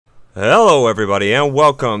Hello, everybody, and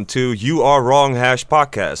welcome to You Are Wrong Hash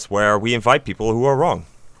Podcast, where we invite people who are wrong.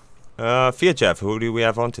 Jeff, who do we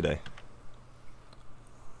have on today?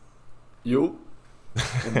 You?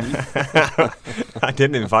 And me? I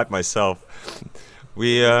didn't invite myself.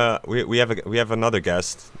 We have another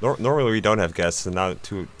guest. Normally we don't have guests, and now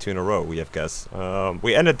two in a row we have guests.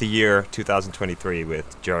 We ended the year 2023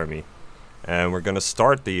 with Jeremy, and we're gonna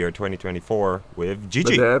start the year 2024 with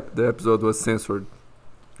Gigi. But the episode was censored.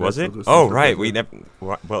 Was it? Oh, right.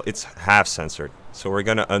 Well, it's half censored, so we're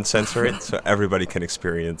gonna uncensor it so everybody can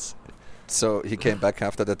experience. So he came back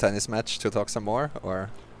after the tennis match to talk some more, or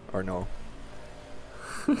no?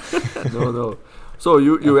 No. So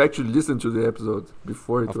you actually listened to the episode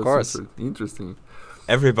before it Of was course. censored. Interesting.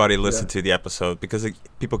 Everybody listened to the episode because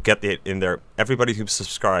people get it in their. Everybody who's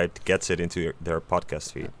subscribed gets it into their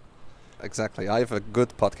podcast feed. Exactly. I have a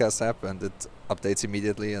good podcast app, and it updates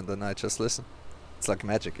immediately, and then I just listen. It's like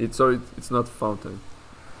magic. It's not fountain.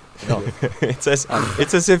 No. it's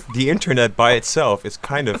as if the internet by itself is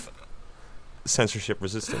kind of censorship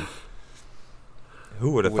resistant.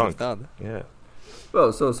 Who would have thunk? Done? Yeah.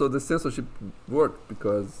 Well, so the censorship worked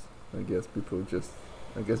because I guess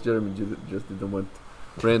Jeremy just didn't want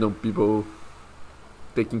random people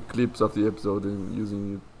taking clips of the episode and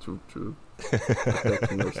using it to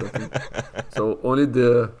attack me or something. So only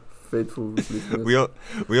the faithful listeners.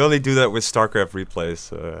 We only do that with StarCraft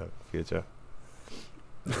replays, Jeff.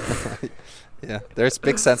 Yeah, there's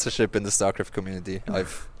big censorship in the StarCraft community.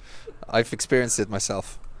 I've experienced it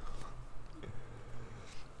myself.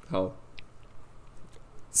 How?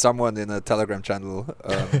 Someone in a Telegram channel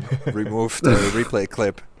removed a replay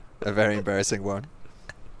clip, a very embarrassing one.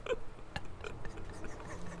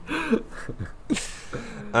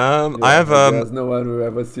 I have There's no one will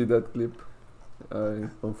ever see that clip,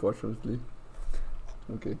 unfortunately.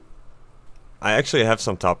 Okay. I actually have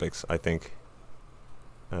some topics, I think,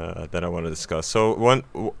 that I want to discuss. So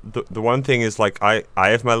the one thing is, like, I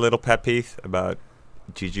have my little pet peeve about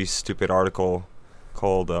Gigi's stupid article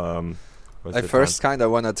called I first kind of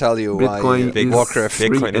want to tell you why Bitcoin Warcraft is free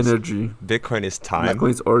Bitcoin is- energy. Bitcoin is time.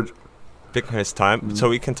 Bitcoin is time. So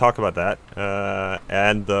we can talk about that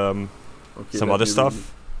and Okay, some let other me stuff. read it.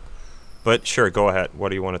 But sure, go ahead. What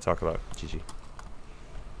do you want to talk about, Gigi?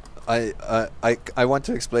 I want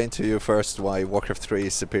to explain to you first why Warcraft 3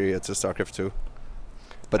 is superior to StarCraft 2.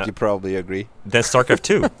 But you probably agree. Then StarCraft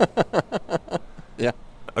 2. Yeah.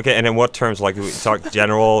 Okay, and in what terms? Like, do we talk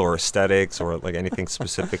general or aesthetics or like anything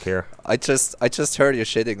specific here? I just heard you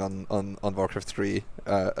shitting on Warcraft 3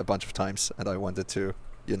 a bunch of times, and I wanted to,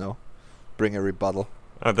 bring a rebuttal.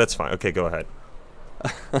 Oh, that's fine. Okay, go ahead.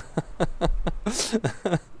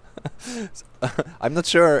 I'm not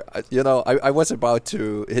sure. I was about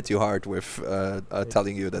to hit you hard with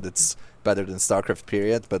telling you that it's better than StarCraft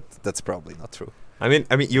period, but that's probably not true. I mean,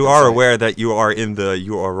 you are aware that you are in the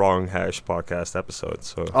You Are Wrong Hash podcast episode,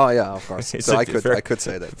 so. Oh yeah, of course. It's So a I very- could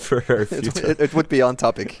say that. Very few It would be on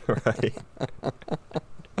topic. right.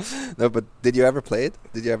 No, but did you ever play it?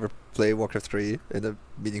 Did you ever play Warcraft 3 in a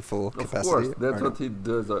meaningful Of capacity? course, that's or what no? he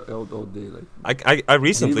does all day. Like I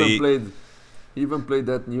recently. he even played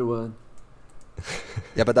that new one.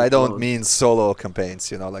 Yeah, but I don't Don't. mean solo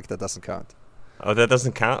campaigns. Like that doesn't count. Oh, that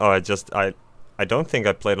doesn't count. Oh, I don't think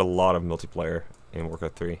I played a lot of multiplayer in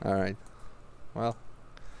Warcraft 3. All right. Well,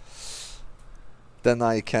 then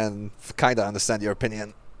I can kind of understand your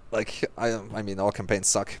opinion. Like, I mean, all campaigns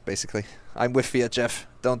suck, basically. I'm with you, Jeff.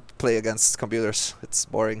 Don't play against computers. It's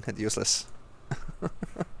boring and useless.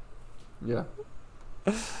 Yeah.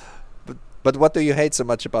 But what do you hate so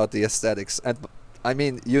much about the aesthetics? And I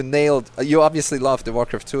mean, you obviously love the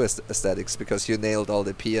Warcraft 2 aesthetics because you nailed all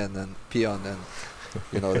the peon and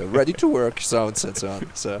the ready to work sounds and so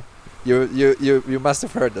on. So you must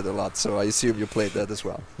have heard that a lot. So I assume you played that as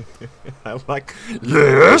well. I like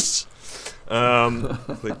yes. There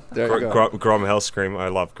you go. Grom Hellscream. I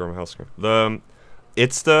love Grom Hellscream.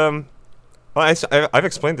 I've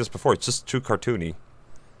explained this before. It's just too cartoony.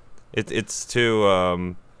 It's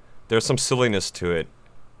too there's some silliness to it,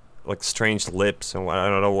 like strange lips and I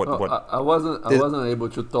don't know what. I wasn't able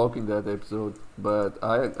to talk in that episode, but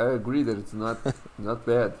I agree that it's not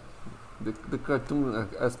bad. The cartoon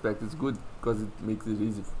aspect is good because it makes it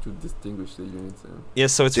easy to distinguish the units. Yeah,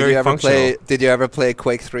 so it's very functional. Did you ever play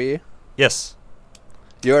Quake 3? Yes.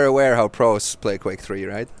 You're aware how pros play Quake 3,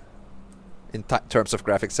 right? In terms of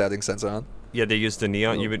graphic settings and so on. Yeah, they use the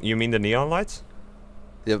neon. No. You mean the neon lights?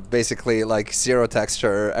 Yeah, basically like zero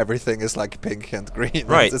texture. Everything is like pink and green.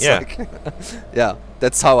 Right, It's yeah. like yeah,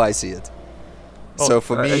 that's how I see it. Oh, So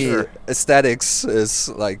for me, sure. aesthetics is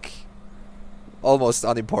like almost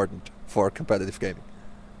unimportant for competitive gaming.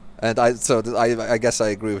 And I guess I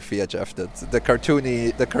agree with VHF that the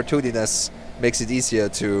cartooniness makes it easier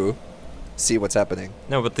to see what's happening.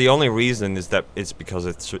 No, but the only reason is that it's because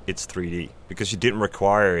it's 3D. Because you didn't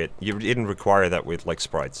require it. You didn't require that with like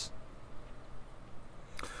sprites.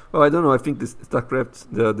 Well, I don't know. I think this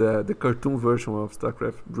StarCraft, the cartoon version of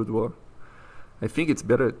StarCraft Brood War, I think it's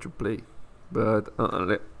better to play. But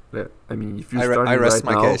I mean, if you're starting I rest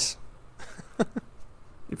right my now, case.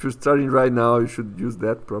 if you're starting right now, you should use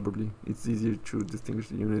that probably. It's easier to distinguish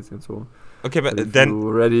the units and so on. Okay, but If then you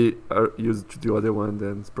already are used to the other one,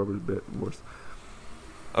 then it's probably worse.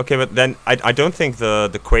 okay, but then I don't think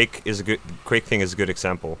the Quake thing is a good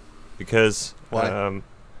example because Why?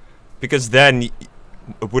 because then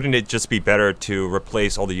wouldn't it just be better to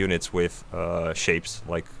replace all the units with shapes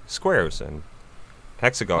like squares and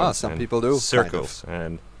hexagons Some and people do, circles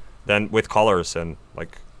and then with colors and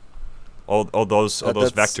like all those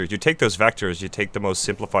That's- vectors. You take those vectors, you take the most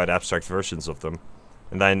simplified abstract versions of them,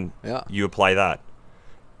 and then Yeah. you apply that.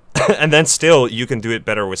 And then still you can do it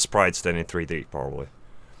better with sprites than in 3D probably.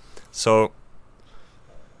 So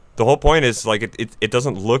the whole point is like it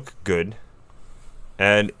doesn't look good,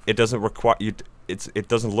 and it doesn't require you. It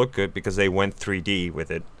doesn't look good because they went 3D with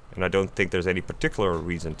it, and I don't think there's any particular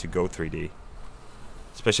reason to go 3D.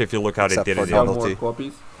 Especially if you look how they Except did for it. the Sell novelty. more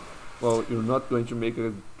copies. Well, you're not going to make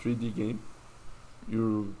a 3D game.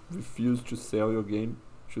 You refuse to sell your game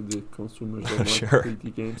to the consumers that want Sure.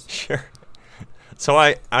 3D games. Sure. So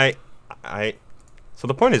so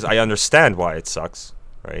the point is I understand why it sucks,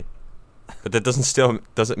 right? But that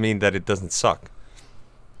doesn't mean that it doesn't suck.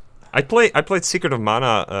 I played Secret of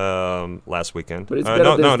Mana last weekend. But it's better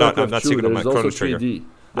than not StarCraft 2. Secret of There's Mana, also Chrono Trigger. 3D.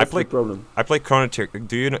 I That's play- the problem. I played Chrono Trigger.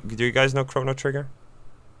 Do you guys know Chrono Trigger?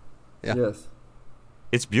 Yeah. Yes.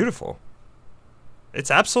 It's beautiful. It's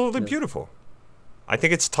absolutely Yes. beautiful. I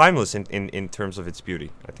think it's timeless in terms of its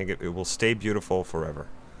beauty. I think it will stay beautiful forever.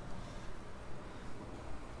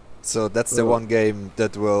 So that's the Well- one game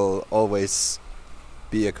that will always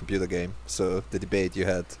be a computer game. So the debate you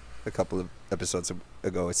had a couple of episodes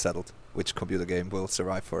ago is settled. Which computer game will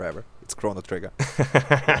survive forever? It's Chrono Trigger.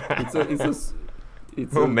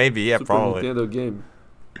 It's Well, a maybe, yeah, Super probably. Nintendo game.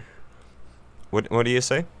 What do you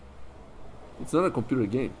say? It's not a computer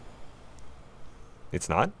game. It's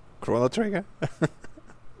not? Chrono Trigger?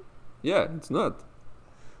 Yeah, it's not.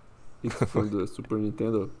 It's from the Super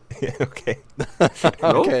Nintendo. Yeah, okay.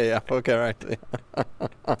 No? Okay, yeah, okay, right.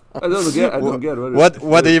 I don't get. I don't get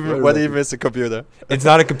What even is a computer? It's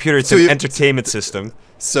not a computer, it's To an you- entertainment system.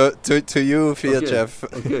 So to you,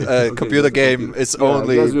 VHF, computer game is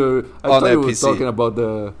only I on thought a you were PC. talking about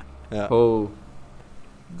the yeah. whole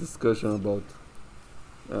discussion about.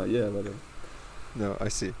 Yeah, whatever. No, I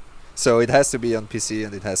see. So it has to be on PC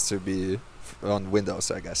and it has to be on Windows,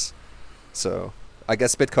 I guess. So I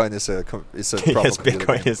guess Bitcoin is a proper Yes, computer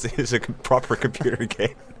Bitcoin game. is a proper computer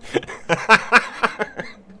game.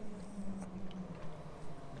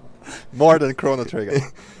 More than Chrono Trigger.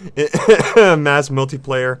 Mass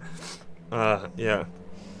multiplayer. Yeah.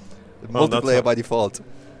 Well, that's Multiplayer not- by default.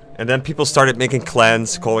 And then people started making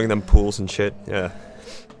clans, calling them pools and shit. Yeah.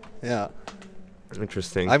 Yeah.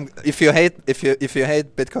 Interesting. If you hate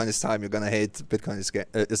Bitcoin this time, you're gonna hate Bitcoin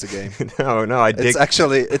as a game. no, I dig. It's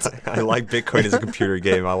actually it's I like Bitcoin as a computer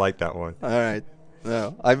game. I like that one. all right.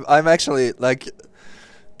 No, I'm actually like,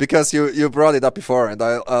 because you brought it up before, and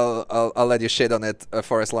I'll let you shit on it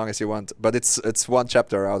for as long as you want. But it's one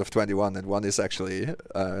chapter out of 21, and one is actually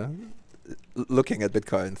looking at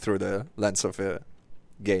Bitcoin through the lens of a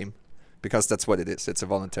game, because that's what it is. It's a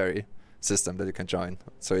voluntary system that you can join.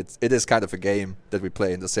 So it is kind of a game that we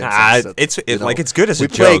play in the same sense. That, it's you know, like it's good as a we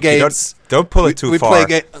joke. play You games. don't pull it too we far.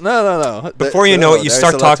 play no. Before you know it, you there's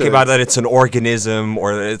start a lot to talking about it. that it's an organism,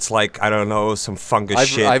 or that it's like, I don't know, some fungus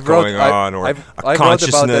shit I've wrote- going I've- on, or I've- a I wrote about that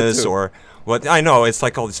consciousness, too. or what. I know, it's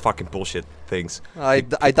like all these fucking bullshit things. I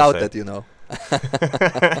people doubt say. that you know.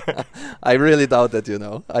 I really doubt that you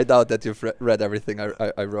know. I doubt that you've read everything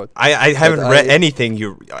I wrote. I haven't read I-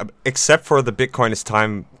 anything except for the Bitcoin is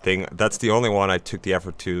time thing. That's the only one I took the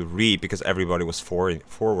effort to read because everybody was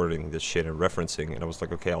forwarding this shit and referencing, and I was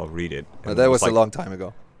like, okay, I'll read it. But And that it was like, a long time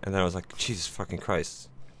ago. And then I was like, Jesus fucking Christ,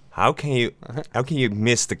 how can you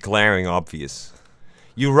miss the glaring obvious?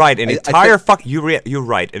 You write an I entire think- you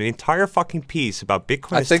write an entire fucking piece about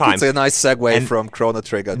Bitcoin I is think time. it's a nice segue and from Chrono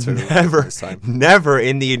Trigger to Never, this time. never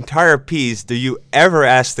in the entire piece do you ever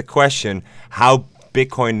ask the question how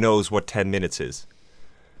Bitcoin knows what 10 minutes is.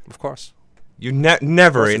 Of course. You never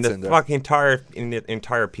course in it's the in there. fucking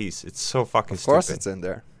entire piece. It's so fucking Of course stupid. it's in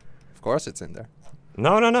there. Of course it's in there.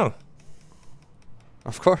 No.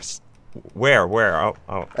 Of course. Where? Oh.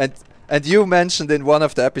 And And you mentioned in one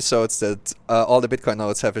of the episodes that all the Bitcoin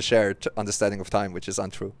nodes have a shared understanding of time, which is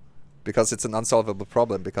untrue, because it's an unsolvable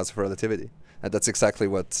problem because of relativity, and that's exactly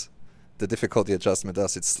what the difficulty adjustment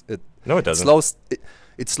does. No, it doesn't.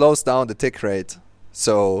 It slows down the tick rate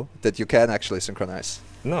so that you can actually synchronize.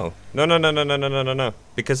 No.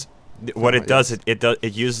 Because what it does, yes.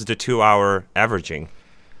 it uses the 2-hour averaging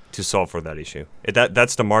to solve for that issue.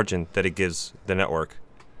 That's the margin that it gives the network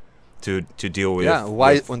to deal with. Yeah.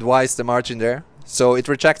 Why is the margin there? So it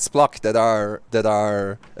rejects blocks that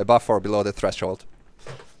are above or below the threshold,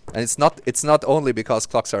 and it's not only because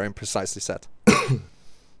clocks are imprecisely set.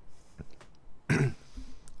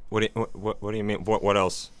 What do you mean? What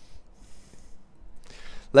else?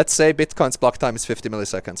 Let's say Bitcoin's block time is 50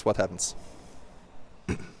 milliseconds. What happens?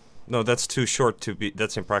 No, that's too short to be.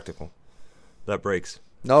 That's impractical. That breaks.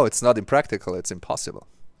 No, it's not impractical. It's impossible.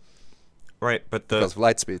 Right, but because of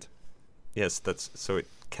light speed. Yes, that's so it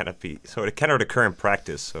cannot be. So it cannot occur in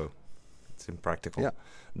practice. So it's impractical. Yeah.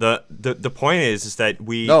 The point is that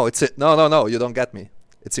we. No, no. You don't get me.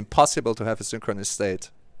 It's impossible to have a synchronous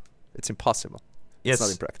state. It's impossible. Yes. It's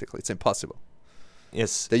not impractical. It's impossible.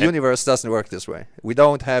 Yes. The universe doesn't work this way. We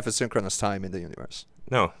don't have a synchronous time in the universe.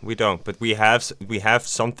 No, we don't. But we have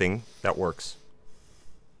something that works.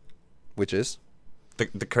 Which is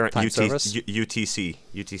the current UTC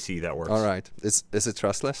that works. All right. Is it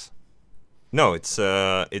trustless? No,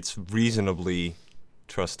 it's reasonably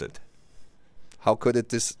trusted. How could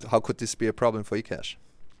this be a problem for eCash?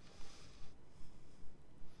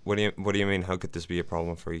 What do you mean? How could this be a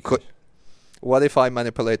problem for eCash? What if I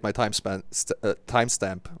manipulate my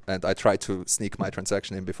timestamp and I try to sneak my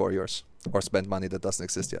transaction in before yours, or spend money that doesn't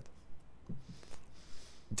exist yet?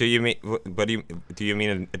 Do you mean do you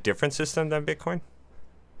mean a different system than Bitcoin?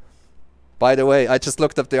 By the way, I just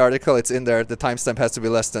looked up the article. It's in there. The timestamp has to be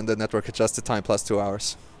less than the network adjusted time plus 2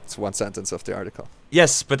 hours. It's one sentence of the article.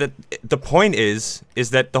 Yes, but the point is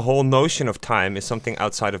that the whole notion of time is something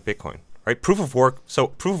outside of Bitcoin, right? Proof of work. So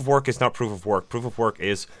proof of work is not proof of work. Proof of work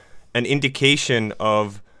is an indication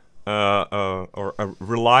of or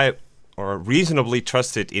a reasonably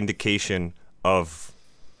trusted indication of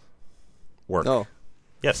work. No.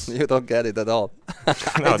 Yes. You don't get it at all. No,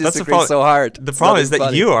 I disagree so hard. The problem is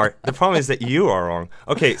that you are. The problem is that you are wrong.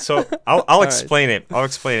 Okay, so I'll explain it. I'll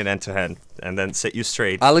explain it end to end, and then set you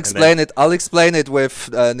straight. I'll explain it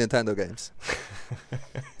with Nintendo games.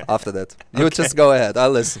 After that, you just go ahead.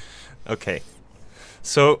 I'll listen. Okay,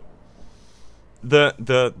 so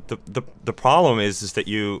the problem is that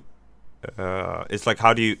you it's like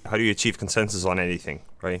how do you achieve consensus on anything,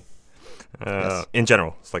 right? Yes. In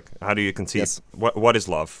general, it's like how do you conceive what is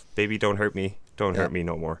love? Baby, don't hurt me, hurt me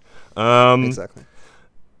no more. Exactly.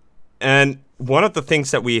 And one of the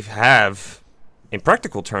things that we have, in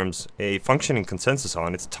practical terms, a functioning consensus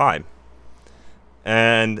on, it's time.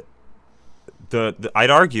 And I'd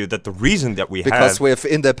argue that the reason that because we have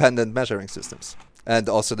independent measuring systems, and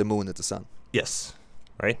also the moon and the sun. Yes,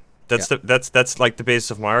 right. That's like the basis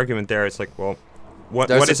of my argument. There, it's like, well,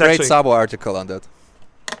 There's what a is great actually Sabo article on that.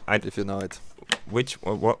 If you know it.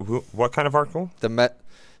 What kind of article? The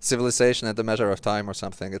civilization and the measure of time or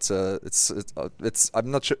something. It's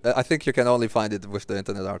I'm not sure. I think you can only find it with the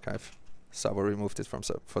Internet Archive. Sabo removed it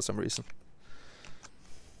for some reason.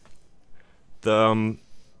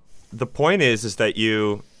 The point is that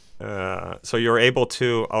you so you're able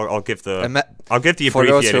to. I'll give the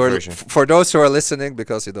abbreviated version for those who are listening,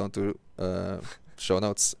 because you don't do show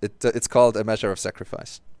notes. It's called A Measure of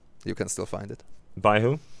Sacrifice. You can still find it. By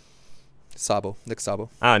who? Sabo, Nick Sabo.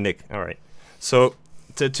 Ah, Nick. All right. So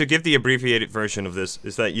to give the abbreviated version of this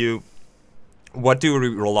is that what do we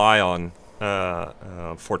rely on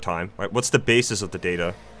for time? Right? What's the basis of the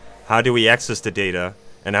data? How do we access the data?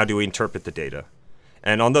 And how do we interpret the data?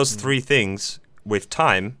 And on those three things, with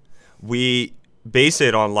time, we base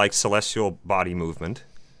it on like celestial body movement,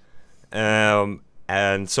 and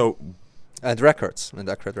so records and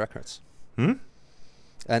accurate records. Hmm?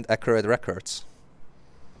 And accurate records.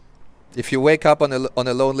 If you wake up on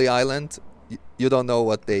a lonely island, you don't know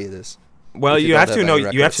what day it is. Well, you have to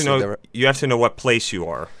know what place you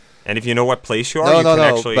are, and if you know what place you are,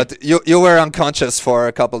 actually. But you were unconscious for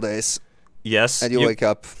a couple days. Yes. And you wake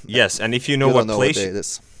up. Yes, and if you know what place day it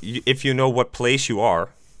is. If you know what place you are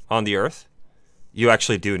on the Earth, you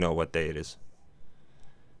actually do know what day it is.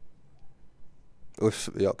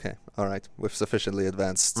 Okay, all right, with sufficiently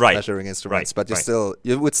advanced right. measuring instruments, right. but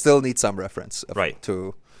you would still need some reference.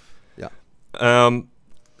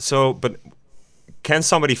 So, but can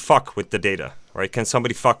somebody fuck with the data? Right? Can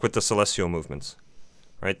somebody fuck with the celestial movements?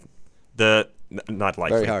 Right? Not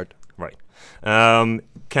likely. Very hard. Right.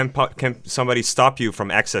 Can somebody stop you from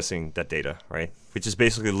accessing that data, right? Which is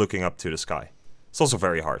basically looking up to the sky. It's also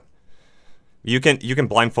very hard. You can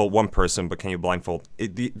blindfold one person, but can you blindfold?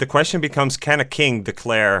 The question becomes: can a king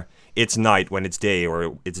declare it's night when it's day,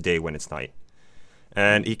 or it's day when it's night?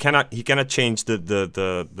 And he cannot change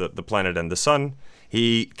the planet and the sun.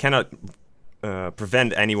 He cannot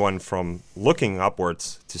prevent anyone from looking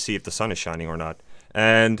upwards to see if the sun is shining or not.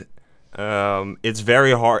 And it's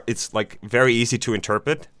very hard. It's like very easy to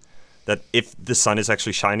interpret that if the sun is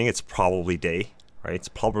actually shining, it's probably day, right? It's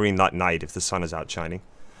probably not night if the sun is out shining.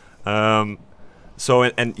 So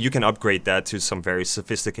and you can upgrade that to some very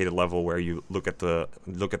sophisticated level where you look at the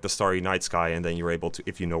starry night sky, and then you're able to,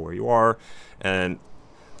 if you know where you are, and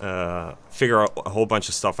figure out a whole bunch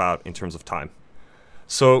of stuff out in terms of time.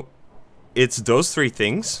 So it's those three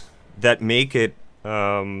things that make it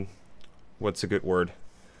what's a good word?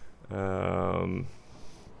 I'm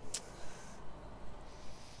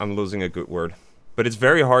losing a good word, but it's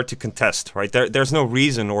very hard to contest, right? There's no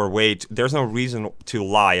reason or way. There's no reason to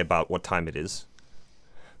lie about what time it is,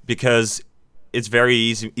 because it's very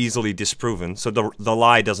easily disproven. So the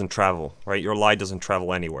lie doesn't travel, right? Your lie doesn't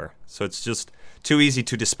travel anywhere. So it's just too easy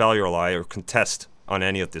to dispel your lie or contest on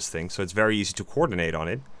any of these things. So it's very easy to coordinate on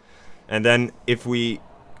it. And then if we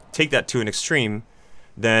take that to an extreme,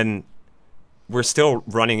 then we're still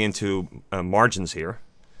running into margins here.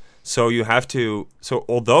 So you have to. So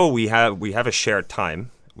although we have a shared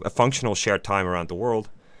time, a functional shared time around the world,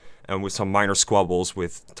 and with some minor squabbles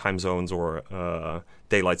with time zones or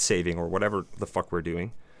daylight saving or whatever the fuck we're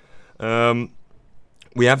doing,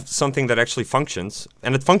 we have something that actually functions,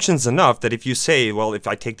 and it functions enough that if you say, well, if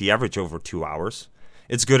I take the average over 2 hours,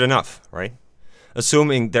 it's good enough, right?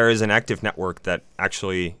 Assuming there is an active network that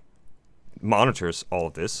actually monitors all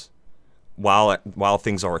of this while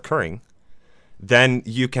things are occurring, then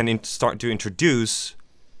you can start to introduce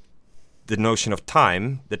the notion of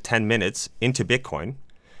time, the 10 minutes, into Bitcoin,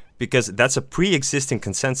 because that's a pre-existing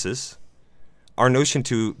consensus. Our notion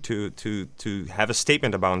to have a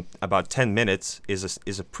statement about 10 minutes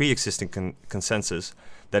is a pre-existing consensus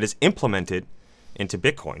that is implemented into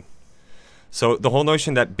Bitcoin. So the whole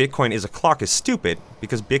notion that Bitcoin is a clock is stupid,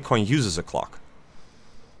 because Bitcoin uses a clock.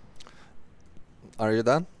 Are you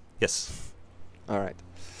done? Yes. All right.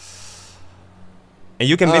 And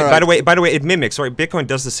you can, All right. by the way, it mimics. Right, Bitcoin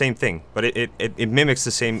does the same thing, but it mimics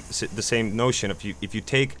the same notion. If you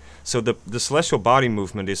take, so the celestial body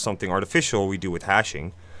movement is something artificial we do with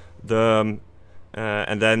hashing, and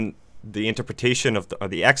then the interpretation of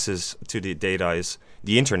the access to the data is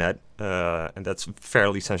the internet, and that's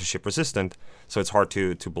fairly censorship resistant, so it's hard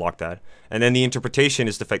to block that. And then the interpretation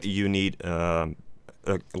is the fact that you need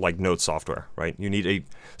like node software, right? You need a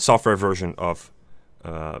software version of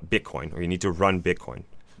Bitcoin, or you need to run Bitcoin,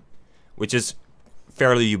 which is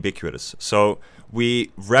fairly ubiquitous. So we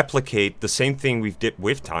replicate the same thing we've did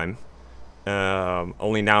with time,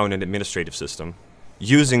 only now in an administrative system,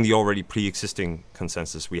 using the already pre-existing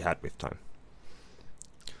consensus we had with time.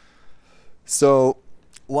 So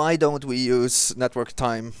why don't we use network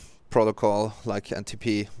time protocol like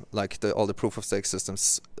NTP, like all the proof of stake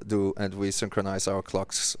systems do, and we synchronize our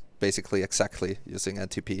clocks basically exactly using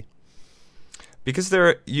NTP? Because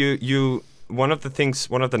one of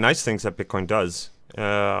the nice things that Bitcoin does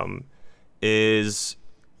is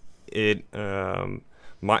it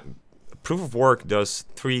proof of work does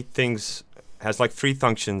three things, has like three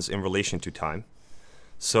functions in relation to time.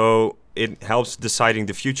 So it helps deciding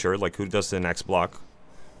the future, like who does the next block.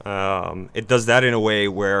 It does that in a way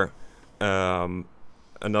where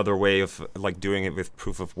another way of like doing it with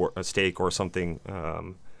proof of stake or something.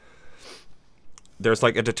 There's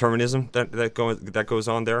like a determinism that goes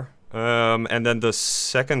on there, and then the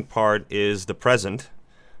second part is the present,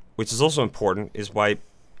 which is also important. Is by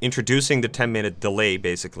introducing the 10-minute delay.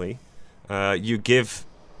 Basically, you give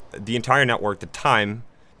the entire network the time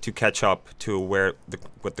to catch up to what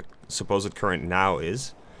the supposed current now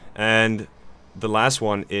is, and the last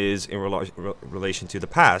one is in relation to the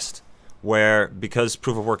past, where because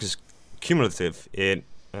proof of work is cumulative, it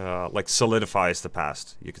like solidifies the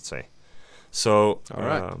past, you could say. So, all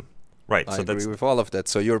right. Right. I so agree that's with all of that.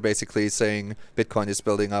 So you're basically saying Bitcoin is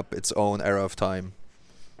building up its own era of time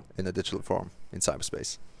in a digital form in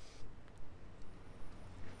cyberspace.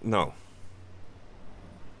 No.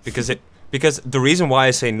 Because the reason why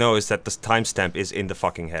I say no is that the timestamp is in the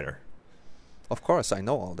fucking header. Of course, I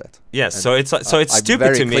know all that. Yes. And It's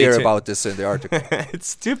stupid to me. I'm very clear about this in the article. It's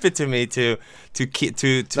stupid to me to.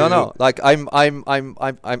 No. Like I'm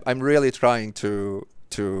really trying to.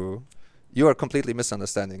 You are completely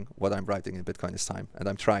misunderstanding what I'm writing in Bitcoin is time, and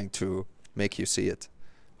I'm trying to make you see it.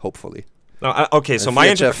 hopefully. No, okay, so And my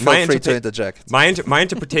VHF, feel free to interject. my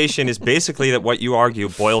interpretation is basically that what you argue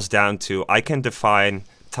boils down to I can define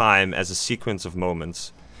time as a sequence of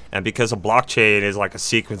moments, and because a blockchain is like a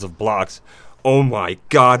sequence of blocks, oh my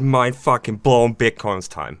god, mind fucking blown, Bitcoin's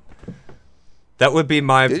time. That would be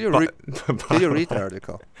my. Did you read the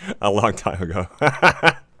article? A long time ago.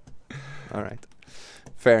 All right,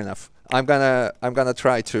 fair enough. I'm gonna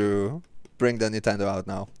try to bring the Nintendo out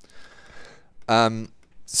now.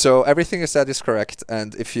 So everything you said is correct,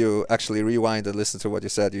 and if you actually rewind and listen to what you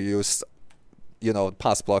said, you used,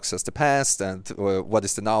 past blocks as the past, and what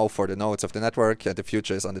is the now for the nodes of the network, and the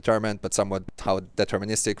future is undetermined, but somewhat how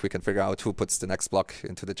deterministic we can figure out who puts the next block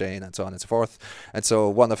into the chain, and so on and so forth. And so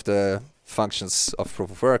one of the functions of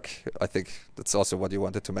proof of work, I think that's also what you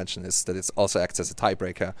wanted to mention, is that it also acts as a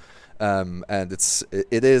tiebreaker, and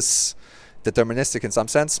it is deterministic in some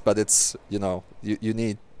sense, but it's you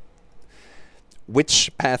need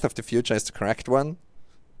which path of the future is the correct one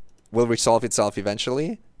will resolve itself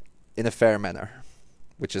eventually in a fair manner,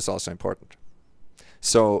 which is also important.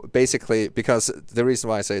 So basically, because the reason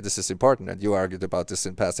why I say this is important, and you argued about this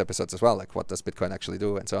in past episodes as well, like what does Bitcoin actually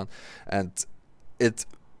do and so on, and it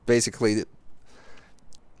basically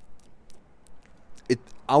it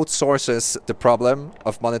outsources the problem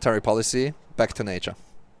of monetary policy back to nature.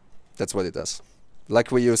 That's what it does.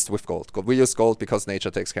 Like we used with gold. We use gold because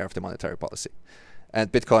nature takes care of the monetary policy. And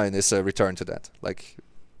Bitcoin is a return to that. Like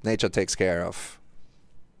nature takes care of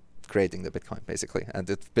creating the Bitcoin, basically. And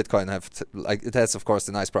Bitcoin it has, of course,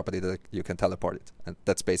 the nice property that you can teleport it. And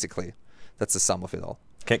that's the sum of it all.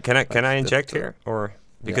 Can I inject here? Or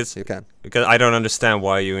because yes, you can. Because I don't understand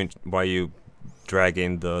why you drag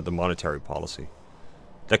in the monetary policy.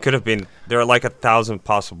 That could have been, there are like 1,000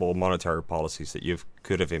 possible monetary policies that you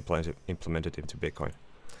could have implemented into Bitcoin.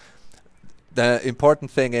 The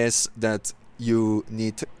important thing is that you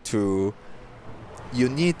need to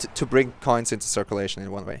bring coins into circulation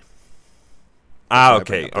in one way.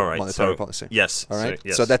 Okay, all right. Monetary policy. Yes. All right.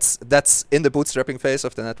 Yes. So that's in the bootstrapping phase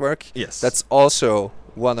of the network. Yes. That's also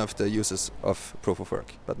one of the uses of proof of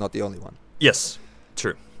work, but not the only one. Yes.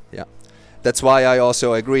 True. Yeah. That's why I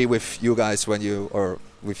also agree with you guys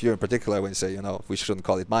with you in particular when you say we shouldn't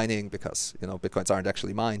call it mining because bitcoins aren't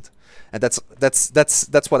actually mined, and that's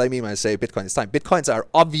what I mean when I say Bitcoin is time. Bitcoins are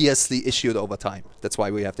obviously issued over time. That's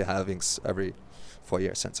why we have the halvings every 4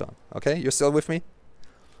 years and so on. Okay, you're still with me?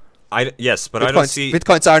 Yes, but I don't see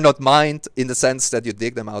Bitcoins are not mined in the sense that you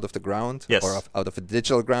dig them out of the ground yes. or out of a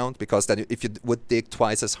digital ground, because then if you would dig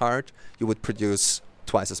twice as hard, you would produce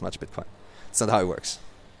twice as much Bitcoin. It's not how it works.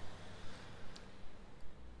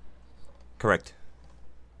 Correct.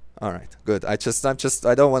 All right, good. I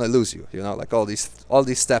don't want to lose you. Like all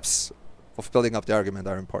these steps of building up the argument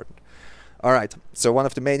are important. All right. So one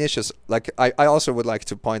of the main issues, like I also would like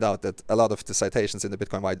to point out that a lot of the citations in the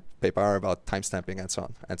Bitcoin white paper are about timestamping and so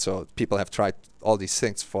on. And so people have tried all these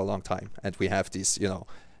things for a long time, and we have these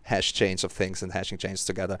hash chains of things and hashing chains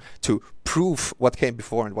together to prove what came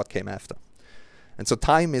before and what came after. And so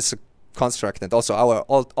time is a construct, and also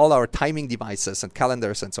all our timing devices and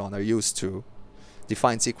calendars and so on are used to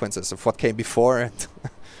define sequences of what came before and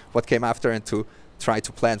what came after, and to try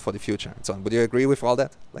to plan for the future and so on. Would you agree with all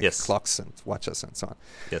that? Like yes. Clocks and watches and so on.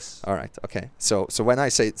 Yes. All right. Okay. So when I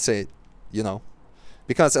say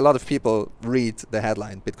because a lot of people read the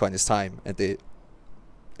headline Bitcoin is time and they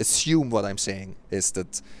assume what I'm saying is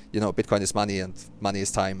that Bitcoin is money and money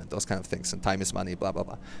is time and those kind of things, and time is money, blah blah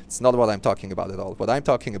blah. It's not what I'm talking about at all. What I'm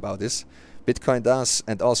talking about is Bitcoin does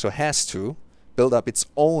and also has to build up its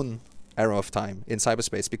own arrow of time in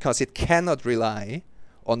cyberspace, because it cannot rely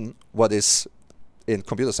on what is in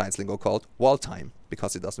computer science lingo called wall time,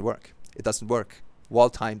 because it doesn't work. It doesn't work. Wall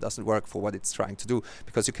time doesn't work for what it's trying to do,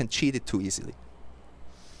 because you can cheat it too easily.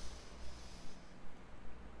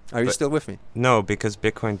 Are you still with me? No, because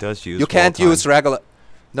Bitcoin does use. You can't use regular.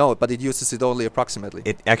 No, but it uses it only approximately.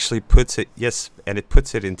 It actually puts it. Yes, and it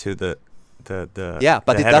puts it into the. Yeah,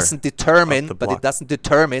 but it doesn't determine. But it doesn't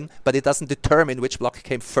determine. But it doesn't determine which block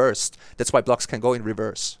came first. That's why blocks can go in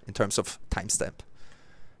reverse in terms of timestamp.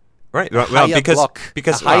 Right. Well,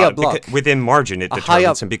 because within margin it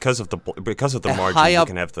determines, and because of the margin you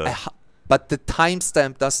can have the. But the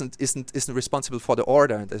timestamp isn't responsible for the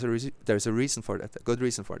order, and there's a reason for that. A good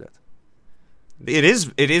reason for that. It is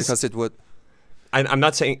because it would. I'm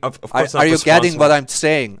not saying. Of course. Are you getting what I'm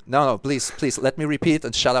saying? No. Please. Let me repeat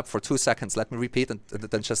and shut up for 2 seconds. Let me repeat and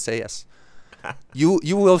then just say yes.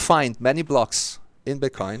 You will find many blocks in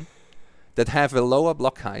Bitcoin that have a lower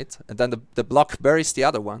block height, and then the block buries the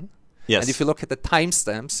other one. Yes. And if you look at the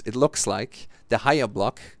timestamps, it looks like the higher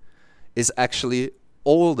block is actually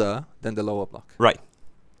older than the lower block. Right.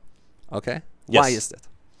 Okay? Why Yes. is that?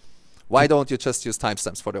 Why don't you just use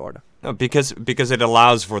timestamps for the order? No, because it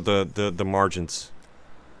allows for the margins.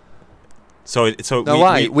 So No,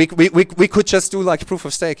 why? We could just do like proof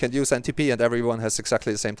of stake and use NTP, and everyone has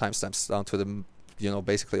exactly the same timestamps down to the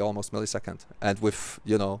basically almost millisecond, and with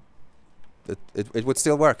it would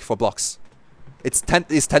still work for blocks. Is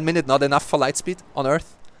 10 minutes not enough for light speed on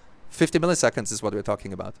Earth? 50 milliseconds is what we're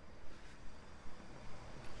talking about.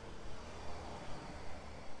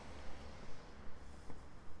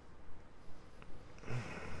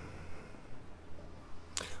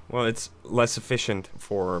 Well, it's less efficient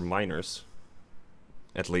for miners,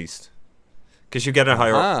 at least, because you get a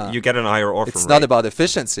higher orphan It's rate. not about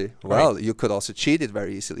efficiency. Well, Right. you could also cheat it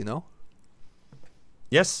very easily, no?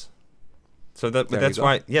 Yes. So that, but There that's you go.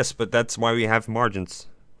 why. Yes, but that's why we have margins,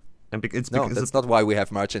 and it's No, because that's not why we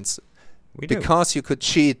have margins. we do. Because you could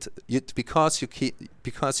cheat. Because you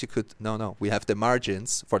could. No. We have the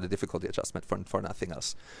margins for the difficulty adjustment for nothing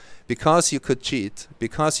else. Because you could cheat.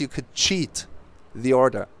 Because you could cheat the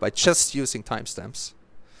order by just using timestamps.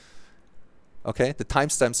 Okay, the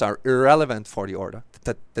timestamps are irrelevant for the order.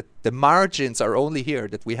 The margins are only here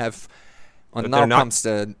that we have. But Now they're not- comes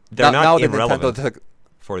the. they're now not the Nintendo. irrelevant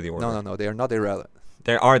for the order. No, they are not irrelevant.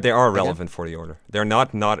 They are Again? relevant for the order. They're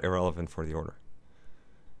not irrelevant for the order.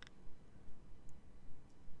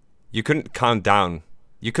 You couldn't count down.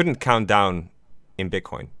 You couldn't count down in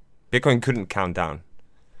Bitcoin. Bitcoin couldn't count down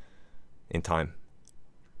in time.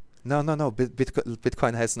 No.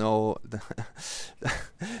 Bitcoin has no.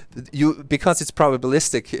 Because it's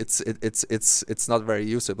probabilistic. It's not very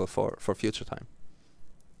usable for future time.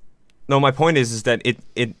 No, my point is that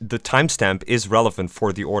the timestamp is relevant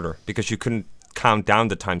for the order because you couldn't count down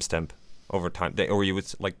the timestamp over time, or you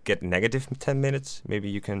would like get negative 10 minutes. Maybe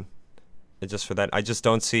you can adjust for that. I just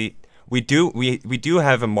don't see. We do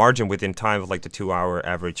have a margin within time of like the 2-hour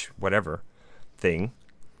average whatever thing.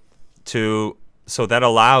 So that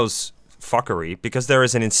allows fuckery because there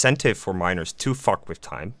is an incentive for miners to fuck with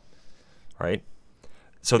time, right?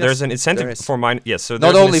 So Yes, there's an incentive there is. for miners. Yes, so Not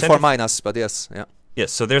there's an only for incentive- minus, but yes, yeah.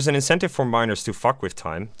 Yes, so there's an incentive for miners to fuck with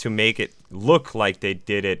time to make it look like they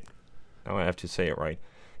did it. Oh, I have to say it right.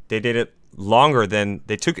 They did it longer than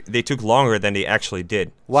they took longer than they actually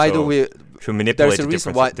did. Why So do we? to manipulate There's a the reason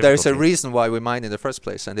difference why. of There's a difficulty. reason why we mine in the first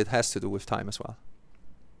place, and it has to do with time as well.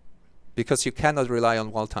 Because you cannot rely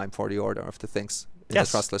on wall time for the order of the things in Yes.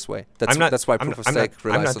 a trustless way. I'm not- That's why I'm proof of not- I'm stake not-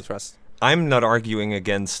 I'm relies not- on trust. I'm not arguing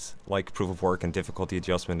against like proof of work and difficulty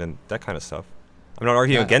adjustment and that kind of stuff. I'm not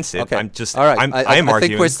arguing against it. Okay. I'm just All right. I'm I arguing.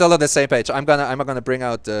 think we're still on the same page. I'm gonna bring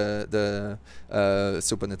out the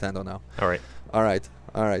Super Nintendo now. All right.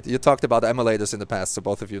 All right. You talked about emulators in the past, so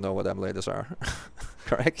both of you know what emulators are,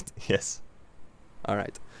 correct? Yes. All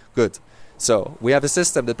right. Good. So we have a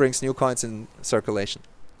system that brings new coins in circulation,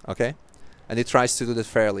 okay, and it tries to do that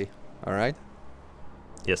fairly. All right.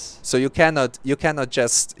 Yes. So you cannot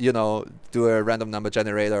just do a random number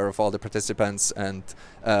generator of all the participants and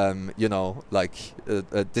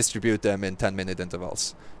distribute them in 10-minute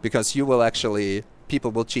intervals, because you will actually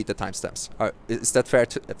people will cheat the timestamps. Is that fair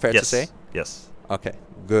to Yes. say? Yes. Okay,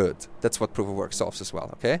 good. That's what proof of work solves as well.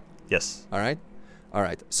 Okay. Yes. All right.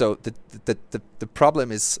 So the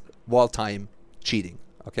problem is wall time cheating.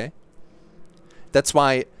 Okay. That's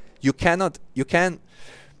why you can.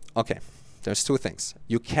 Okay. There's two things.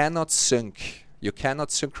 You cannot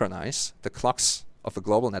synchronize the clocks of a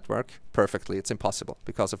global network perfectly. It's impossible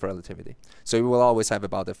because of relativity. So you will always have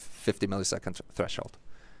about a 50 millisecond threshold,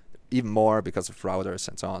 even more because of routers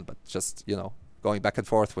and so on. But just going back and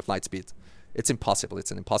forth with light speed, it's impossible.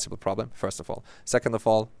 It's an impossible problem. First of all. Second of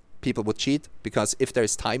all, people would cheat because if there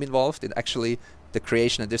is time involved in actually the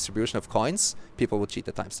creation and distribution of coins, people would cheat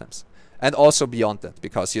the timestamps. And also beyond that,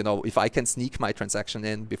 because if I can sneak my transaction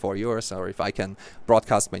in before yours, or if I can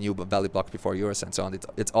broadcast my new value block before yours, and so on,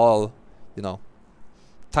 it's all,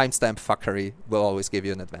 timestamp fuckery will always give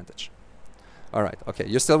you an advantage. All right, okay,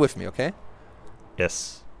 you're still with me, okay?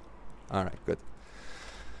 Yes. All right, good.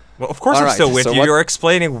 Well, of course All I'm right, still with so you. what- You're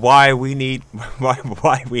explaining why we need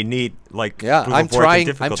like Yeah, proof of work and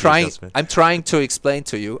difficulty adjustment. I'm trying to explain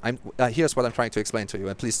to you. Here's what I'm trying to explain to you,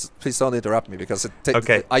 and please don't interrupt me because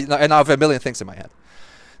Okay. I now have a million things in my head.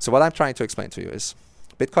 So what I'm trying to explain to you is,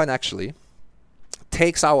 Bitcoin actually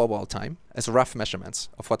takes our wall time as rough measurements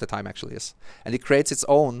of what the time actually is, and it creates its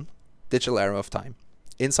own digital arrow of time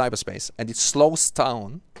in cyberspace, and it slows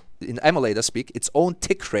down, in emulator speak, its own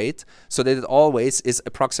tick rate so that it always is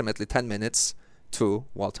approximately 10 minutes to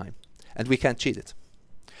wall time, and we can't cheat it.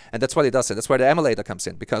 And that's what it does. And that's where the emulator comes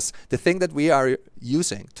in, because the thing that we are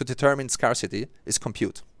using to determine scarcity is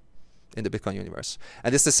compute. in the Bitcoin universe.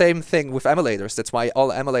 And it's the same thing with emulators. That's why all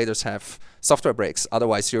emulators have software breaks.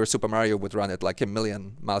 Otherwise, your Super Mario would run at like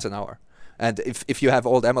 1,000,000 miles an hour. And if you have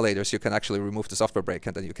old emulators, you can actually remove the software break,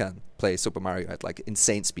 and then you can play Super Mario at like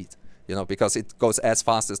insane speed, you know, because it goes as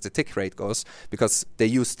fast as the tick rate goes, because they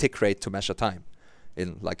use tick rate to measure time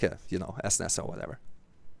in like a, you know, SNES or whatever.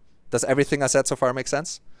 Does everything I said so far make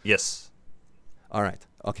sense? Yes. All right.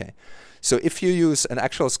 Okay. So if you use an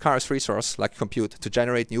actual scarce resource like compute to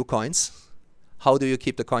generate new coins, how do you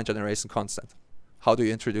keep the coin generation constant? How do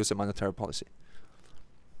you introduce a monetary policy?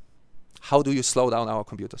 How do you slow down our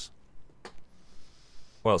computers?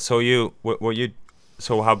 Well, so how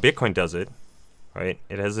Bitcoin does it, right?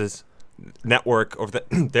 It has this network of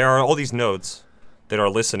there are all these nodes that are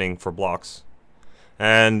listening for blocks,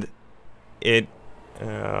 and it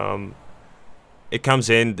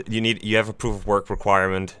comes in. You have a proof of work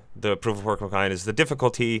requirement. The proof of work requirement is the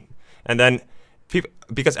difficulty, and then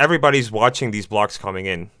because everybody's watching these blocks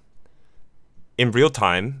coming in real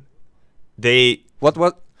time, they what?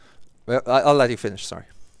 Well, I'll let you finish. Sorry.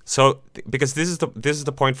 So because this is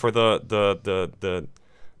the point for the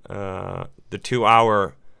 2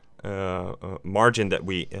 hour margin that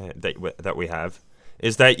we have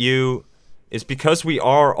is because we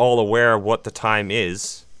are all aware of what the time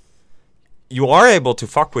is. You are able to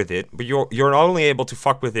fuck with it, but you're only able to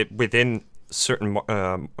fuck with it within certain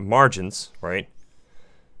margins, right?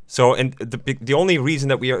 So, and the only reason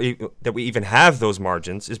that we even have those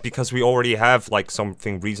margins is because we already have like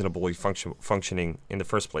something reasonably functioning in the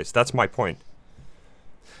first place. That's my point.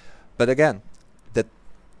 But again, the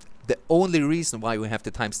only reason why we have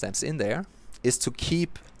the timestamps in there is to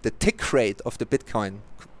keep the tick rate of the Bitcoin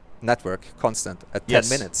network constant at 10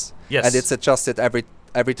 minutes. Yes. And it's adjusted every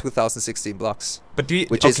 2016 blocks, but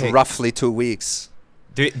which is roughly 2 weeks.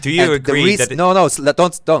 Do you agree that don't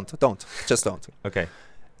just don't. Okay.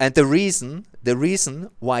 And the reason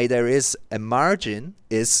why there is a margin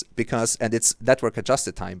is because, and it's network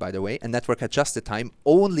adjusted time, by the way, and network adjusted time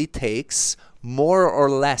only takes more or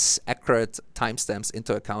less accurate timestamps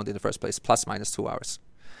into account in the first place, plus minus 2 hours,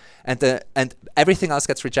 and everything else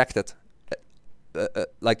gets rejected, it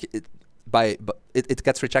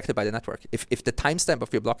gets rejected by the network. If the timestamp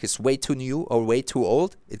of your block is way too new or way too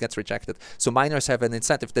old, it gets rejected. So miners have an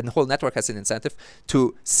incentive. The whole network has an incentive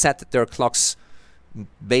to set their clocks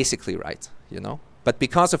basically right, you know. But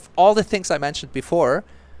because of all the things I mentioned before,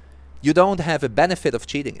 you don't have a benefit of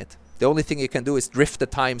cheating it. The only thing you can do is drift the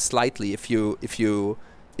time slightly if you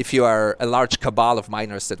are a large cabal of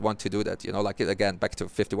miners that want to do that, you know, like again back to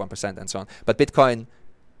 51% and so on. But Bitcoin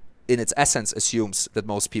in its essence assumes that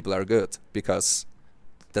most people are good, because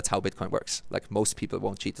that's how Bitcoin works. Like, most people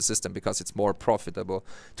won't cheat the system because it's more profitable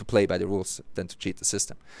to play by the rules than to cheat the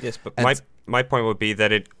system. Yes, but my point would be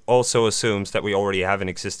that it also assumes that we already have an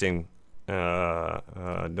existing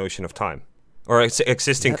notion of time, or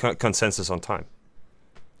existing consensus on time.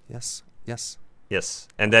 Yes. Yes,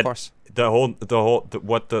 and that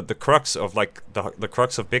the crux of the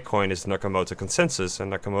crux of Bitcoin is the Nakamoto consensus,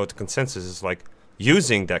 and Nakamoto consensus is like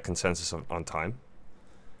using that consensus on time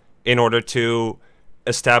in order to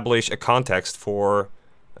establish a context for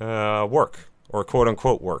work, or quote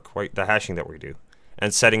unquote work, right? The hashing that we do,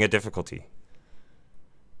 and setting a difficulty,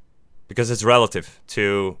 because it's relative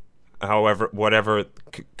to whatever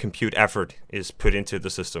compute effort is put into the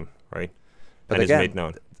system, right? But and again, is made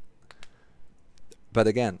known. But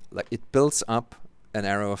again, like, it builds up an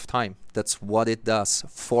arrow of time. That's what it does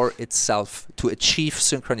for itself to achieve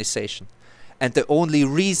synchronization. And the only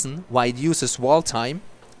reason why it uses wall time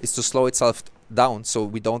is to slow itself down, so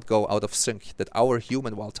we don't go out of sync. That our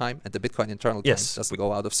human wall time and the Bitcoin internal time doesn't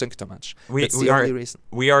go out of sync too much. That's the only reason.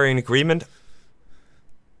 We are in agreement,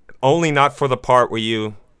 only not for the part where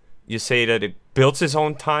you say that it builds its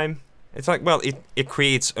own time. It's like, well, it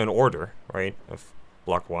creates an order, right, of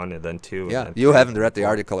block 1 and then 2. Yeah, and you haven't read the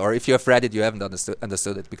article, or if you have read it, you haven't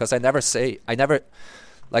understood it, because I never,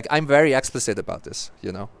 like, I'm very explicit about this,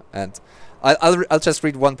 you know, and I'll just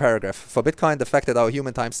read one paragraph. For Bitcoin, the fact that our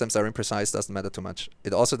human timestamps are imprecise doesn't matter too much.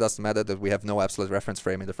 It also doesn't matter that we have no absolute reference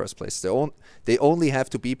frame in the first place. They only have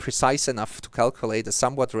to be precise enough to calculate a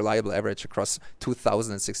somewhat reliable average across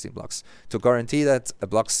 2016 blocks. To guarantee that a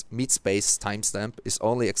block's meat space timestamp is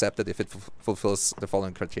only accepted if it fulfills the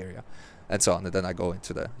following criteria, and so on. And then I go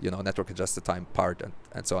into the, you know, network adjusted time part,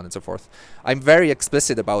 and so on and so forth. I'm very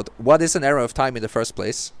explicit about what is an arrow of time in the first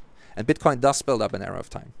place, and Bitcoin does build up an arrow of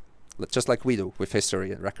time, just like we do with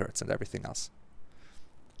history and records and everything else.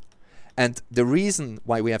 And the reason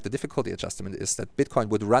why we have the difficulty adjustment is that Bitcoin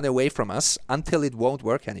would run away from us until it won't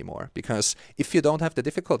work anymore. Because if you don't have the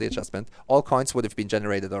difficulty adjustment, all coins would have been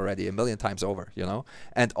generated already a million times over, you know?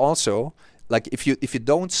 And also, like if you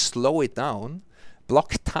don't slow it down,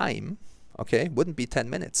 block time, okay, wouldn't be 10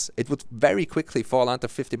 minutes. It would very quickly fall under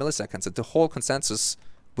 50 milliseconds, and the whole consensus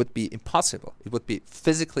would be impossible. It would be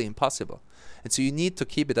physically impossible. And so you need to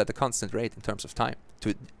keep it at a constant rate in terms of time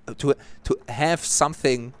to have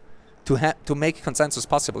something to make consensus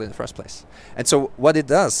possible in the first place. And so what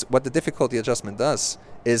the difficulty adjustment does,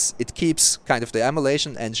 is it keeps kind of the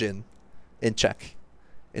emulation engine in check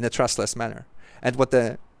in a trustless manner. And what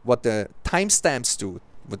the timestamps do,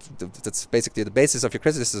 that's basically the basis of your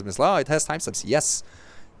criticism, is, it has timestamps. Yes,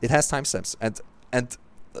 it has timestamps. And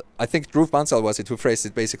I think Dhruv Bansal was it who phrased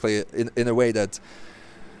it basically in a way that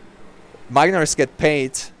miners get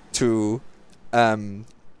paid to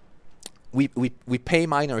we pay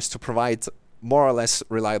miners to provide more or less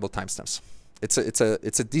reliable timestamps. It's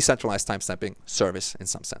a decentralized timestamping service in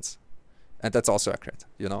some sense, and that's also accurate.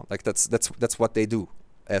 You know, like that's what they do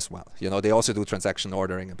as well. You know, they also do transaction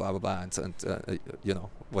ordering and blah blah blah, and you know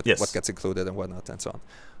what gets included and whatnot and so on.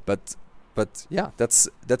 But yeah, that's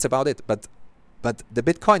about it. But the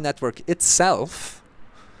Bitcoin network itself,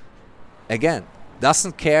 again,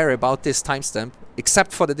 doesn't care about this timestamp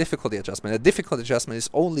except for the difficulty adjustment. The difficulty adjustment is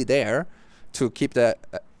only there to keep the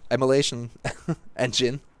emulation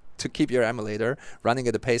engine, to keep your emulator running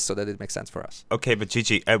at a pace so that it makes sense for us. Okay, but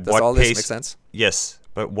Gigi, at does what all pace? This make sense? Yes,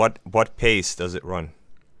 but what pace does it run?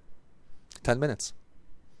 10 minutes.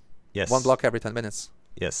 Yes. One block every 10 minutes.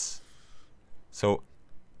 Yes. So.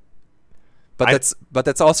 But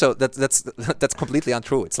that's completely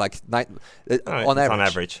untrue. It's like on average. On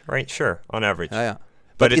average, right? Sure, on average. Yeah.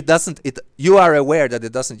 But it doesn't. You are aware that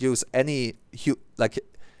it doesn't use any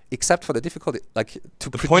except for the difficulty. Like to.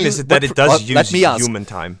 The point is that it does use human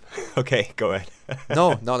time. Okay, go ahead.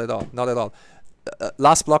 No, not at all. Not at all.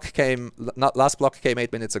 Last block came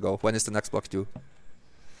 8 minutes ago. When is the next block due?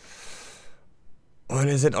 What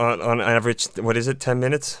is it on average? What is it? 10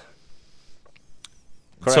 minutes.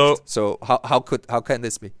 Correct. So how can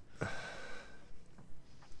this be?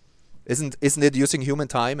 Isn't it using human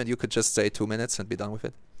time, and you could just say 2 minutes and be done with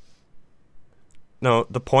it? No,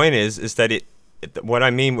 the point is that it what I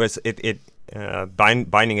mean was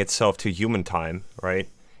binding itself to human time, right?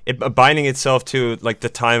 It binding itself to like the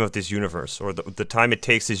time of this universe, or the time it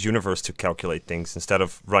takes this universe to calculate things, instead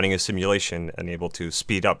of running a simulation and able to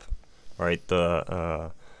speed up, right,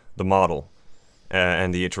 the model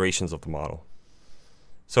and the iterations of the model.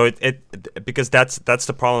 So it because that's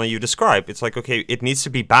the problem you describe. It's like, okay, it needs to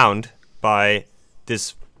be bound by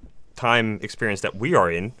this time experience that we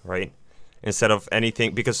are in, right? Instead of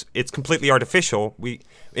anything, because it's completely artificial. We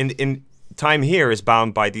in time here is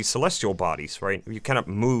bound by these celestial bodies, right? You cannot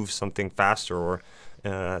move something faster or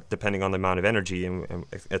depending on the amount of energy and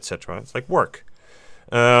etc. It's like work.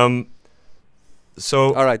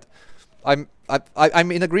 So all right, I'm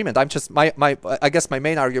in agreement. I'm just I guess my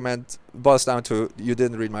main argument boils down to you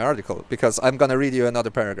didn't read my article, because I'm gonna read you another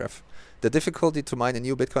paragraph. The difficulty to mine a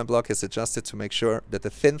new Bitcoin block is adjusted to make sure that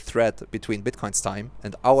the thin thread between Bitcoin's time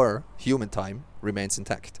and our human time remains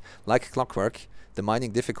intact. Like clockwork, the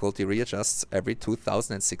mining difficulty readjusts every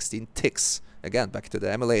 2016 ticks. Again, back to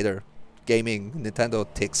the emulator gaming Nintendo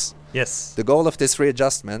ticks. yes, The goal of this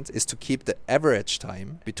readjustment is to keep the average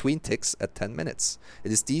time between ticks at 10 minutes.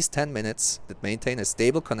 It is these 10 minutes that maintain a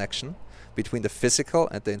stable connection between the physical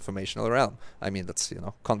and the informational realm. I mean, that's,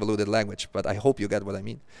 convoluted language, but I hope you get what I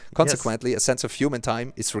mean. Consequently, a sense of human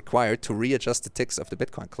time is required to readjust the ticks of the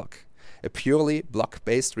Bitcoin clock. A purely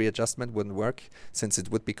block-based readjustment wouldn't work, since it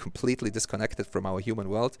would be completely disconnected from our human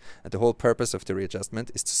world, and the whole purpose of the readjustment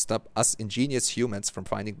is to stop us ingenious humans from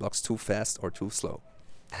finding blocks too fast or too slow.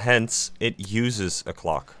 hence it uses a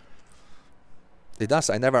clock. It does.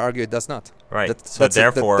 I never argue it does not. Right. So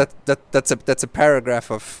therefore, that's a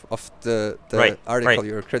paragraph of the Right, article right,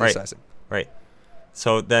 you're criticizing. right.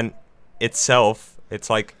 So then itself, it's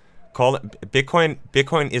like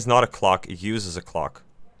Bitcoin is not a clock, it uses a clock.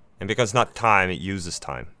 And because it's not time, it uses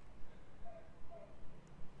time.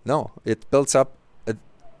 No, it builds up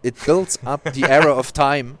the era of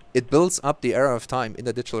time. It builds up the era of time in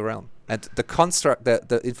the digital realm. And the construct,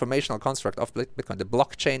 the informational construct of Bitcoin, the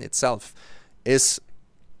blockchain itself, is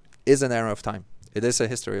an era of time. It is a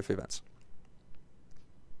history of events.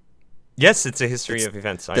 Yes, it's a history of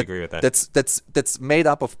events. I agree with that. That's made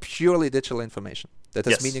up of purely digital information that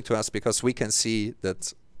has Yes. meaning to us, because we can see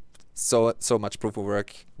that so much proof of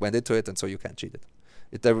work went into it, and so you can't cheat it.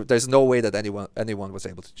 There's no way that anyone was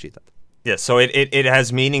able to cheat that. Yes, so it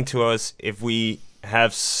has meaning to us if we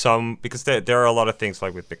have some, because there are a lot of things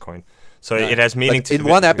like with Bitcoin. So Yeah. it has meaning But to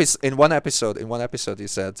in one episode, he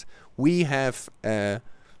said we have,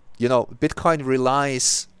 Bitcoin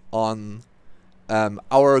relies on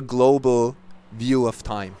our global view of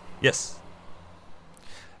time, Yes.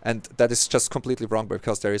 and that is just completely wrong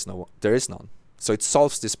because there is none. So it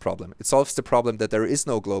solves this problem. It solves the problem that there is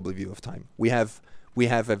no global view of time. We have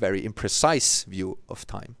a very imprecise view of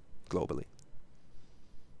time globally.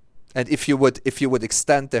 And if you would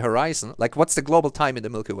extend the horizon, like what's the global time in the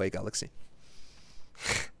Milky Way galaxy?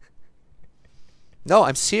 No,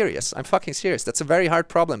 I'm serious. I'm fucking serious. That's a very hard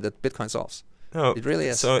problem that Bitcoin solves. No, It really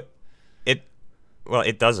is. So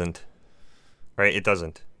it doesn't. Right? It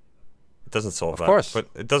doesn't. It doesn't solve that. Of course. But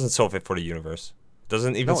it doesn't solve it for the universe. It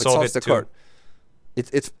doesn't even No, it solve solves it the core.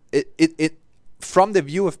 It from the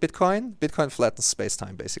view of Bitcoin flattens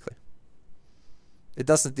space-time basically. It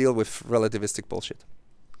doesn't deal with relativistic bullshit.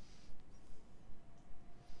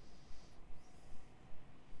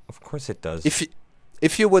 Of course it does.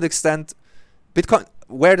 If you would extend Bitcoin,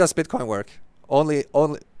 where does Bitcoin work? Only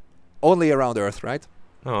around Earth, right?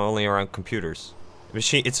 No, only around computers.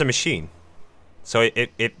 It's a machine. So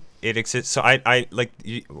it exists. So I like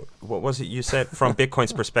what was it you said from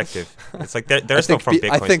Bitcoin's perspective? It's like there's no from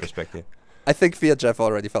Bitcoin's perspective. I think Fiat Jeff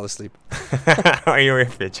already fell asleep. Are you a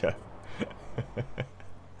bitch?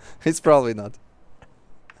 He's probably not.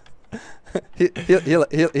 He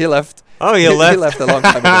left. Oh, he left. He left a long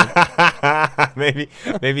time ago.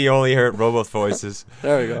 maybe you only heard robot voices.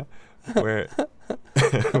 There we go. Where?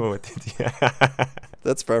 What did he?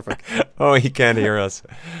 That's perfect. Oh, he can't hear us.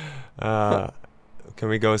 Can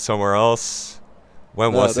we go somewhere else?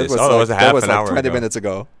 When was this? It was a half was an like hour 20 ago. minutes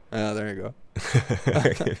ago. Yeah, there you go.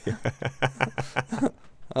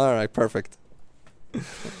 All right, perfect.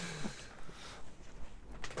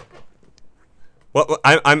 Well,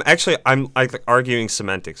 I'm like arguing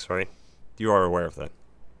semantics, right? You are aware of that.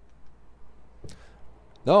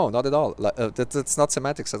 No, not at all. Like, that's not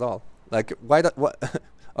semantics at all. Like, why? What?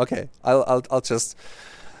 Okay, I'll just.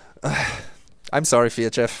 I'm sorry,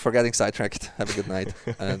 Fiat Jeff, for getting sidetracked. Have a good night.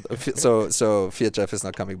 And so Fiat Jeff is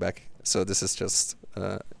not coming back. So this is just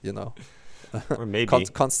Or maybe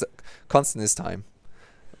constant is time.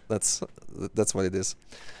 That's what it is.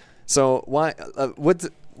 So why would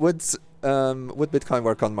Bitcoin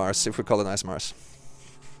work on Mars if we colonize Mars?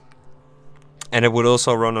 And it would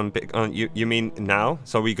also run on you mean now?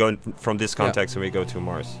 So we go from this context and we go to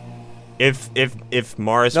Mars. If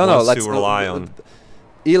Mars wants to rely on.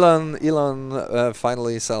 Elon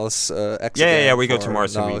finally sells X. Yeah, we go to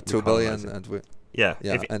Mars now, and we 2 billion, colonize it. and we. Yeah,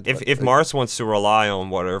 Yeah, if Mars wants to rely on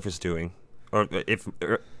what Earth is doing, or if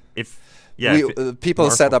people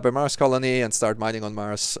Mars set up a Mars colony and start mining on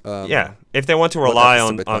Mars. If they want to what rely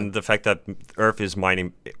happens to on Bitcoin? the fact that Earth is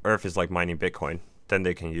like mining Bitcoin, then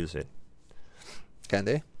they can use it. Can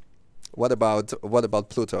they? What about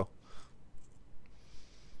Pluto?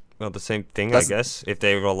 Well, the same thing, Doesn't- I guess. If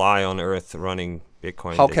they rely on Earth running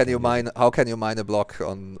Bitcoin, How they can you use it. mine? How can you mine a block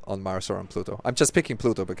on Mars or on Pluto? I'm just picking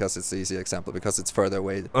Pluto because it's the easy example because it's further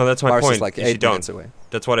away. Oh, that's my Mars point. is like You 8 don't. minutes away.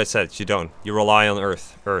 That's what I said. You don't. You rely on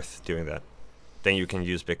Earth doing that. Then you can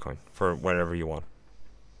use Bitcoin for whatever you want.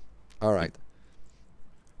 All right.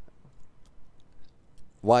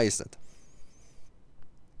 Why is that?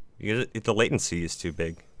 Because the latency is too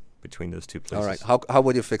big between those two places. All right. How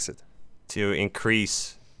would you fix it? To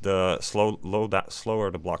increase the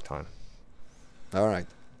slower the block time. All right.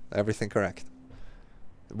 Everything correct.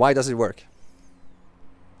 Why does it work?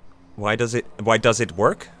 Why does it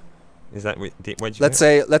work? Is that what you Let's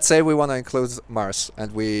say we want to include Mars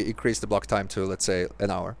and we increase the block time to, let's say,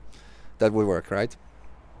 an hour. That would work, right?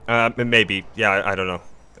 Maybe. Yeah, I don't know.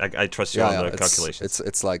 I trust you on the calculations.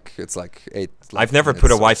 It's like 8. I've never put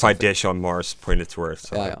a Wi-Fi dish on Mars pointed to Earth,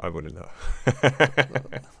 so Yeah. I wouldn't know.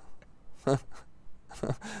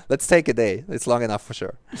 Let's take a day. It's long enough for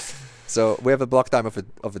sure. So we have a block time of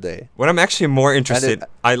a day. What I'm actually more interested,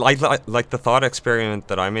 I like the thought experiment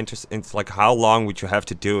that I'm interested in. It's like, how long would you have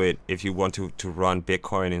to do it if you want to run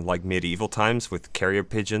Bitcoin in like medieval times with carrier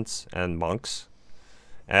pigeons and monks?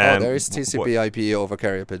 There is TCP/IP over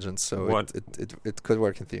carrier pigeons, so what- it could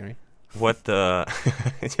work in theory. What the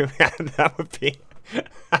that would be.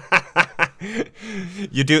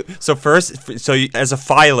 You do so first. So as a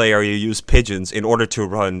file layer, you use pigeons in order to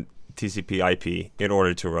run TCP/IP in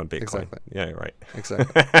order to run Bitcoin. Exactly. Yeah, you're right.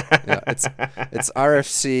 Exactly. Yeah, it's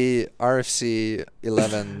RFC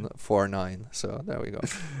 1149. So there we go.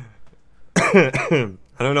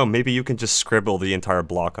 I don't know. Maybe you can just scribble the entire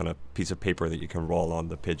block on a piece of paper that you can roll on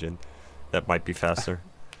the pigeon. That might be faster.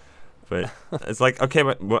 But it's like, okay,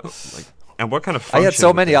 but what? Like, And what kind of I function? had so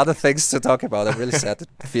would many that- other things to talk about. I'm really sad that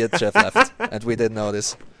Fiat Jeff left, and we didn't know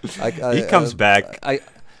this. He comes back. I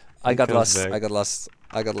He got comes lost. back. I got lost.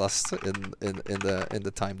 I got lost in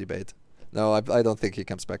the time debate. No, I don't think he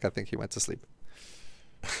comes back. I think he went to sleep.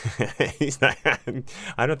 He's not.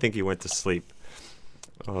 I don't think he went to sleep.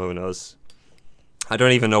 Oh, who knows? I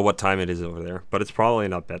don't even know what time it is over there, but it's probably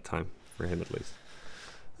not bedtime for him at least.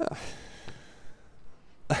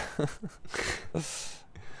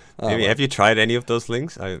 Maybe well. have you tried any of those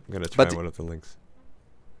links? I'm gonna try But- one of the links.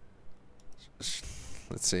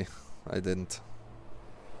 Let's see. I didn't.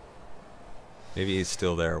 Maybe he's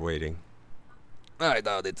still there waiting. I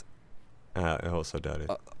doubt it. I also doubt it.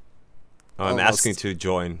 Uh, I'm asking almost. to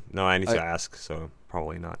join. No, I need I- to ask, so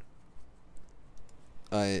probably not.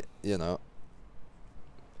 Very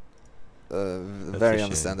a shame.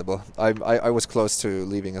 understandable. I was close to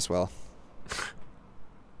leaving as well.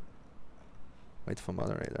 Wait for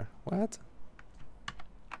moderator. What?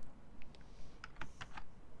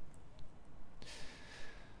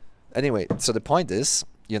 Anyway, so the point is,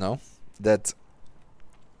 that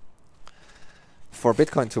for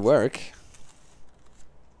Bitcoin to work,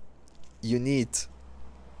 you need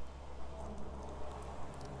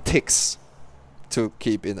ticks to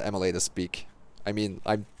keep in emulator speak. I mean,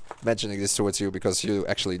 I'm mentioning this towards you because you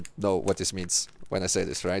actually know what this means when I say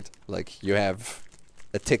this, right? Like, you have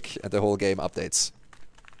a tick and the whole game updates.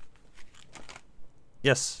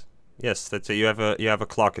 Yes, that's it. You have a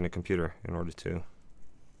clock in the computer in order to.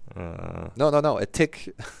 No, a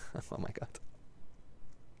tick. Oh my god.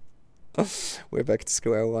 We're back to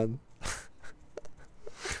square one.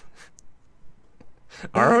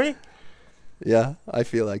 Are we? Yeah, I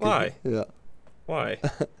feel like Why? it. Yeah. Why?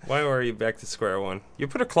 Why were you back to square one? You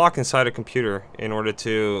put a clock inside a computer in order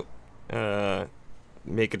to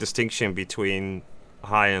make a distinction between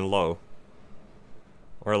high and low,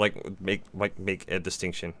 or make a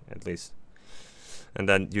distinction at least, and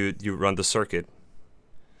then you run the circuit.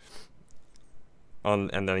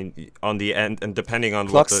 And then on the end, and depending on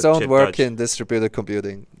Clocks what the don't chip work does- in distributed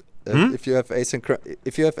computing. If you have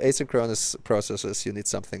asynchronous processes, you need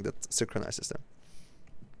something that synchronizes them.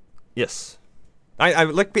 Yes,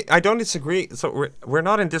 I don't disagree. So we're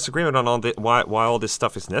not in disagreement on all the why all this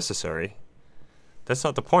stuff is necessary. That's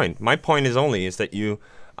not the point. My point is that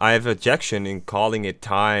I have objection in calling it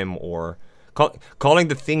time or calling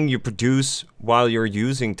the thing you produce while you're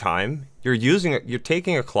using time. You're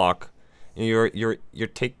taking a clock, and you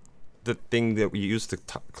take the thing that we use the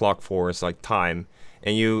clock for is like time,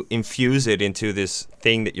 and you infuse it into this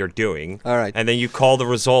thing that you're doing. All right. And then you call the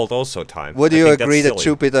result also time. Would I you think that's agree that silly.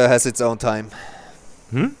 Jupiter has its own time?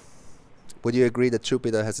 Hmm? Would you agree that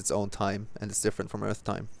Jupiter has its own time and it's different from Earth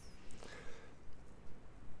time?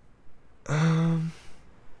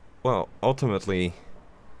 Well, ultimately,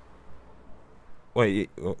 like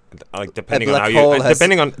depending on black how you hole has-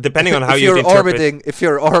 depending on how if you you're interpret. if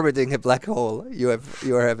you're orbiting a black hole, you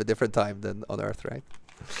have a different time than on Earth, right?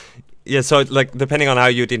 Yeah, so like depending on how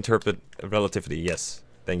you'd interpret relativity, yes,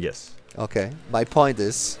 then yes. Okay. My point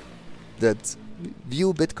is that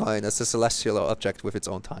view Bitcoin as a celestial object with its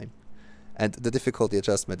own time, and the difficulty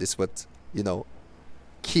adjustment is what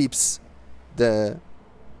keeps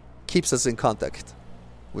us in contact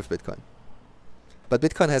with Bitcoin. But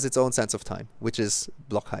Bitcoin has its own sense of time, which is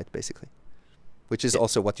block height, basically. Which is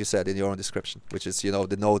also what you said in your own description, which is,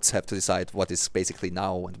 the nodes have to decide what is basically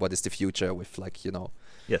now and what is the future with,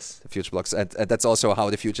 Yes. the future blocks. And that's also how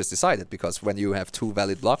the future is decided, because when you have two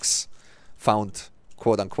valid blocks found,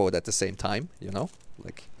 quote-unquote, at the same time,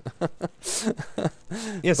 like...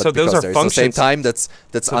 Yeah, But so those because are there is no functions. same time, that's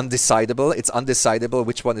So- undecidable. It's undecidable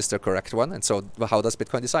which one is the correct one, and so how does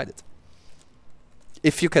Bitcoin decide it?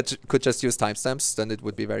 If you could just use timestamps, then it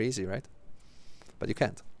would be very easy, right? But you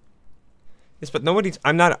can't. Yes, but nobody's.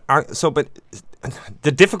 I'm not. But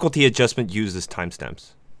the difficulty adjustment uses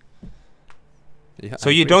timestamps. Yeah, So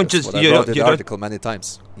I you agree. don't That's just- what I you wrote don't- in you the don't- article many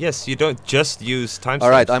times. Yes, you don't just use timestamps. All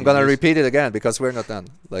right, I'm you gonna use- repeat it again because we're not done.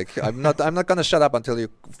 Like I'm not gonna shut up until you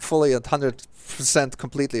fully 100%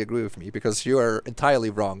 completely agree with me, because you are entirely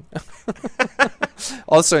wrong.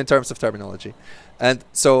 Also in terms of terminology. And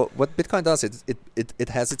so what Bitcoin does, it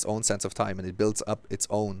has its own sense of time, and it builds up its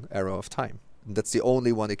own arrow of time. And that's the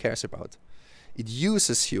only one it cares about. It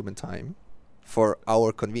uses human time for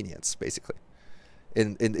our convenience, basically.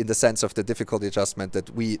 In the sense of the difficulty adjustment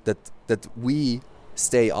that we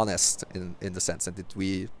stay honest in the sense that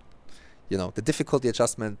we, the difficulty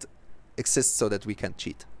adjustment exists so that we can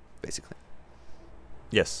cheat, basically.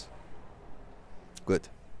 Yes. Good.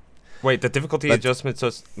 Wait, the difficulty But- adjustment. So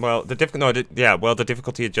the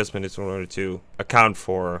difficulty adjustment is in order to account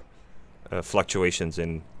for fluctuations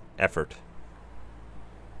in effort.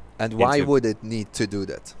 And why into- would it need to do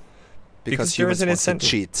that? Because there is humans an want to incentive.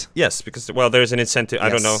 cheat. Yes, because there's an incentive. I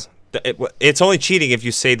don't know. Yes. It's only cheating if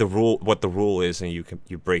you say what the rule is, and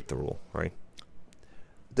you break the rule, right?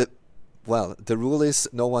 The rule is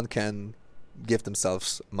no one can give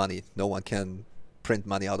themselves money. No one can print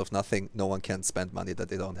money out of nothing. No one can spend money that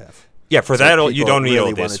they don't have. Yeah, for So that you people don't need all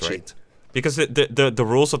really wanna this, right? cheat. Because the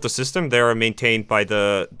rules of the system, they are maintained by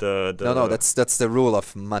the No, that's the rule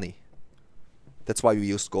of money. That's why we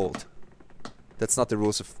use gold. That's not the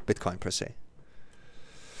rules of Bitcoin per se.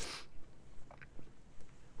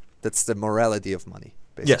 That's the morality of money,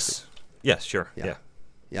 basically. Yes, sure. Yeah. Yeah.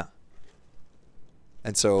 Yeah.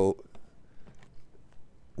 And so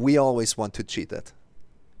we always want to cheat that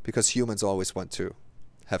because humans always want to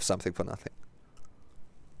have something for nothing.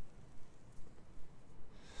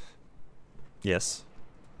 Yes.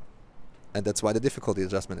 And that's why the difficulty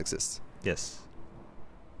adjustment exists. Yes.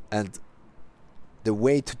 And the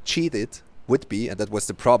way to cheat it would be, and that was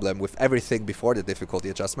the problem with everything before the difficulty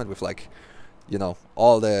adjustment, with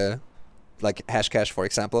all the, Hashcash, for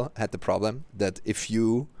example, had the problem that if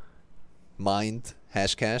you mined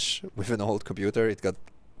Hashcash with an old computer, it got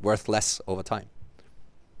worth less over time.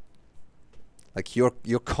 Like your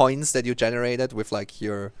coins that you generated with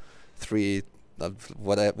your 3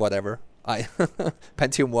 whatever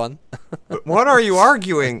Pentium 1. But what are you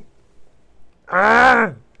arguing?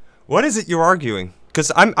 What is it you're arguing?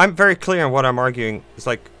 Because I'm very clear on what I'm arguing. It's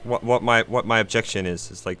like what my objection is.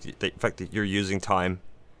 It's like the fact that you're using time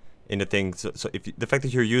in the thing. So if the fact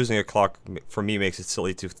that you're using a clock for me makes it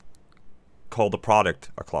silly to call the product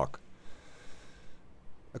a clock.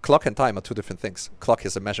 A clock and time are two different things. Clock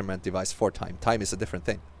is a measurement device for time. Time is a different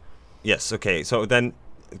thing. Yes. Okay. So then,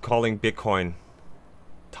 calling Bitcoin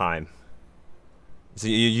time. So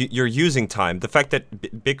you're using time. The fact that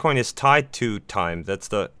Bitcoin is tied to time. That's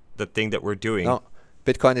the thing that we're doing. No,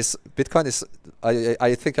 Bitcoin is.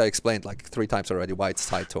 I think I explained 3 times already why it's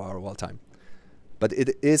tied to our world time. But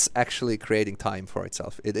it is actually creating time for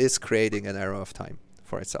itself. It is creating an era of time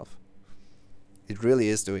for itself. It really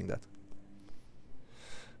is doing that.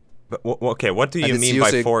 But okay, what do you And mean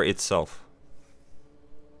by for itself?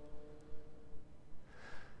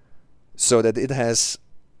 So that it has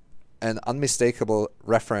an unmistakable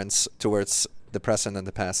reference towards the present and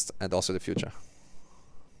the past and also the future.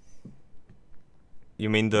 You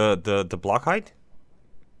mean the block height?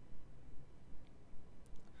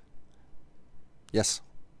 Yes.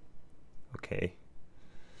 Okay.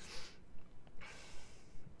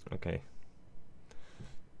 Okay.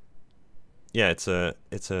 Yeah, it's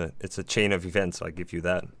a chain of events. I give you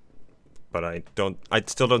that, but I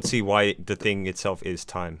still don't see why the thing itself is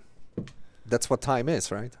time. That's what time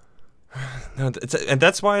is, right? No, and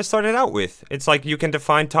that's why I started out with. It's like you can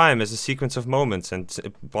define time as a sequence of moments, and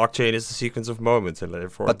blockchain is a sequence of moments, and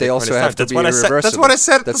therefore. But they Bitcoin also is have time. to be irreversible. That's what I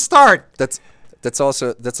said at the start. That's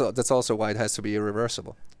also why it has to be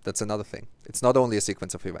irreversible. That's another thing. It's not only a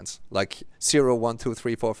sequence of events. Like 0, 1, 2,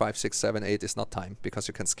 3, 4, 5, 6, 7, 8 is not time because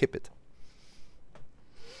you can skip it.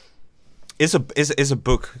 Is a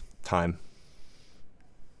book time?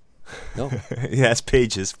 No. It has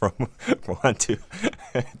pages from 1 to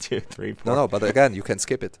 2, 3, 4. No, but again, you can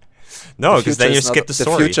skip it. No, The because future then you is skip not- the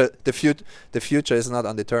story. The future is not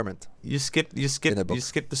undetermined. You skip in a book. you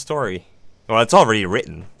skip the story. Well, it's already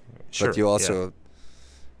written. Sure. But you also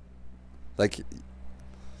yeah.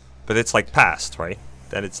 But it's like past, right?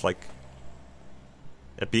 Then it's like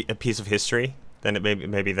a piece of history. Then it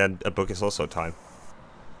maybe then a book is also time.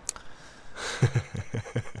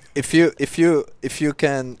 if you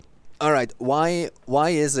can, all right. Why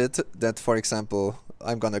is it that, for example,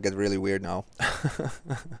 I'm gonna get really weird now.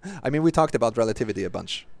 I mean, we talked about relativity a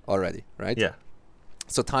bunch already, right? Yeah.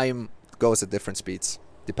 So time goes at different speeds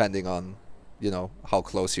depending on, how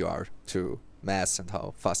close you are to mass and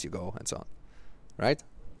how fast you go and so on, right?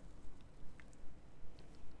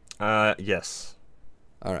 Yes.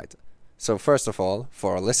 All right. So first of all,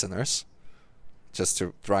 for our listeners, just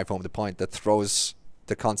to drive home the point, that throws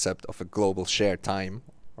the concept of a global shared time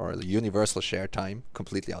or a universal shared time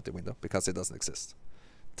completely out the window because it doesn't exist.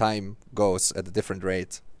 Time goes at a different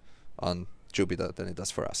rate on Jupiter than it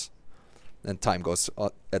does for us. And time goes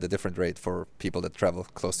at a different rate for people that travel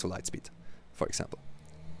close to light speed, for example.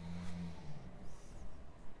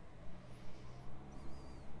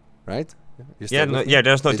 Right? You still with me?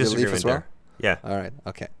 There's no Did you leave disagreement as well? there. Yeah. All right.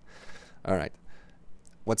 Okay. All right.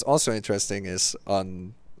 What's also interesting is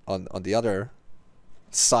on the other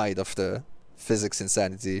side of the physics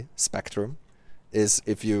insanity spectrum is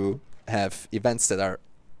if you have events that are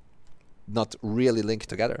not really linked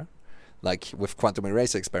together, like with quantum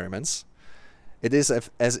eraser experiments, it is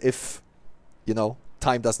as if,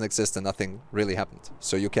 time doesn't exist and nothing really happened.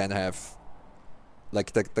 So you can have,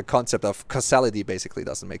 like, the concept of causality basically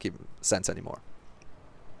doesn't make even sense anymore.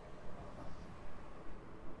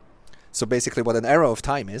 So basically what an arrow of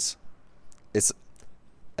time is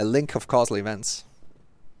a link of causal events,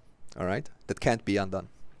 all right, that can't be undone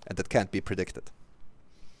and that can't be predicted.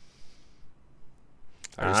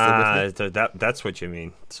 Are you still with me? That's what you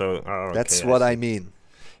mean. So okay, That's what I mean.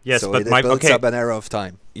 Yes, so but it my builds okay. up an arrow of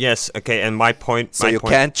time. Yes, okay, and my point. So my you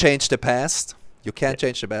point, can't change the past. You can't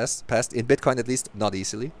change the past in Bitcoin, at least not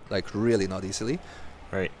easily, like really not easily.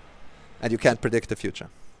 Right. And you can't predict the future.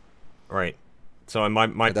 Right. So my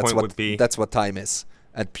point would be that's what time is,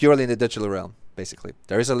 and purely in the digital realm, basically.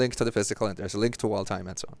 There is a link to the physical, and there's a link to all time,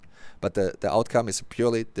 and so on. But the outcome is a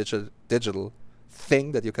purely digital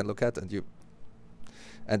thing that you can look at,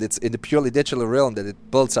 and it's in the purely digital realm that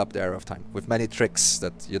it builds up the arrow of time with many tricks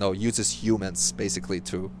that uses humans basically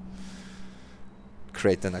to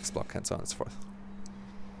create the next block and so on and so forth.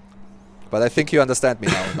 But I think you understand me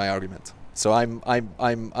now in my argument. So I'm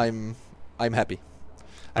happy.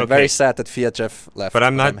 I'm very sad that Fiat Jeff left. But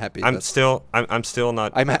I'm not. I'm happy. I'm still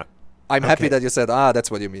not. I'm happy that you said,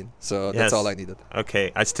 that's what you mean. So that's all I needed.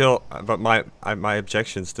 Okay, but my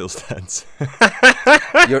objection still stands.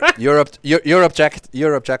 Your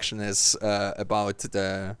objection is about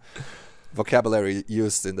the vocabulary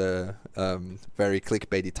used in the very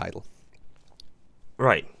clickbaity title.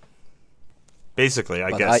 Right. Basically,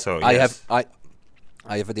 I but guess so. Yes. I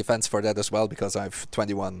have a defense for that as well because I have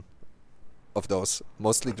 21 of those,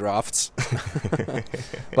 mostly drafts.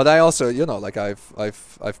 But I also,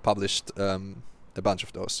 I've published a bunch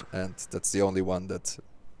of those, and that's the only one that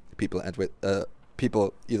people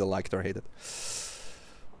either liked or hated.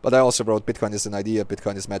 But I also wrote Bitcoin is an idea,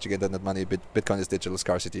 Bitcoin is magic internet money, Bitcoin is digital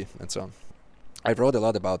scarcity, and so on. I wrote a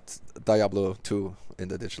lot about Diablo 2 in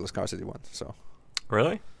the digital scarcity one. So.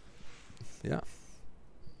 Really? Yeah.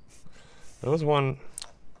 There was one.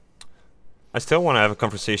 I still want to have a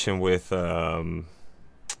conversation with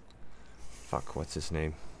what's his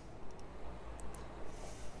name?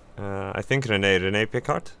 I think René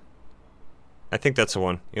Pickard. I think that's the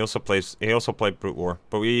one. He also played Brute War.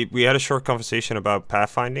 But we had a short conversation about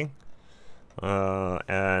pathfinding,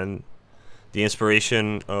 and the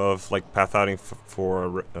inspiration of like pathfinding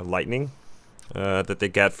for Lightning that they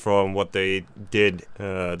get from what they did,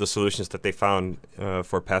 the solutions that they found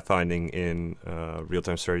for pathfinding in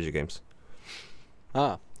real-time strategy games.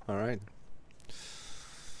 All right.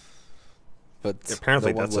 But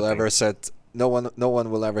apparently no one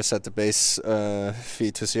will ever set the base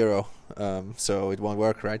fee to 0, so it won't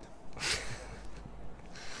work, right?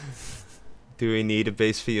 Do we need a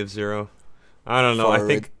base fee of 0? I don't know. I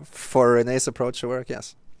think for René's approach to work,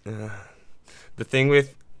 yes. The thing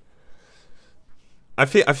with I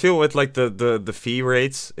feel with like the fee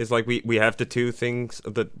rates is like we have the two things,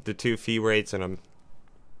 the two fee rates, and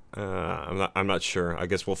I'm not sure. I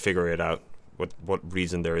guess we'll figure it out. What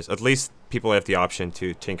reason there is. At least people have the option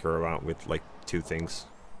to tinker around with like two things.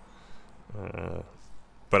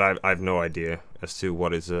 But I have no idea as to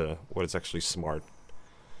what is actually smart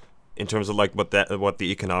in terms of like what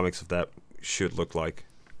the economics of that should look like.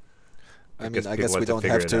 I guess we don't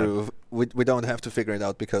have to. We don't have to figure it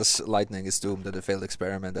out because Lightning is doomed at a failed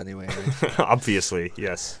experiment anyway. Right? Obviously,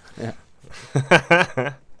 yes. Yeah.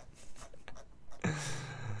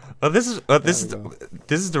 Well, this is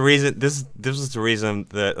the reason. This was the reason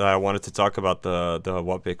that I wanted to talk about the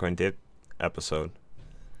What Bitcoin Did episode.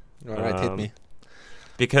 All right, hit me.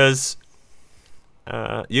 Because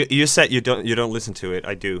you said you don't listen to it.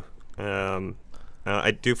 I do.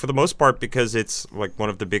 I do for the most part because it's like one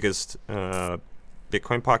of the biggest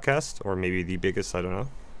Bitcoin podcasts, or maybe the biggest. I don't know.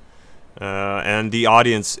 And the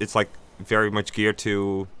audience, it's like very much geared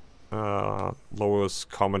to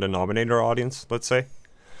lowest common denominator audience, let's say.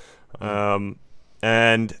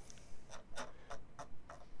 And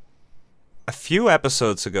a few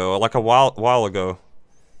episodes ago, like a while ago,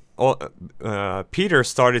 Peter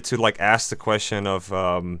started to like ask the question of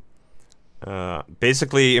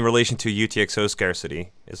basically in relation to UTXO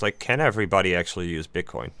scarcity. It's like, can everybody actually use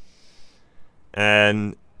Bitcoin?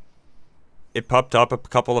 And it popped up a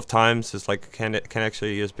couple of times. It's like, can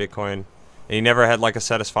actually use Bitcoin? And he never had like a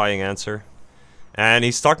satisfying answer. And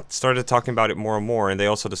he started talking about it more and more, and they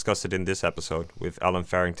also discussed it in this episode with Alan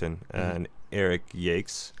Farrington and Eric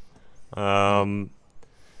Yakes.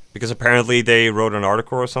 Because apparently they wrote an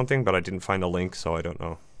article or something, but I didn't find a link, so I don't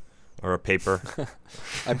know. Or a paper.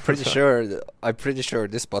 I'm pretty sure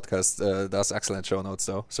this podcast does excellent show notes,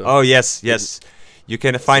 though. So. Oh, yes. You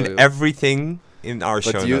can find everything in our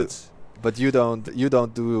show notes. But you don't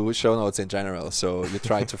do show notes in general, so you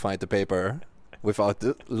try to find the paper without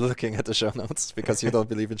looking at the show notes because you don't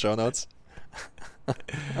believe in show notes.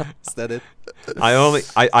 Is that it?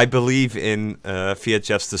 I believe in Fiat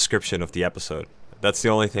Jeff's description of the episode. That's the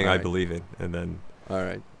only thing I Alright. believe in. And then All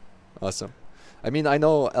right, awesome. I mean, I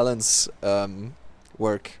know Alan's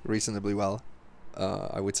work reasonably well,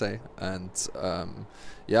 I would say, and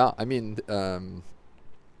yeah, I mean,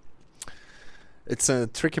 it's a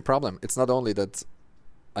tricky problem. It's not only that.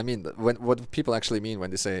 I mean, what people actually mean when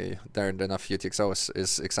they say there aren't enough UTXOs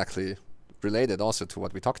is exactly related also to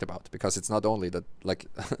what we talked about, because it's not only that, like,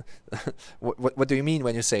 what do you mean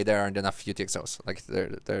when you say there aren't enough UTXOs? Like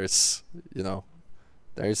there's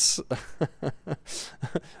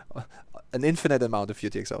an infinite amount of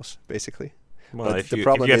UTXOs basically. well, But if the you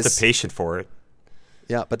problem have the is- patience for it.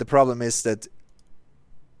 Yeah, but the problem is that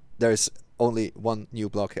there's only one new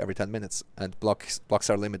block every 10 minutes, and blocks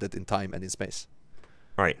are limited in time and in space.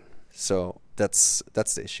 Right. So that's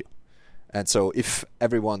the issue. And so if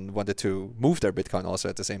everyone wanted to move their Bitcoin also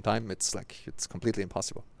at the same time, it's completely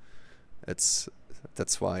impossible. That's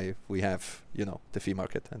why we have, the fee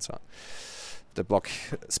market and so on. The block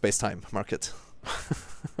space-time market.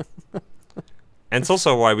 And it's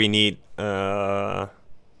also why we need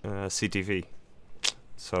CTV.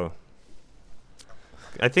 So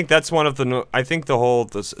I think that's one of the. I think the whole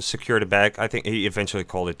secure to back. I think he eventually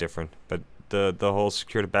called it different, but the whole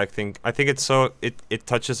secure to back thing. I think it's so it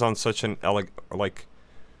touches on such an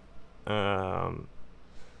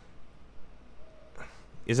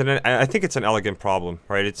isn't it? I think it's an elegant problem,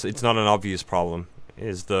 right? It's not an obvious problem.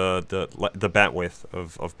 Is the bandwidth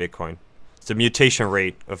of Bitcoin? It's the mutation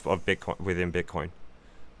rate of Bitcoin within Bitcoin,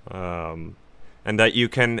 and that you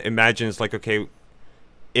can imagine is like, okay,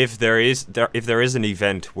 if there is an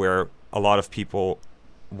event where a lot of people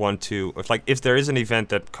want to, if there is an event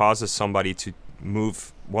that causes somebody to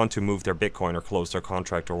want to move their Bitcoin or close their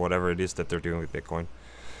contract or whatever it is that they're doing with Bitcoin,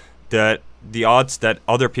 that the odds that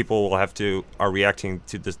other people are reacting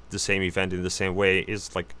to the same event in the same way is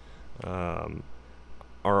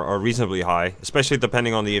are reasonably high, especially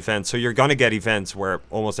depending on the event. So you're gonna get events where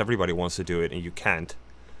almost everybody wants to do it and you can't.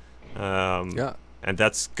 Yeah. And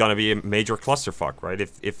that's gonna be a major clusterfuck, right?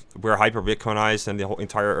 If we're hyper Bitcoinized and the whole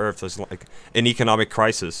entire Earth is like an economic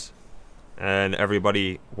crisis, and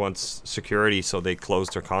everybody wants security, so they close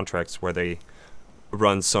their contracts where they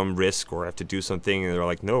run some risk or have to do something, and they're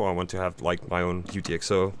like, no, I want to have like my own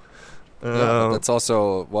UTXO. Yeah, but that's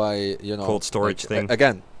also why, cold storage thing.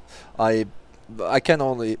 Again, I can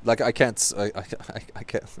only I can't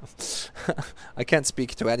I can't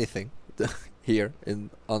speak to anything here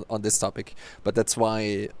on this topic, but that's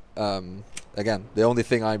why again, the only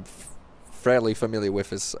thing I'm fairly familiar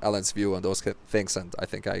with is Alan's view on those things, and I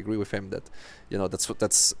think I agree with him that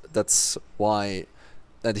that's why,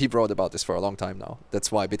 and he wrote about this for a long time now.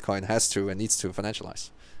 That's why Bitcoin has to and needs to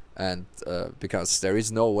financialize, and because there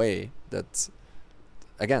is no way that,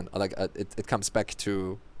 again, it comes back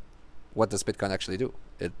to what does Bitcoin actually do?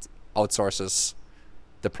 It outsources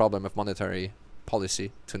the problem of monetary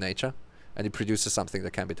policy to nature, and it produces something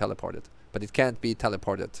that can be teleported, but it can't be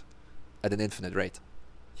teleported at an infinite rate.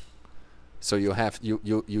 So you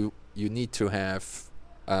need to have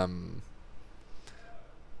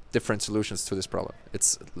different solutions to this problem.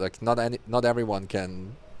 It's like not everyone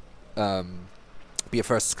can be a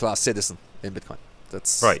first class citizen in Bitcoin.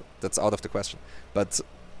 That's right. That's out of the question. But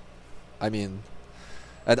I mean,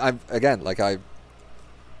 and I'm again, like I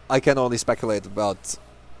can only speculate about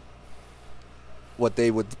what they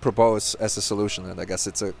would propose as a solution, and I guess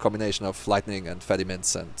it's a combination of Lightning and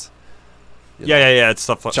Fedimints and It's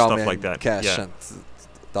stuff Xiaomi like that. Cash Yeah. and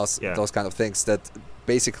those kind of things that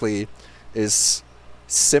basically is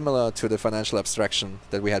similar to the financial abstraction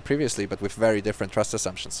that we had previously, but with very different trust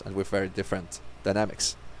assumptions and with very different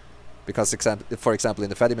dynamics. Because for example, in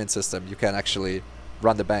the Fedimint system, you can actually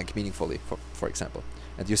run the bank meaningfully, for example,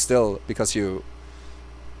 and you still, because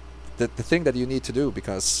the thing that you need to do,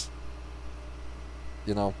 because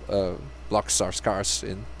blocks are scarce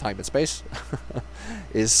in time and space,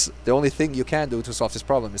 is the only thing you can do to solve this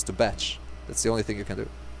problem is to batch. That's the only thing you can do.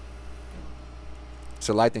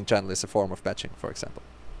 So Lightning channel is a form of batching, for example.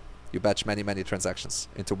 You batch many transactions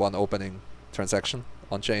into one opening transaction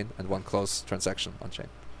on chain and one close transaction on chain.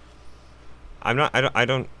 I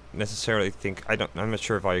don't necessarily think I'm not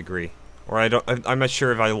sure if I agree, or I'm not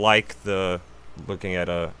sure if I like the looking at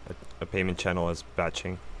a payment channel as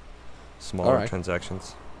batching smaller Alright.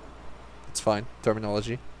 transactions. It's fine.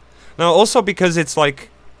 Terminology. No, also because it's like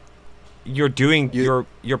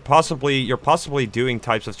you're possibly doing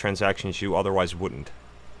types of transactions you otherwise wouldn't.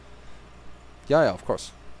 Yeah, of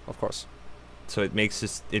course. So it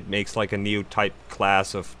makes like a new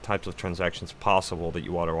types of transactions possible that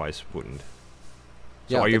you otherwise wouldn't.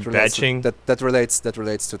 So are you batching? That relates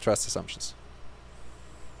to trust assumptions.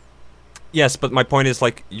 Yes, but my point is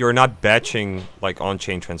like you're not batching like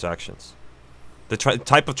on-chain transactions. The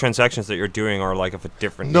type of transactions that you're doing are like of a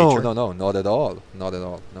different nature. No, not at all. No.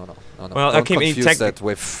 Well, Don't okay, confuse that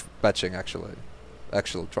with batching. I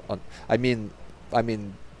mean,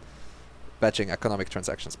 batching economic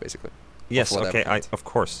transactions basically. Yes. Okay. Of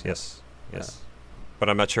course. Yes. Yeah. But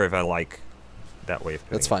I'm not sure if I like that way of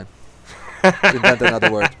putting That's it. fine. Invent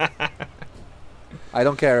another word. I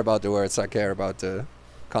don't care about the words. I care about the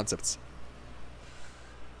concepts.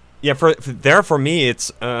 Yeah. For me,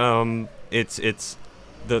 it's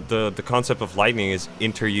the concept of Lightning is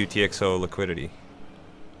inter-UTXO liquidity.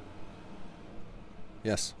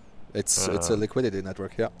 Yes, it's a liquidity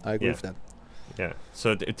network. Yeah, I agree with that. Yeah.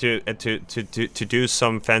 So to do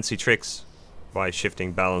some fancy tricks by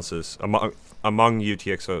shifting balances among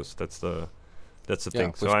UTXOs, that's the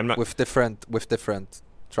thing. So I'm not with different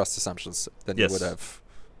trust assumptions than you would have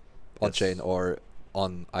on chain or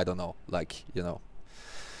on, I don't know, like,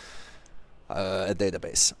 a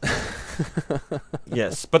database.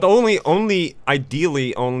 Yes, but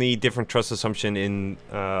ideally only different trust assumption in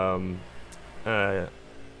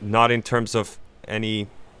not in terms of any,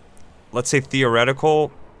 let's say,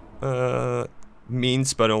 theoretical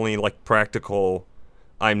means, but only like practical.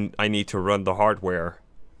 I need to run the hardware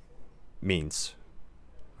means,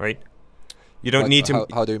 right? You don't need to.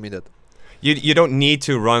 How do you mean that? You don't need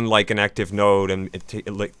to run like an active node and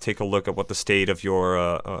take a look at what the state of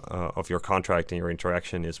your contract and your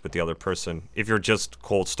interaction is with the other person. If you're just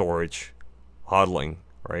cold storage, hodling,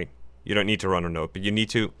 right? You don't need to run a node, but you need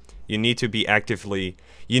to be actively.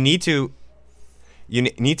 You need to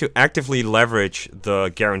actively leverage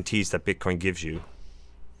the guarantees that Bitcoin gives you.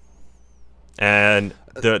 And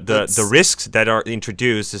the risks that are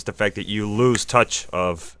introduced is the fact that you lose touch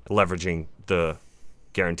of leveraging the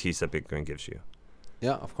guarantees that Bitcoin gives you.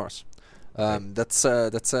 Yeah, of course. That's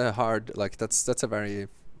a hard, like that's a very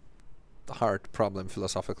hard problem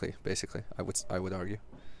philosophically. Basically, I would argue.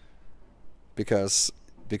 Because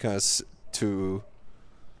to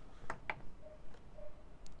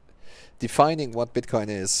defining what Bitcoin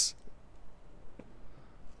is,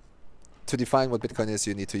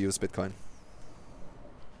 you need to use Bitcoin.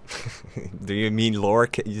 Do you mean lore?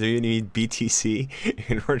 Do you need BTC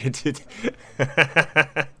in order to?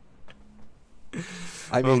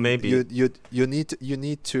 I mean, well, maybe you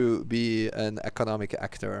need to be an economic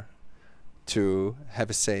actor to have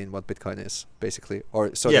a say in what Bitcoin is, basically,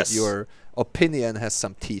 or so that your opinion has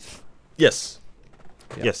some teeth. Yes.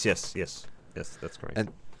 Yeah. Yes. That's correct.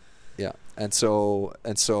 And so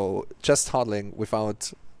just hodling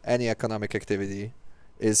without any economic activity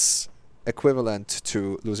is equivalent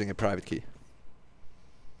to losing a private key.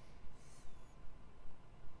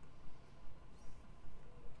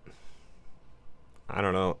 I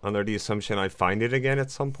don't know. Under the assumption I find it again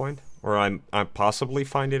at some point, or I possibly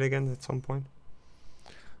find it again at some point.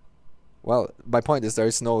 Well, my point is there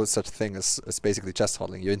is no such thing as basically just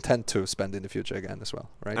hodling. You intend to spend in the future again as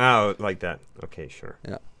well, right? Oh, like that. Okay, sure.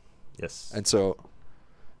 Yeah. Yes. And so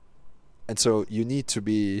you need to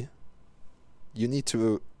be. You need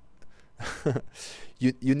to.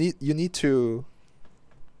 you need to.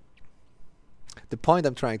 The point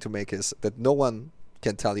I'm trying to make is that no one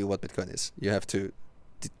can tell you what Bitcoin is. You have to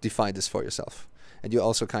define this for yourself, and you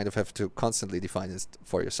also kind of have to constantly define it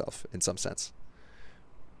for yourself in some sense,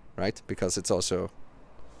 right? Because it's also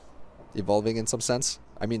evolving in some sense.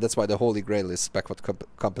 I mean, that's why the holy grail is backward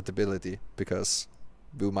compatibility, because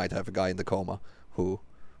we might have a guy in the coma who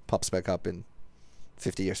pops back up in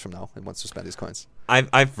 50 years from now and wants to spend his coins.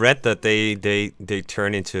 I've read that they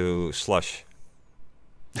turn into slush.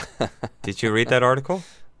 Did you read that article?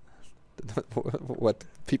 What,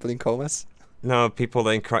 people in comas? No, people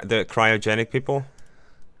in the cryogenic people.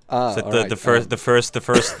 So the first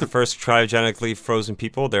cryogenically frozen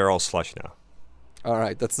people, they're all slush now. All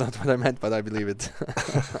right, that's not what I meant, but I believe it.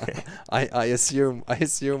 I assume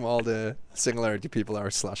all the singularity people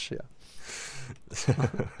are slush. Yeah.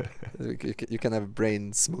 You can have a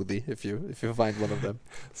brain smoothie if you find one of them.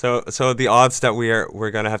 So the odds that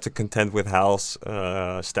we're gonna have to contend with Hal's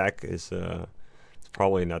stack is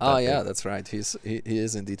probably not. Oh that yeah, big. that's right. He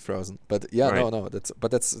is indeed frozen. But yeah, right. no.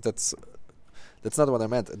 That's not what I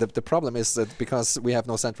meant. The problem is that because we have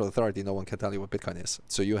no central authority, no one can tell you what Bitcoin is.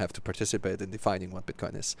 So you have to participate in defining what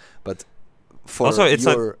Bitcoin is. But for also, it's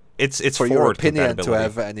for your opinion to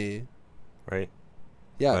have any. Right.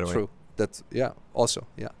 Yeah, true. That's also.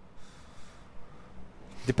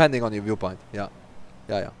 Depending on your viewpoint. Yeah,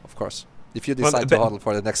 of course. If you Well, decide to but- hodl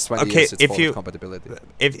for the next 20 okay, years, it's if forward you- compatibility.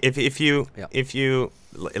 Yeah. If you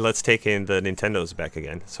let's take in the Nintendos back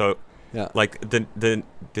again. So Yeah. like the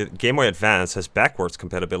Game Boy Advance has backwards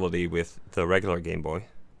compatibility with the regular Game Boy.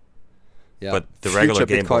 Yeah. But the regular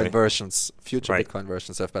Game Bitcoin Boy- versions, future Right. Bitcoin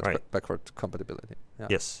versions have Right. backward compatibility. Yeah.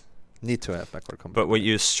 Yes. Need to have backward But compatibility. what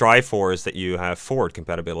you strive for is that you have forward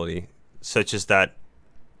compatibility, such as that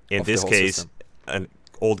in Of the this whole case, system. an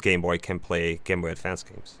old Game Boy can play Game Boy Advance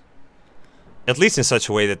games. At least in such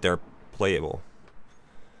a way that they're playable.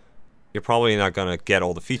 You're probably not gonna get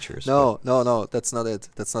all the features. No, that's not it.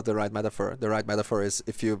 That's not the right metaphor. The right metaphor is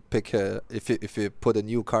if you pick if you put a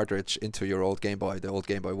new cartridge into your old Game Boy, the old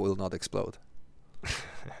Game Boy will not explode.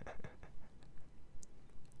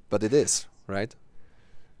 But it is, right?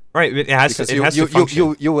 Right, it has Because to,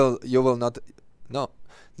 function. you will not.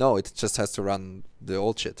 No, it just has to run the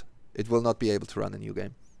old shit. It will not be able to run a new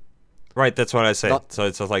game. Right, that's what I say. Not- So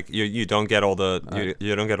it's just like you don't get all the Right.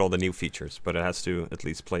 you don't get all the new features, but it has to at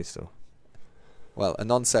least play still. Well, a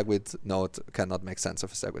non-SegWit node cannot make sense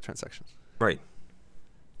of a SegWit transaction. Right.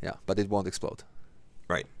 Yeah, but it won't explode.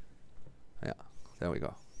 Right. Yeah, there we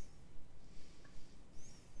go.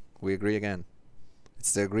 We agree again.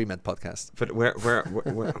 It's the agreement podcast. But where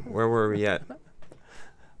were we at?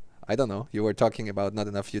 I don't know. You were talking about not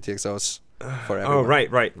enough UTXOs for everyone. Oh,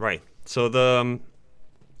 right. So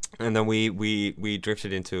and then we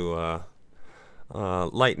drifted into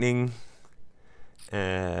Lightning,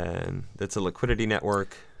 and that's a liquidity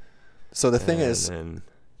network. So the thing is, and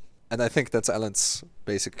and I think that's Alan's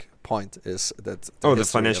basic point, is that the history of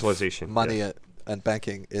financialization, money yeah. and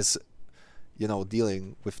banking is,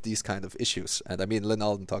 dealing with these kind of issues. And I mean, Lynn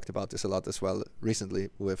Alden talked about this a lot as well recently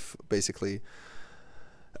with basically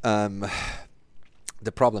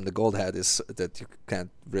the problem the gold had is that you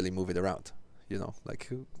can't really move it around. Like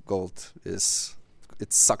gold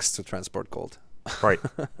it sucks to transport gold. right.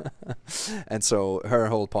 And so her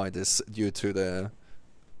whole point is due to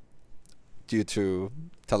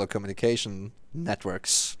telecommunication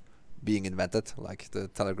networks being invented, like the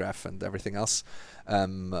telegraph and everything else,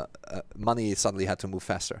 money suddenly had to move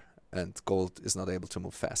faster, and gold is not able to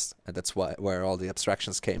move fast, and that's where all the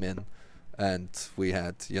abstractions came in, and we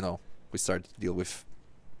had we started to deal with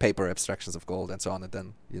paper abstractions of gold and so on, and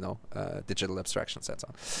then digital abstractions and so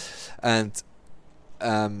on. And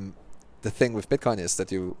the thing with Bitcoin is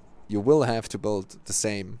that you will have to build the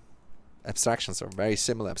same abstractions or very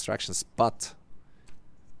similar abstractions, but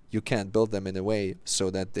you can build them in a way so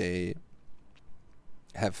that they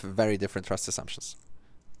have very different trust assumptions.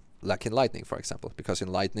 Like in Lightning, for example, because in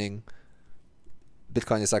Lightning,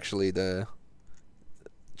 Bitcoin is actually the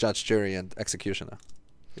judge, jury, and executioner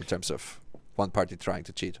in terms of one party trying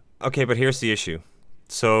to cheat. Okay, but here's the issue.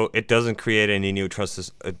 So it doesn't create any new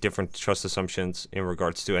different trust assumptions in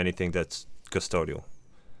regards to anything that's custodial.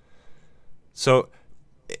 So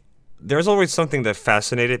there's always something that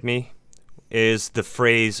fascinated me, is the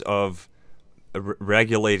phrase of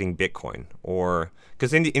regulating Bitcoin, or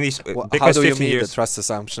because in these Bitcoin's how do you 15 mean years. the trust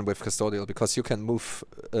assumption with custodial? Because you can move,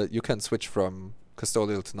 you can switch from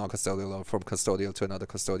custodial to non-custodial, or from custodial to another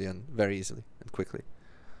custodian very easily and quickly.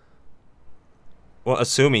 Well,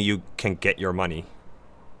 assuming you can get your money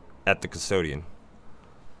at the custodian.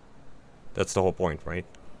 That's the whole point, right?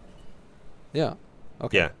 Yeah.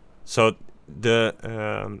 Okay. Yeah. So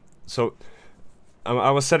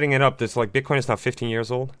I was setting it up. This like Bitcoin is now 15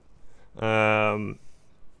 years old.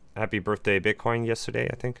 Happy birthday, Bitcoin! Yesterday,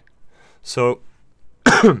 I think. So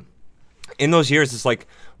in those years, it's like,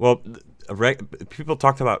 well, people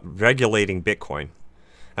talked about regulating Bitcoin,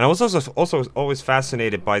 and I was also always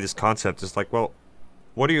fascinated by this concept. It's like, well,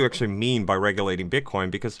 what do you actually mean by regulating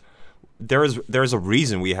Bitcoin? Because there's a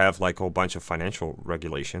reason we have like a whole bunch of financial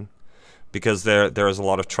regulation, because there is a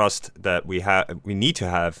lot of trust that we need to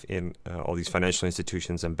have in all these financial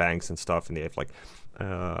institutions and banks and stuff, and they have like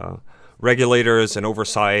regulators and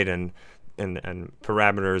oversight and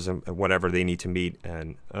parameters and whatever they need to meet,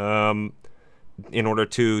 and in order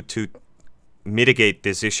to mitigate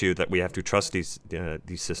this issue that we have to trust these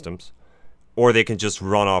systems, or they can just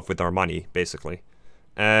run off with our money basically,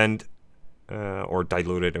 and or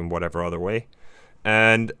dilute it in whatever other way,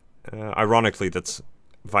 and ironically that's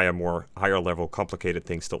via more higher level complicated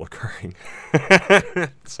things still occurring.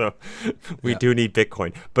 So we do need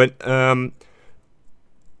Bitcoin, but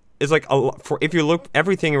it's like if you look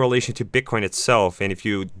everything in relation to Bitcoin itself, and if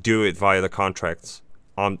you do it via the contracts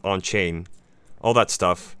on chain, all that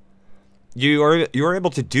stuff, you are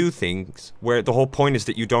able to do things where the whole point is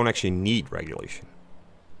that you don't actually need regulation.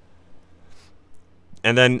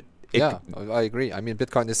 And then I agree. I mean,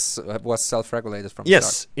 Bitcoin was self-regulated from the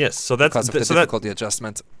start. Yes. So that's because of the difficulty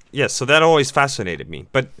adjustment. yes, so that always fascinated me.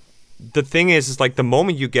 But the thing is like the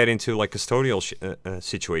moment you get into like custodial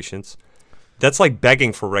situations, that's like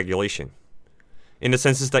begging for regulation. In the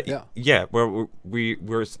sense is that we're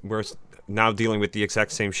now dealing with the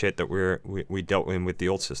exact same shit that we dealt with the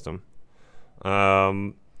old system.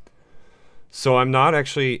 So I'm not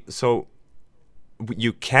actually so.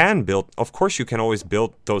 You can build, of course, you can always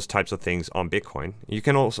build those types of things on Bitcoin. You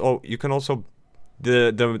can also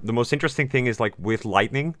the most interesting thing is like with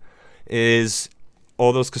Lightning, is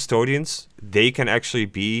all those custodians, they can actually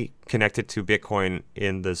be connected to Bitcoin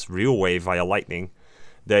in this real way via Lightning.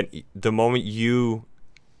 That the moment even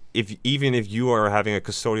if you are having a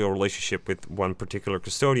custodial relationship with one particular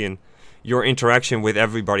custodian, your interaction with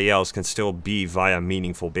everybody else can still be via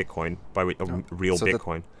meaningful Bitcoin, by real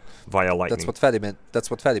Bitcoin, via Lightning. That's what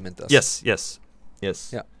Fediment does. Yes. Yeah.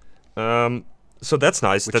 So that's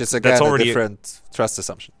nice. Which that's, is again that's already a different trust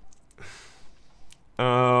assumption.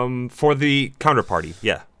 For the counterparty,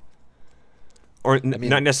 yeah. Or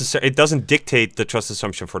not necessarily. It doesn't dictate the trust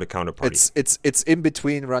assumption for the counterparty. It's in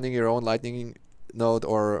between running your own Lightning node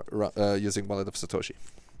or using Wallet of Satoshi.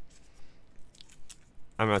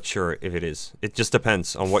 I'm not sure if it is. It just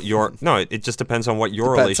depends on what your it just depends on what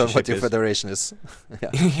your Depends relationship on what your is. federation is. Yeah.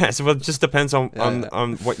 Yes, well, it just depends on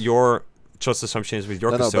what your trust assumption is with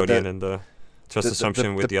your custodian and the trust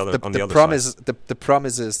assumption with the other on the other side. The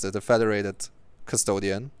promise is that the federated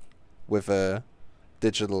custodian with a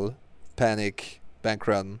digital panic bank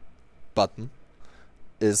run button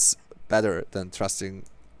is better than trusting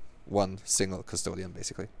one single custodian,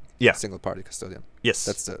 basically. Yeah. Single party custodian. Yes.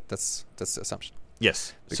 That's the assumption.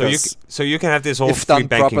 Yes. Because So you can have this whole if free done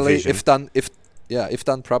banking properly, vision. if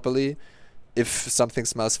done properly, if something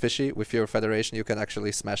smells fishy with your federation, you can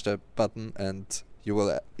actually smash the button and you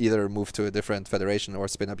will either move to a different federation or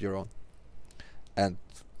spin up your own, and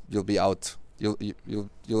you'll be out.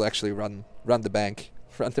 You'll actually run the bank,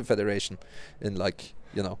 run the federation in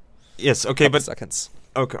yes. Okay, but seconds.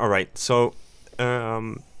 Okay. All right. So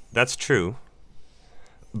that's true.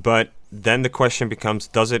 But then the question becomes: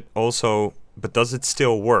 does it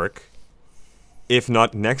still work? If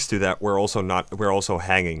not, next to that, we're also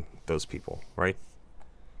hanging those people, right?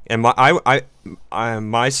 And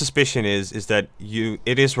my suspicion is that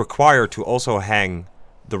it is required to also hang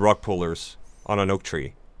the rug pullers on an oak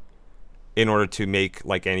tree in order to make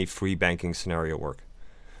like any free banking scenario work.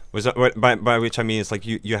 By which I mean it's like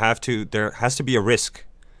you have to, there has to be a risk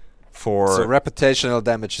for. So reputational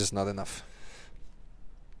damage is not enough.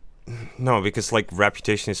 No, because like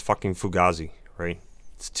reputation is fucking fugazi, right?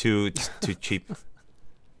 It's too cheap.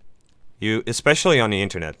 You, especially on the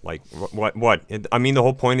internet, like what? I mean, the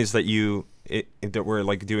whole point is that that we're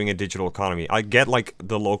like doing a digital economy. I get like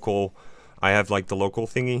I have like the local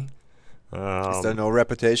thingy. Is there no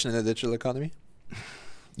reputation in a digital economy?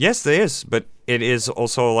 Yes, there is, but it is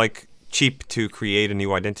also like cheap to create a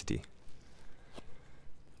new identity.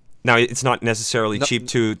 Now, it's not necessarily cheap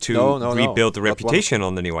to rebuild the reputation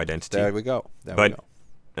on the new identity. There we go.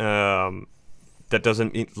 That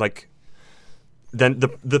doesn't mean like. Then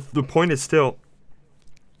the point is still,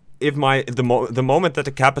 if the moment that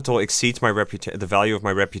the capital exceeds the value of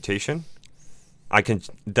my reputation,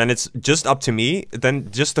 then it's just up to me.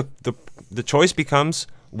 Then just the choice becomes,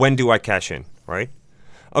 when do I cash in, right?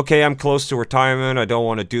 Okay, I'm close to retirement. I don't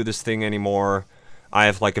want to do this thing anymore. I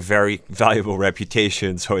have like a very valuable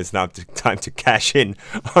reputation, so it's now time to cash in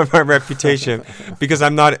on my reputation because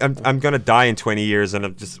I'm gonna die in 20 years, and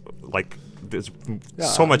I'm just like. There's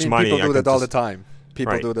so much money. People do that all the time.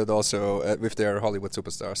 People do that also with their Hollywood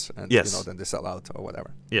superstars, and then they sell out or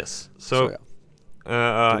whatever. Yes. So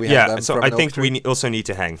I think we also need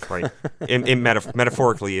to hang, right? in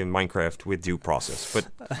metaphorically in Minecraft with due process, but.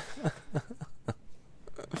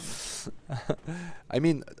 I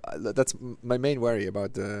mean, that's my main worry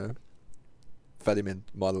about the Fediment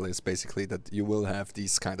model is basically that you will have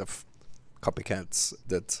these kind of copycats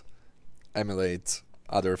that emulate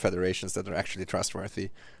other federations that are actually trustworthy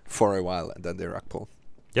for a while, and then they rug pull.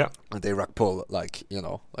 Yeah. And they rug pull like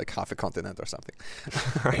half a continent or something.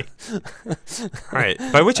 Right. Right.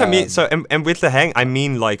 By which I mean, and with the hang, I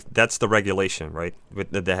mean like that's the regulation, right?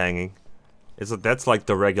 With the hanging, that's like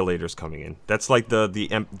the regulators coming in. That's like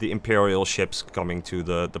the imperial ships coming to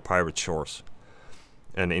the pirate shores,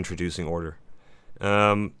 and introducing order.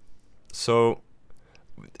 So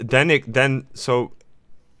with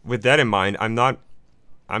that in mind,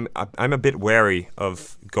 I'm a bit wary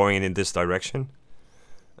of going in this direction.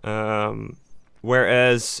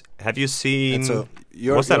 Whereas, have you seen? So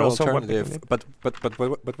was that also alternative? But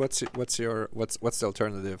what's the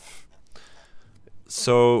alternative?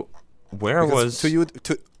 So where because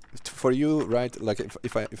was for you, right? Like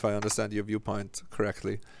if I understand your viewpoint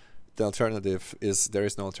correctly, the alternative is there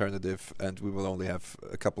is no alternative, and we will only have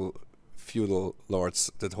a couple feudal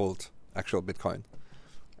lords that hold actual Bitcoin,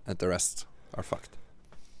 and the rest are fucked.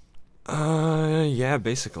 Yeah,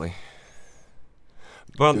 basically.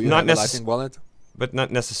 Well, Do you not have a necessarily. Lightning wallet? But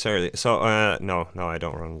not necessarily. So, no, I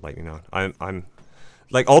don't run Lightning Node. I'm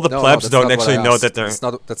like all the No, plebs that's don't not what actually I know asked. that they're.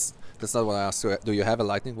 That's not what I asked. Do you have a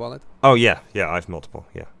Lightning wallet? Oh yeah, I have multiple.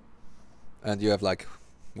 Yeah, And you have like,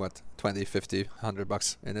 what, 20, 50,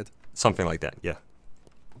 $100 in it? something like that. Yeah.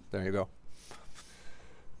 There you go.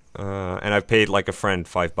 And I've paid like a friend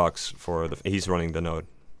 $5 for the. He's running the node.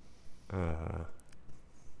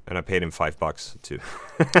 And I paid him $5 too.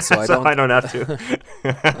 So I don't have to.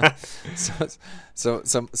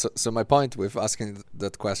 So my point with asking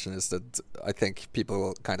that question is that I think people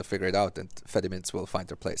will kind of figure it out, and Fedimints will find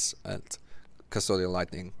their place, and custodial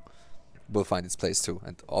Lightning will find its place too,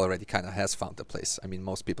 and already kind of has found a place. I mean,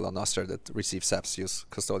 most people on Nostr that receive SAPs use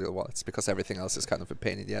custodial wallets because everything else is kind of a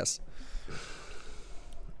pain in the ass.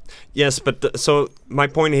 Yes, but so my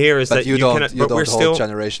point here is But that you cannot. don't But we're hold still.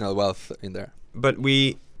 generational wealth in there. But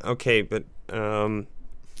we okay, but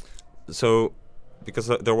so because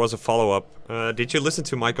there was a follow up. Did you listen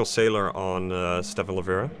to Michael Saylor on Stefan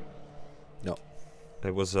Levera? No.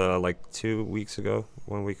 It was like 2 weeks ago,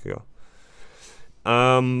 1 week ago.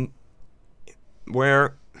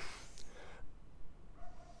 Where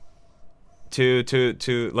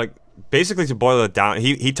to like basically to boil it down,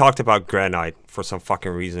 he talked about granite for some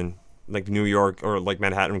fucking reason, like New York or like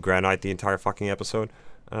Manhattan granite the entire fucking episode.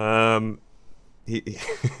 He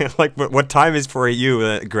like what time is for you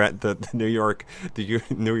the New York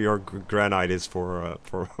New York granite is for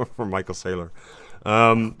Michael Saylor,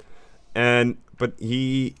 but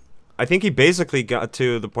I think he basically got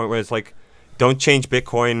to the point where it's like, don't change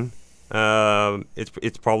Bitcoin.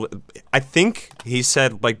 It's probably, I think he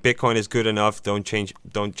said like Bitcoin is good enough. Don't change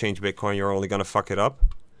Bitcoin. You're only gonna fuck it up.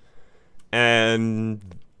 And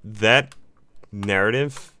that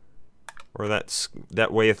narrative or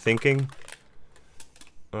that way of thinking,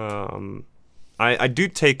 I do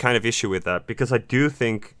take kind of issue with that, because I do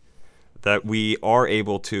think that we are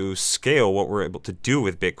able to scale what we're able to do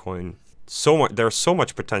with Bitcoin. So much, there's so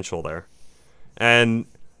much potential there, and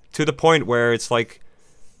to the point where it's like,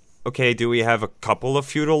 okay, do we have a couple of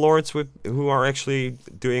feudal lords who are actually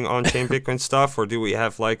doing on-chain Bitcoin stuff, or do we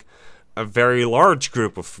have like a very large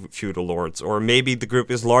group of feudal lords, or maybe the group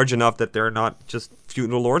is large enough that they're not just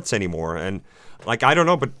feudal lords anymore? And like, I don't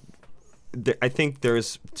know, but I think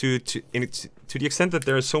there's to the extent that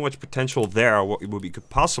there is so much potential there, what we could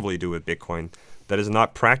possibly do with Bitcoin that is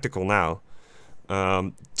not practical now.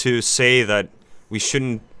 To say that we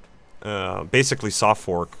shouldn't basically soft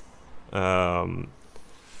fork,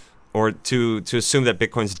 or to assume that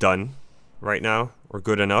Bitcoin's done right now or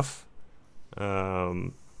good enough.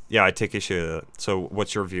 Yeah, I take issue with that. So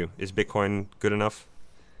what's your view? Is Bitcoin good enough?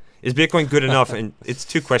 Is Bitcoin good enough? And it's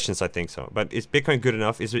two questions, I think so. But is Bitcoin good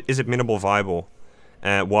enough? Is it minimal viable?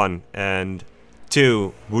 One. And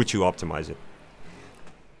two, would you optimize it?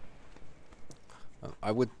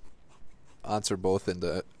 I would answer both in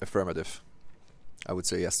the affirmative. I would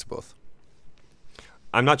say yes to both.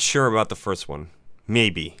 I'm not sure about the first one.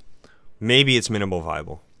 Maybe it's minimal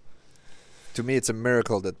viable. To me, it's a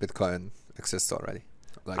miracle that Bitcoin exists already.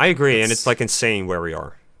 Like, I agree, and it's like insane where we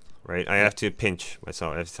are, right? I have to pinch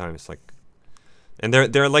myself every time. It's like, and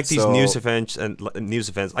there are like these news events.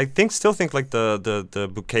 I still think like the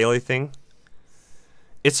Bukele thing.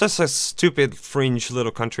 It's just a stupid fringe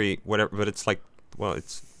little country, whatever. But it's like, well,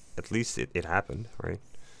 it's at least it happened, right?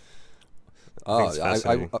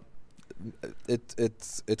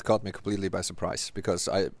 It caught me completely by surprise, because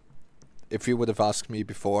if you would have asked me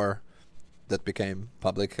before that became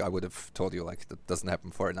public, I would have told you like that doesn't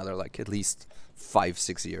happen for another like at least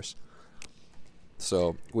 5-6 years.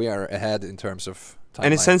 So we are ahead in terms of timeline. And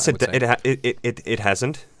in a sense, it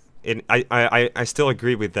hasn't. I still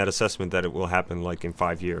agree with that assessment that it will happen like in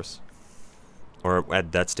 5 years, or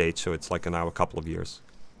at that stage. So it's like now a couple of years.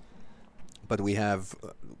 But we have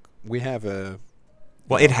a.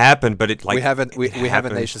 Well, it happened, but it like we have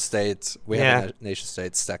a nation state. We have Yeah. a nation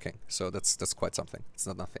state stacking. So that's quite something. It's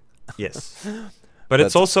not nothing. Yes, but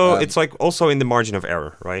it's also it's like also in the margin of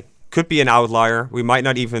error, right? Could be an outlier. We might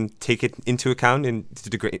not even take it into account into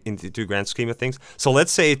the grand scheme of things. So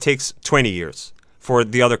let's say it takes 20 years for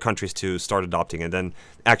the other countries to start adopting, and then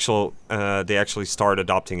they actually start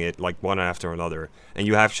adopting it like one after another, and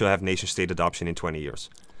you actually have nation state adoption in 20 years.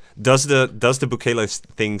 Does the Bukele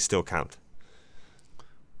thing still count?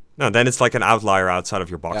 No, then it's like an outlier outside of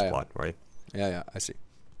your box plot, right? Yeah, I see.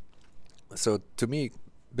 So to me,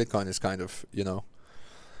 Bitcoin is kind of,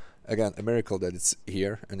 again, a miracle that it's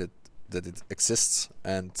here and that it exists,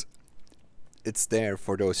 and it's there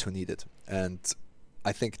for those who need it. And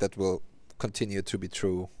I think that will continue to be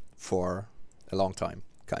true for a long time,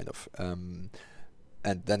 kind of.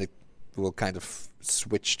 And then it will kind of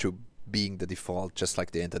switch to being the default, just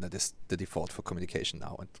like the internet is the default for communication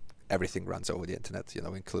now, and everything runs over the internet,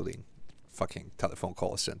 including fucking telephone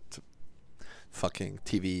calls and fucking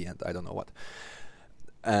TV and I don't know what.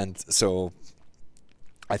 And so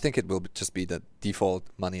I think it will just be the default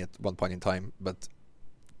money at one point in time, but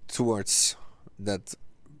towards that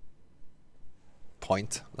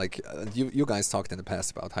point, like you guys talked in the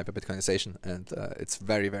past about hyper-Bitcoinization, and it's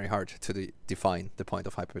very, very hard to define the point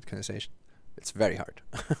of hyper-Bitcoinization. It's very hard.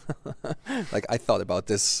 Like, I thought about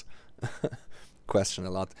this question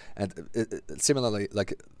a lot, and similarly,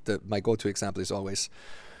 like my go-to example is always,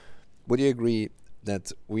 would you agree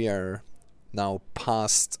that we are now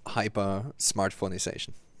past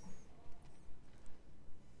hyper-smartphoneization?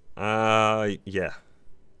 Yeah.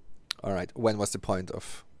 All right. When was the point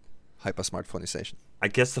of hyper-smartphoneization? I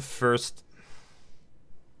guess the first...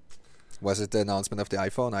 Was it the announcement of the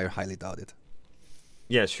iPhone? I highly doubt it.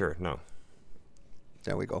 Yeah, sure. No.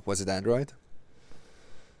 There we go. Was it Android?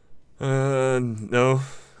 No.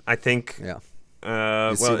 I think... Yeah.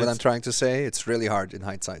 You see what I'm trying to say? It's really hard in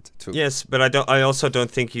hindsight to... Yes, but I also don't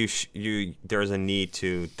think there's a need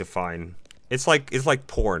to define. It's like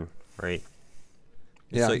porn, right?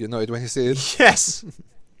 Yeah, like, you know it when you see it. Yes.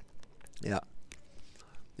 Yeah.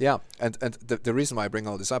 Yeah, and the reason why I bring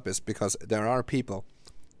all this up is because there are people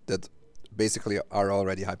that basically are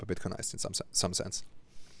already hyper-Bitcoinized in some sense.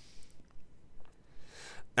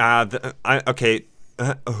 Okay.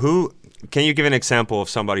 Who can you give an example of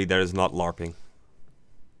somebody that is not LARPing?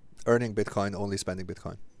 Earning Bitcoin, only spending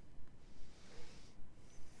Bitcoin.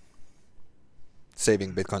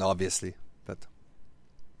 Saving Bitcoin, obviously, but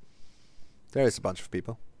there is a bunch of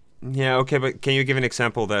people. Yeah, okay, but can you give an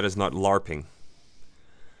example that is not LARPing?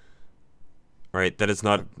 Right, that is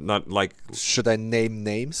not like... Should I name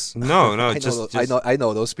names? No, I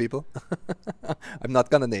know those people. I'm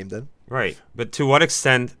not gonna name them. Right, but to what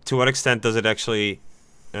extent does it actually...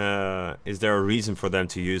 is there a reason for them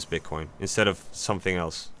to use Bitcoin instead of something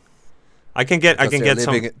else? I can get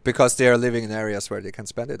some... Because they are living in areas where they can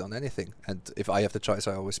spend it on anything. And if I have the choice,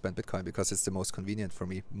 I always spend Bitcoin because it's the most convenient for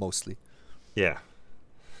me, mostly. Yeah.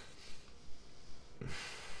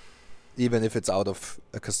 Even if it's out of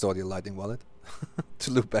a custodial Lightning wallet.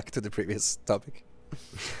 To loop back to the previous topic.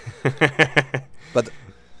 But,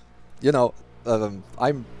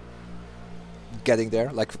 I'm getting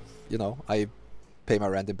there. Like, I pay my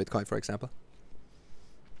rent in Bitcoin, for example.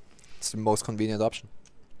 It's the most convenient option.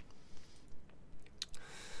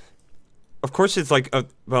 Of course, it's like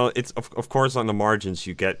it's of course on the margins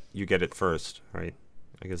you get it first, right?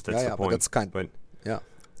 I guess that's the point. But that's yeah.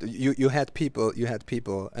 You had people,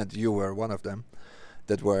 and you were one of them,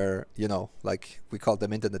 that were like we called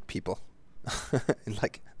them internet people, in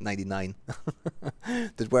like '99,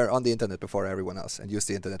 that were on the internet before everyone else and used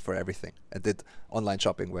the internet for everything and did online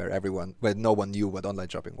shopping where no one knew what online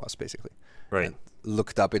shopping was, basically, right? And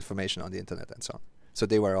looked up information on the internet and so on. So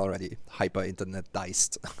they were already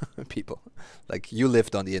hyper-internetized people. Like, you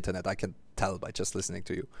lived on the internet, I can tell by just listening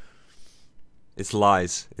to you. It's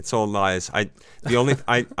lies. It's all lies. I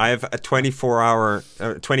have a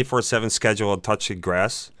 24/7 schedule of touching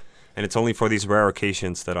grass, and it's only for these rare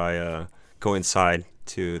occasions that I go inside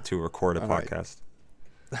to record a podcast.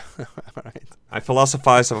 All right. I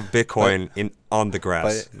philosophize on Bitcoin on the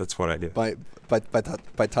grass. That's what I do.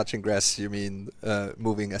 By touching grass, you mean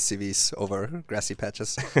moving SCVs over grassy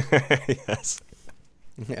patches? Yes.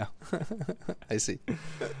 Yeah, I see.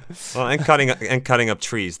 Well, and cutting up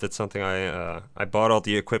trees. That's something I bought all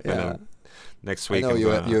the equipment. Yeah. And next week. I know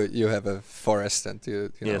you have a forest and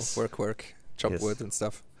you yes. know work, chop wood and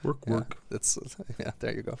stuff. Work. That's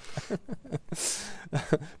there you go.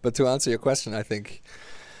 But to answer your question, I think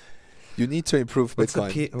you need to improve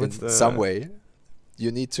Bitcoin in some way.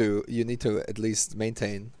 You need to at least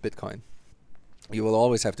maintain Bitcoin. You will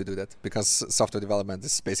always have to do that because software development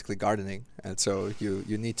is basically gardening, and so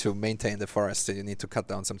you need to maintain the forest, and you need to cut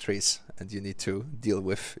down some trees, and you need to deal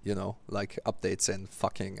with like updates and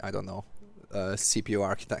fucking CPU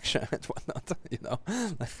architecture and whatnot.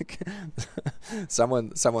 Like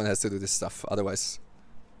someone has to do this stuff. Otherwise,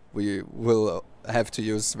 we will have to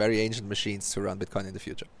use very ancient machines to run Bitcoin in the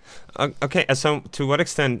future. Okay, so to what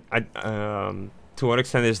extent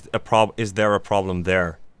is there a problem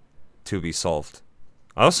there to be solved?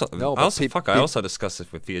 I also discussed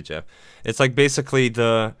this with Via Jeff. It's like basically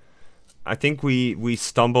I think we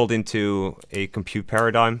stumbled into a compute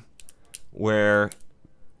paradigm where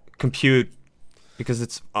compute, because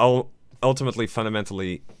it's ultimately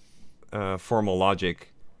fundamentally formal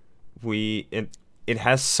logic, it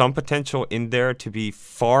has some potential in there to be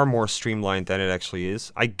far more streamlined than it actually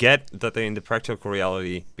is. I get that in the practical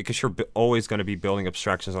reality, because you're always going to be building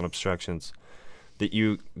abstractions on abstractions,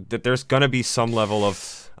 that there's going to be some level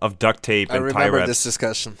of duct tape I and tie remember wraps. this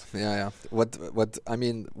discussion. Yeah. What I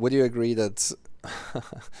mean, would you agree that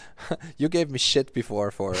you gave me shit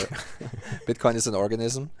before for Bitcoin is an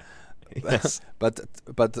organism? Yes. but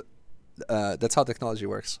that's how technology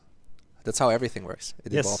works. That's how everything works.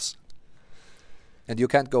 It Yes. evolves. And you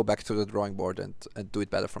can't go back to the drawing board and do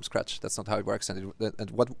it better from scratch. That's not how it works. And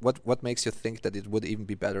what makes you think that it would even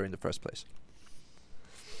be better in the first place?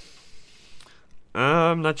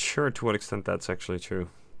 I'm not sure to what extent that's actually true.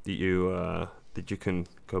 That you can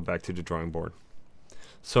go back to the drawing board.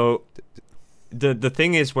 So the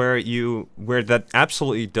thing is where that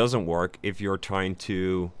absolutely doesn't work if you're trying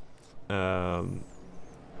to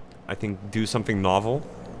I think do something novel.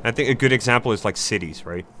 I think a good example is like cities,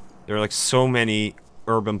 right? There are like so many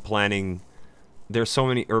urban planning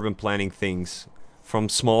things from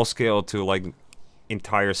small scale to like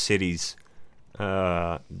entire cities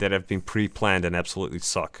that have been pre-planned and absolutely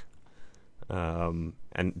suck and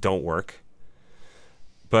don't work.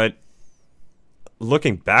 But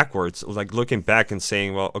looking back and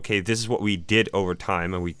saying, well, okay, this is what we did over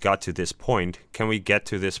time and we got to this point. Can we get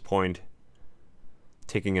to this point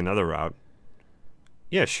taking another route?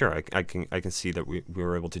 Yeah, sure. I can see that we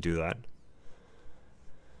were able to do that.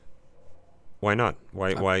 Why not?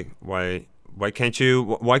 Why can't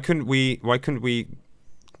you? Why couldn't we?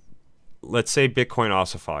 Let's say Bitcoin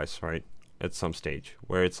ossifies, right? At some stage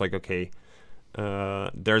where it's like, okay,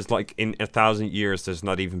 there's like in 1,000 years, there's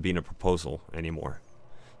not even been a proposal anymore.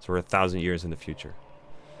 So we're 1,000 years in the future,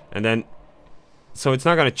 and then, so it's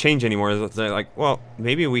not going to change anymore. It's like, well,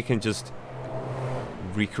 maybe we can just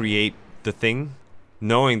recreate the thing,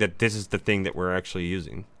 knowing that this is the thing that we're actually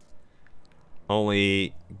using.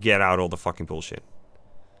 Only get out all the fucking bullshit,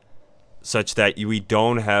 such that we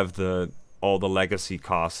don't have all the legacy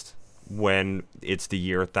cost when it's the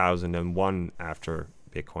year 1001 after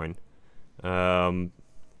Bitcoin,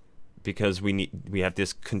 because we have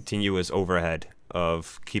this continuous overhead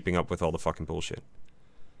of keeping up with all the fucking bullshit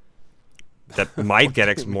that might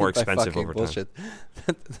get more expensive over bullshit?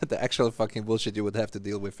 time. The actual fucking bullshit you would have to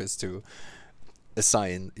deal with is to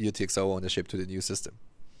assign UTXO ownership to the new system.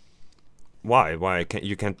 Why?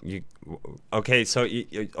 Okay, so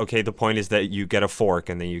okay. The point is that you get a fork,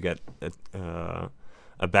 and then you get a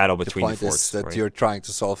battle between the forks. The point is that right? you're trying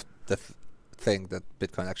to solve the thing that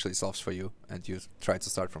Bitcoin actually solves for you, and you try to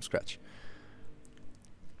start from scratch.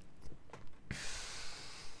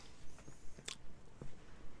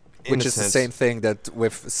 Which is the same thing that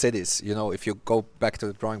with cities. You know, if you go back to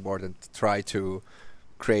the drawing board and try to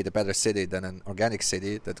create a better city than an organic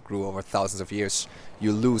city that grew over thousands of years,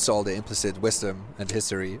 you lose all the implicit wisdom and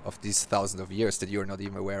history of these thousands of years that you're not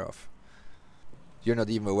even aware of. You're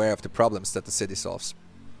not even aware of the problems that the city solves.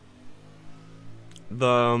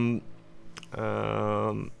 I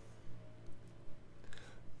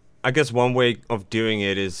guess one way of doing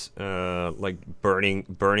it is like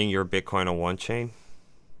burning your Bitcoin on one chain.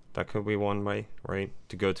 That could be one way, right?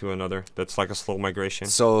 To go to another. That's like a slow migration.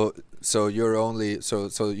 So you're only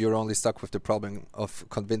stuck with the problem of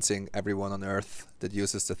convincing everyone on Earth that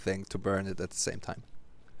uses the thing to burn it at the same time,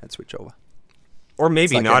 and switch over. Or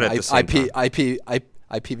maybe like not at the same time.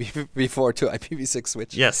 IPv4 to IPv6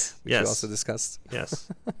 switch. Yes. Which we also discussed. Yes.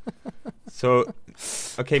 So,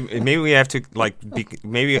 okay, maybe we have to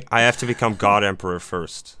maybe I have to become God Emperor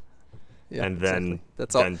first. Yeah, and then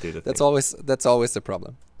exactly. do the thing. That's always the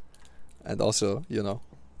problem. And also, you know,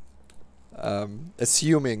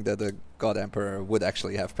 assuming that a God Emperor would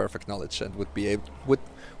actually have perfect knowledge and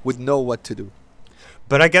would know what to do.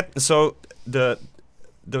 But I get, so the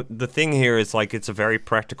thing here is like, it's a very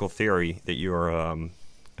practical theory that you're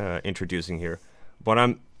introducing here, but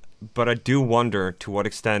I do wonder to what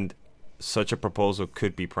extent such a proposal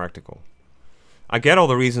could be practical. I get all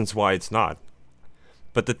the reasons why it's not,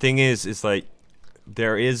 but the thing is like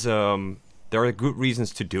there are good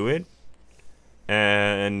reasons to do it.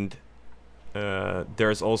 And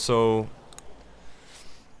there's also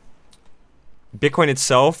Bitcoin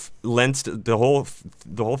itself lends the whole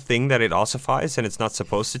thing that it ossifies and it's not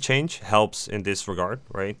supposed to change helps in this regard,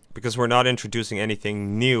 right? Because we're not introducing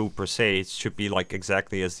anything new per se. It should be like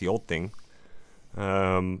exactly as the old thing.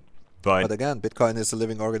 But again, Bitcoin is a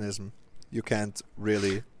living organism. You can't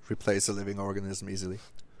really replace a living organism easily.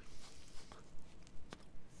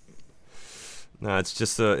 No, it's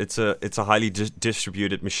just a highly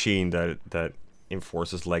distributed machine that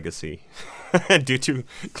enforces legacy due to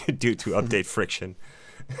update friction.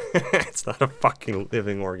 It's not a fucking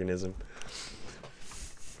living organism.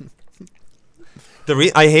 The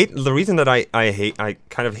reason that I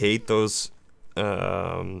kind of hate those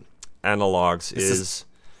analogs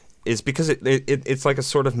is because it's like a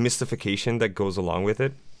sort of mystification that goes along with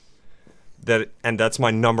it. That's my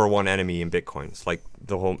number one enemy in Bitcoin. It's like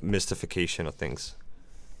the whole mystification of things.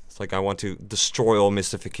 It's like I want to destroy all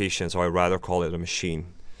mystification, so I rather call it a machine,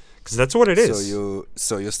 because that's what it is.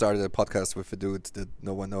 So you started a podcast with a dude that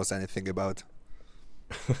no one knows anything about.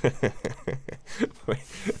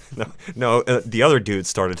 No, the other dude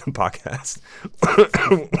started a podcast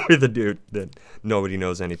with a dude that nobody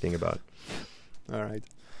knows anything about. All right.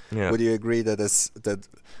 Yeah. Would you agree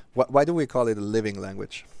why do we call it a living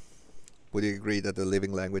language? Would you agree that the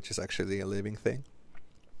living language is actually a living thing?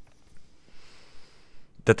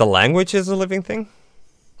 That the language is a living thing?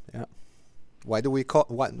 Yeah.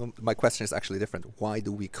 My question is actually different. Why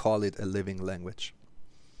do we call it a living language?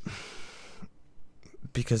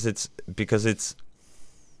 Because it's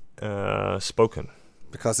spoken.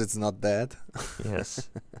 Because it's not dead? Yes.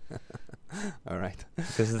 All right.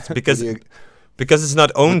 Because it's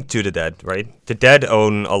not owned to the dead, right? The dead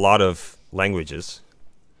own a lot of languages.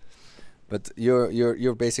 But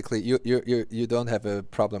you're basically you don't have a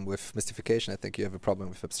problem with mystification. I think you have a problem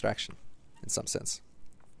with abstraction, in some sense.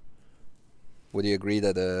 Would you agree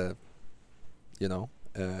that a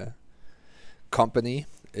company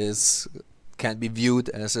can be viewed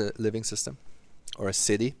as a living system, or a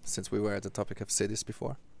city? Since we were at the topic of cities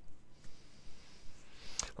before.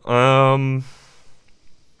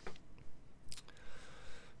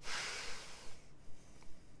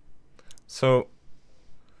 So.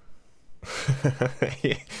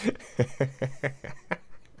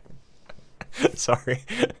 Sorry,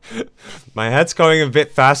 my head's going a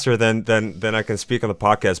bit faster than I can speak on the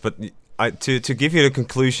podcast. But to give you the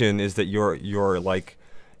conclusion is that you're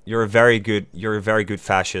a very good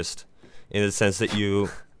fascist, in the sense that you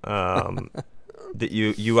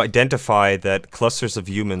you identify that clusters of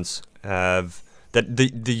humans have that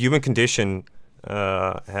the human condition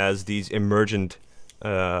has these emergent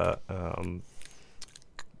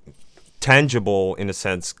tangible, in a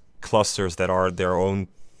sense, clusters that are their own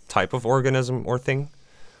type of organism or thing,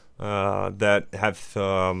 that have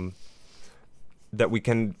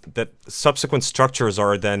that subsequent structures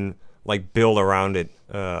are then like built around it.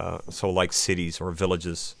 So like cities or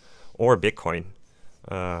villages or Bitcoin.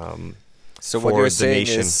 So what you're saying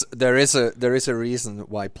nation. is there is a reason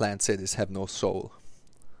why plant cities have no soul.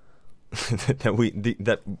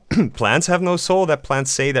 that plants have no soul. That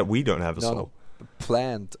plants say that we don't have a soul. No.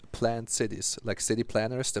 Planned cities, like city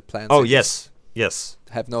planners that plan. Oh, cities yes.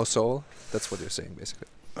 Have no soul. That's what you're saying, basically.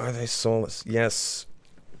 Are they soulless? Yes.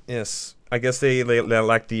 I guess they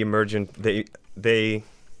lack the emergent. They,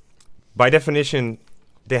 by definition,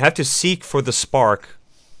 they have to seek for the spark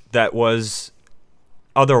that was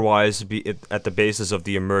otherwise be at the basis of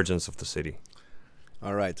the emergence of the city.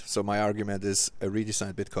 All right. So my argument is a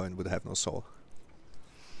redesigned Bitcoin would have no soul.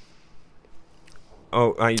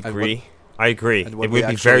 Oh, I agree. It would be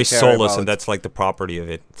actually very care soulless, about- and that's like the property of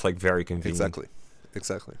it. It's like very convenient.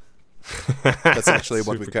 Exactly. That's actually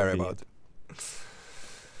what we Super care convenient. about.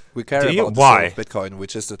 We care Do you? about the Why? soul of Bitcoin,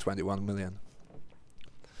 which is the 21 million.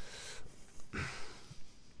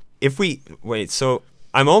 If we wait, so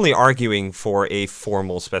I'm only arguing for a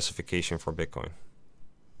formal specification for Bitcoin.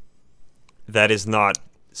 That is not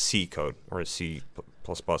C code or C++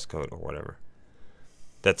 code or whatever.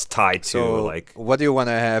 That's tied to So like, what do you want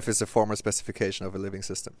to have is a formal specification of a living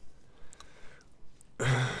system.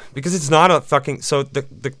 because it's not a fucking, so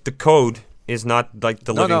the code is not like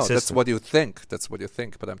the living system. That's what you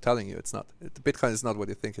think. But I'm telling you, it's not. Bitcoin is not what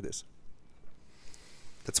you think it is.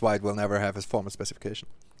 That's why it will never have a formal specification.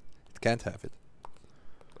 It can't have it.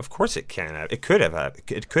 Of course it can have. It could have had.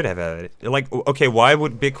 It could have had it. Like, okay, why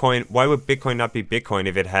would Bitcoin not be Bitcoin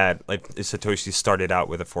if it had, like, if Satoshi started out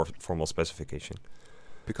with a formal specification?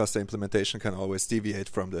 Because the implementation can always deviate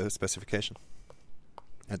from the specification.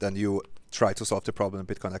 And then you try to solve the problem, and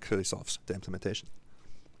Bitcoin actually solves the implementation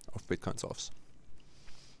of Bitcoin solves.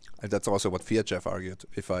 And that's also what Fiat Jeff argued,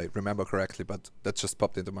 if I remember correctly, but that just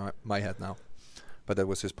popped into my head now. But that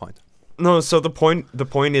was his point. No, so the point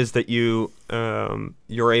is that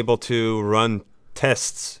you're able to run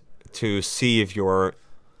tests to see if your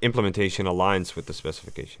implementation aligns with the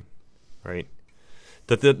specification, right?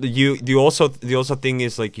 The also thing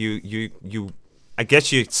is like you I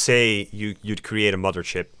guess you'd say you'd create a mother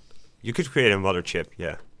chip. You could create a mother chip,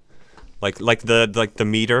 yeah. Like the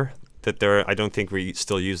meter that there. I don't think we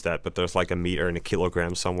still use that, but there's like a meter and a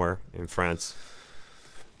kilogram somewhere in France.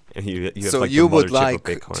 And you have So like you the would mother chip of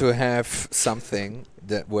like Bitcoin. to have something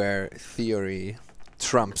that where theory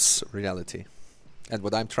trumps reality. And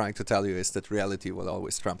what I'm trying to tell you is that reality will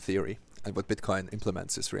always trump theory. And what Bitcoin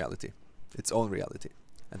implements is reality, its own reality.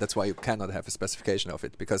 And that's why you cannot have a specification of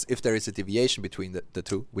it. Because if there is a deviation between the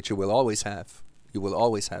two, which you will always have,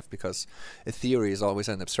 because a theory is always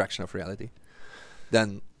an abstraction of reality,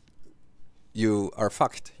 then you are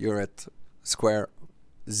fucked. You're at square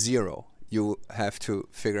zero. You have to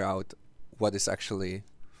figure out what is actually...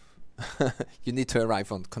 you need to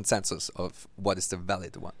arrive on consensus of what is the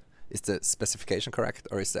valid one. Is the specification correct,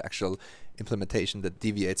 or is the actual implementation that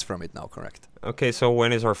deviates from it now correct? Okay, so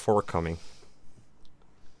when is our fork coming?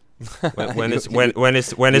 When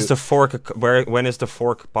is the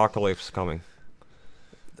fork apocalypse coming?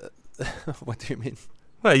 What do you mean?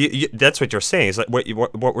 Well, that's what you're saying. Is like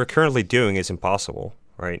what we're currently doing is impossible,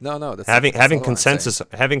 right? No, that's having not what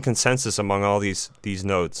I'm having consensus among all these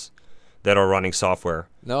nodes that are running software.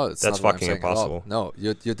 No, it's that's not what I'm fucking saying at all. impossible. No,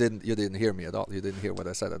 you didn't hear me at all. You didn't hear what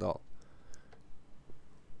I said at all.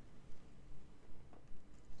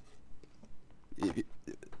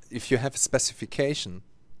 If you have a specification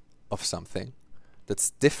of something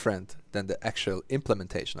that's different than the actual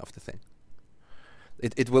implementation of the thing,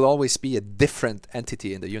 it will always be a different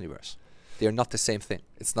entity in the universe. They are not the same thing.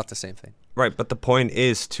 It's not the same thing. Right, but the point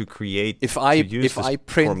is to create If I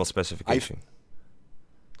print formal specification.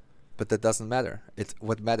 But that doesn't matter.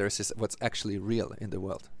 What matters is what's actually real in the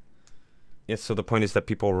world. Yes, so the point is that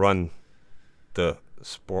people run the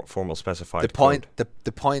formal specified The point code.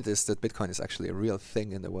 the point is that Bitcoin is actually a real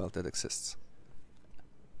thing in the world that exists.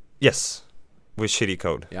 Yes, with shitty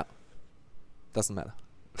code. Yeah. Doesn't matter.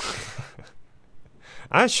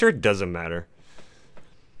 Sure it doesn't matter.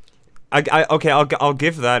 I'll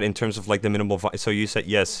give that in terms of like the minimal. So you said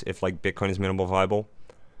yes if like Bitcoin is minimal viable.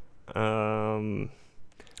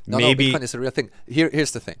 No, Maybe Bitcoin is a real thing.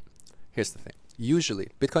 Here's the thing. Usually,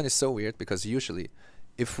 Bitcoin is so weird because usually,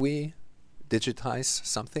 if we digitize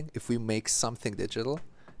something, if we make something digital,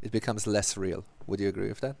 it becomes less real. Would you agree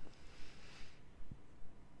with that?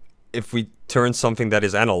 if we turn something that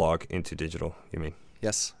is analog into digital, you mean?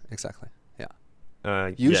 Yes, exactly. Yeah.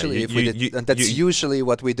 Usually, Usually, if we did, and that's usually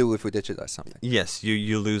what we do if we digitize something. Yes,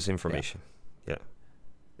 you lose information. Yeah.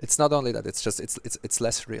 It's not only that; it's just it's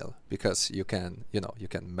less real because you can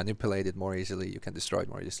manipulate it more easily, you can destroy it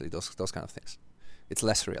more easily. Those kind of things. It's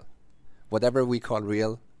less real. Whatever we call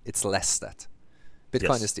real, it's less that.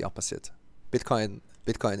 Bitcoin Yes. is the opposite. Bitcoin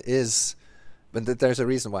is, but there's a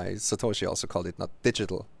reason why Satoshi also called it not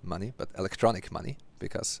digital money but electronic money,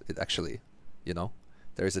 because it actually,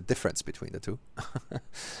 there is a difference between the two.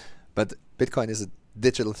 But Bitcoin is a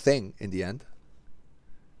digital thing in the end,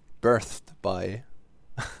 birthed by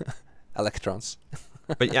electrons.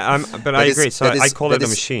 But yeah, I agree. So I call it a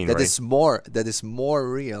machine, that right? That is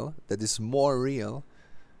more real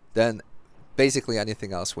than basically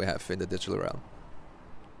anything else we have in the digital realm.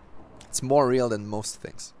 It's more real than most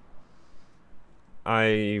things.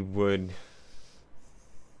 I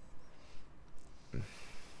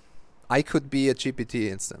could be a GPT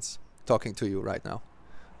instance talking to you right now,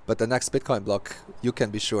 but the next Bitcoin block, you can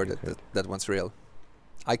be sure that one's real.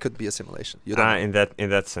 I could be a simulation. You don't know. in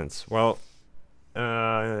that sense. Well,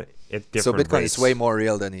 at different So Bitcoin rates. is way more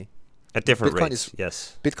real than At different Bitcoin rates, is-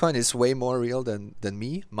 yes. Bitcoin is way more real than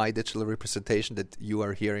me, my digital representation that you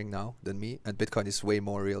are hearing now, than me, and Bitcoin is way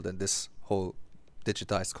more real than this whole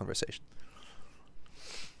digitized conversation.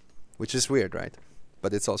 Which is weird, right?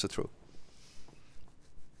 But it's also true.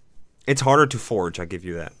 It's harder to forge, I give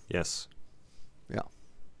you that, yes. Yeah.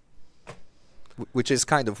 Which is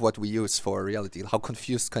kind of what we use for reality. How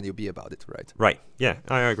confused can you be about it, right? Right, yeah,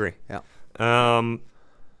 I agree. Yeah.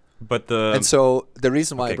 But the... And so the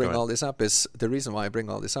reason why Okay, I bring go all this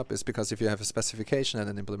up is because if you have a specification and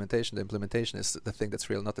an implementation, the implementation is the thing that's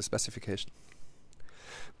real, not the specification.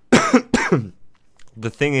 the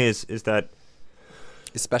thing is that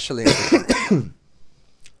Especially in Bitcoin.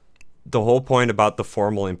 the whole point about the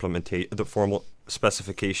formal the formal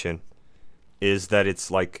specification is that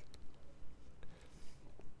it's like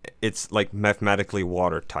mathematically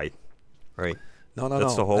watertight, right? No.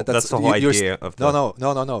 That's the whole you're idea of the...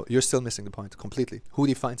 No. You're still missing the point completely. Who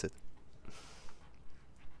defines it?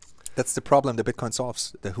 That's the problem that Bitcoin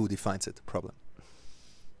solves. The who defines it problem.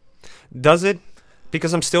 Does it?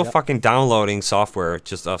 Because I'm still Yep. fucking downloading software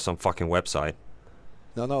just off some fucking website.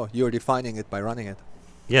 No. You're defining it by running it.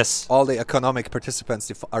 Yes. All the economic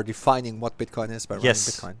participants are defining what Bitcoin is by running Yes.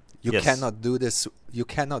 Bitcoin. You Yes. cannot do this. You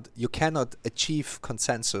cannot achieve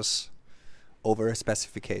consensus over a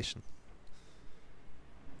specification.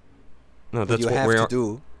 No, What that's you what have we're. to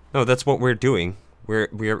do. No, that's what we're doing.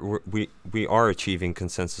 We are achieving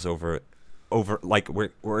consensus over like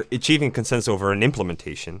we're achieving consensus over an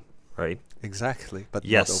implementation, right? Exactly, but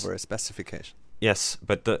Yes. not over a specification. Yes,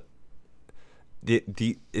 but the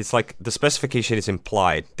it's like the specification is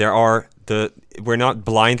implied. We're not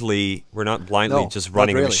blindly No, just not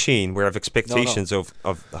running a really. machine. We have expectations of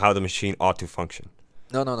how the machine ought to function.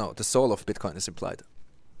 No. The soul of Bitcoin is implied.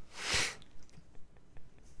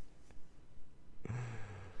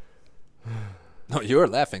 No, you're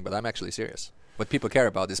laughing, but I'm actually serious. What people care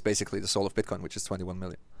about is basically the soul of Bitcoin, which is 21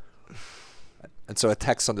 million. And so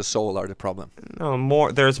attacks on the soul are the problem. No,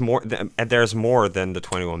 more. There's more. There's more than the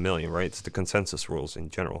 21 million, right? It's the consensus rules in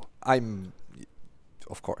general.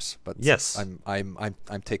 Of course, but Yes. I'm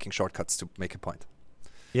taking shortcuts to make a point.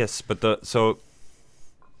 Yes, but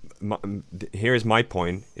here's my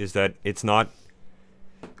point: is that it's not.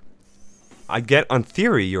 I get on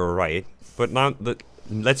theory you're right, but now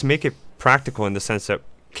let's make it practical in the sense that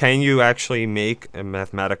can you actually make a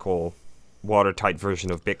mathematical, watertight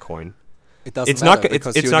version of Bitcoin? It doesn't It's not matter go- it's-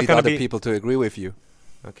 because it's you not need gonna other be- people to agree with you.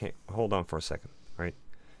 Okay, hold on for a second, right?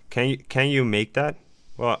 Can you make that?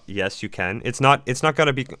 Well, yes, you can. It's not going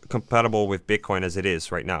to be compatible with Bitcoin as it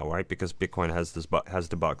is right now, right? Because Bitcoin has has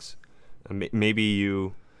the bugs. Maybe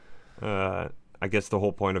you, I guess the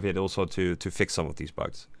whole point of it also to fix some of these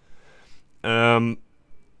bugs.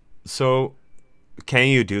 So, can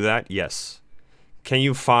you do that? Yes. Can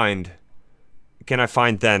I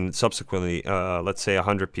find then subsequently, let's say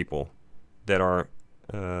 100 people that are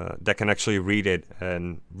that can actually read it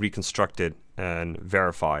and reconstruct it and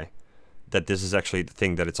verify that this is actually the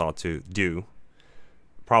thing that it's ought to do?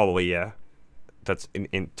 Probably, yeah. That's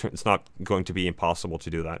it's not going to be impossible to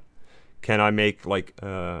do that. Can I make like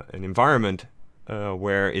an environment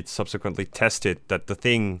where it's subsequently tested that the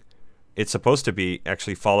thing it's supposed to be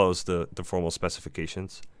actually follows the formal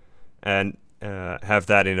specifications, and have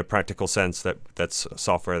that in a practical sense that's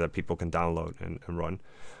software that people can download and run?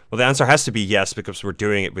 Well, the answer has to be yes, because we're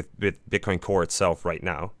doing it with Bitcoin Core itself right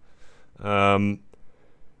now. And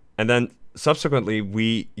then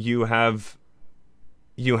subsequently, you have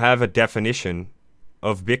a definition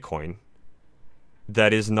of Bitcoin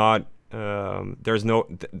that is not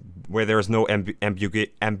where there is no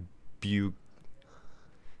ambiguity.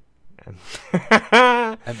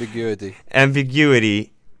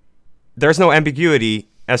 Ambiguity. There's no ambiguity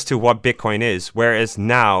as to what Bitcoin is, whereas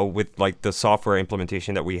now with like the software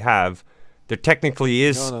implementation that we have, there technically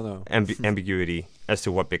is No. ambiguity as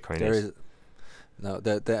to what Bitcoin There is. is no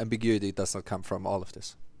the ambiguity does not come from all of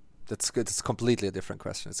this. It's completely a different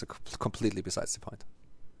question. It's completely besides the point.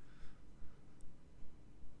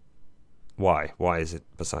 Why? Why is it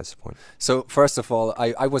besides the point? So first of all,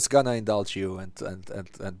 I was gonna indulge you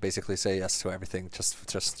and basically say yes to everything just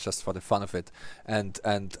for the fun of it, and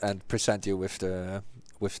present you with the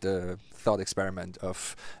thought experiment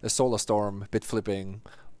of a solar storm, bit flipping,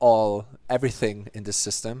 everything in this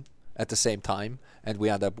system at the same time, and we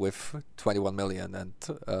end up with 21 million, and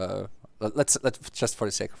let's just for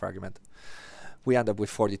the sake of argument, we end up with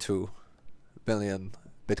 42 billion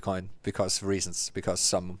Bitcoin because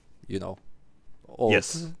some old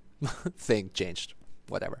Yes. thing changed,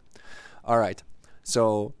 whatever. All right,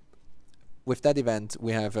 so with that event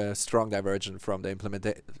we have a strong divergence from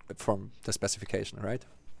from the specification, right?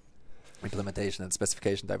 Implementation and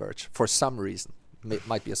specification diverge for some reason.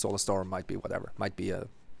 Might be a solar storm, might be whatever, might be a.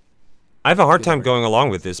 I have a hard time going along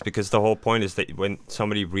with this because the whole point is that when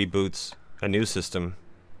somebody reboots a new system,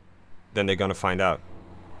 then they're going to find out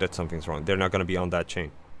that something's wrong. They're not going to be on that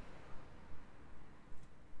chain.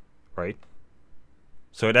 Right?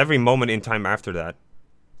 So at every moment in time after that,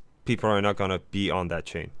 people are not going to be on that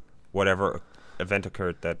chain. Whatever event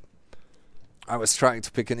occurred that... I was trying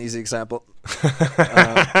to pick an easy example.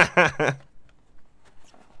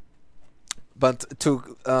 But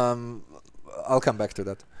I'll come back to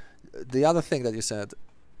that. The other thing that you said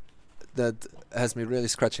that has me really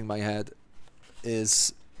scratching my head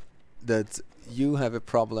is that you have a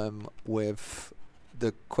problem with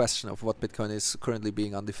the question of what Bitcoin is currently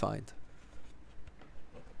being undefined.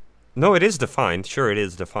 No, it is defined. Sure, it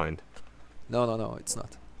is defined. No, it's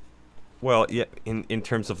not. Well, yeah, in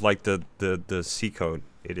terms of like the C code,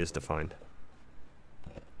 it is defined.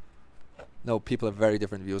 No, people have very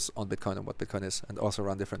different views on Bitcoin and what Bitcoin is, and also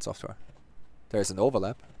run different software. There is an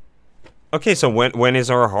overlap. Okay, so when is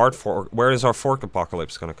our hard fork? Where is our fork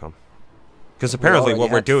apocalypse going to come? Because apparently what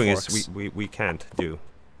already we're had doing forks. is we can't do,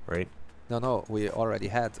 right? No, we already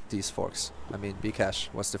had these forks. I mean,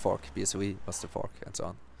 Bcash was the fork, BSV was the fork, and so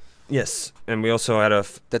on. Yes, and we also had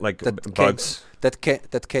bugs.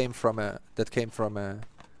 That came from a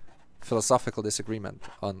philosophical disagreement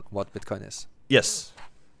on what Bitcoin is. Yes.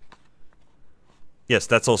 Yes,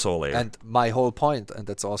 that's also a layer. And my whole point, and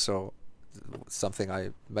that's also something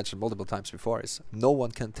I mentioned multiple times before, is no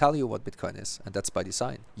one can tell you what Bitcoin is, and that's by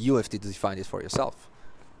design. You have to define it for yourself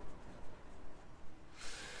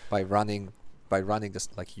by running this,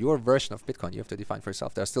 like your version of Bitcoin. You have to define for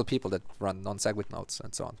yourself. There are still people that run non-SegWit nodes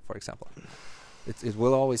and so on, for example. It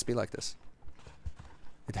will always be like this.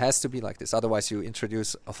 It has to be like this. Otherwise, you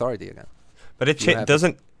introduce authority again. But it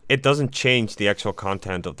doesn't change the actual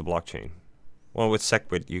content of the blockchain. Well, with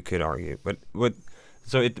SegWit you could argue, but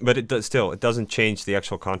it doesn't change the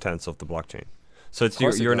actual contents of the blockchain. So it's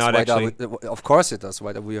you're not actually. Of course it does.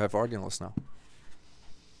 Why do we have ordinals now?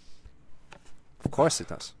 Of course it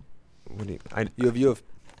does. What do you have.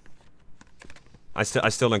 I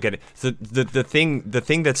still don't get it. The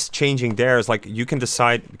thing that's changing there is like you can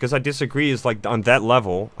decide, because I disagree, is like on that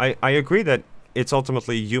level. I agree that it's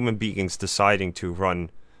ultimately human beings deciding to run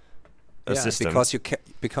a system.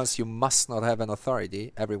 Because you must not have an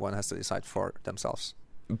authority. Everyone has to decide for themselves.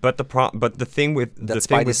 But the thing with that's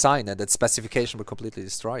by design, and that specification will completely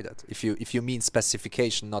destroy that. If you mean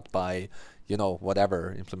specification not by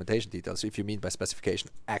whatever implementation details, if you mean by specification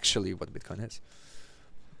actually what Bitcoin is.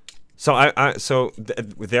 So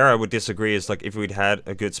there I would disagree. Is like if we'd had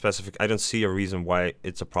a good I don't see a reason why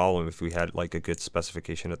it's a problem if we had like a good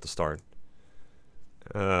specification at the start.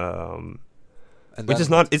 Which is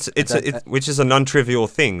not which is a non-trivial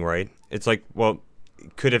thing, right? It's like, well,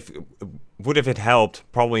 would have it helped?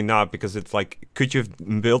 Probably not, because it's like, could you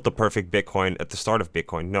have built the perfect Bitcoin at the start of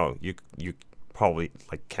Bitcoin? No, you probably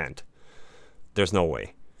can't. There's no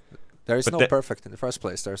way. There is no perfect in the first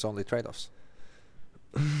place. There's only trade-offs.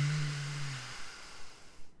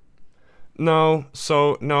 No.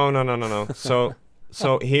 So no.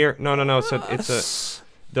 So here, no. So it's a.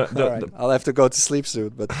 I'll have to go to sleep soon,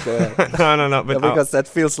 but go ahead. no. But because that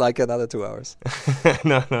feels like another 2 hours.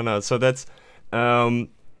 No. So that's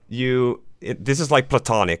this is like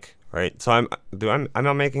Platonic, right? So I'm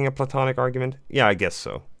not making a Platonic argument. Yeah, I guess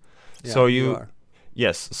so. Yeah, so you are.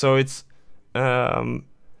 Yes. So it's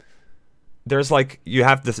there's like you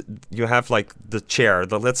have like the chair,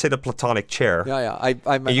 let's say the Platonic chair. Yeah.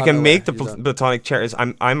 You can make the Platonic chair.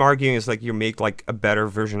 I'm arguing is like you make like a better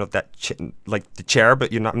version of that like the chair,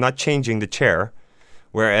 but I'm not changing the chair.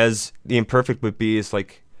 Whereas the imperfect would be is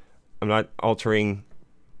like I'm not altering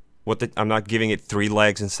I'm not giving it 3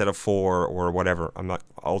 legs instead of 4 or whatever. I'm not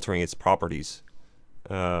altering its properties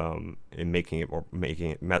in making it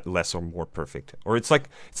less or more perfect. Or it's like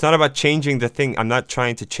it's not about changing the thing. I'm not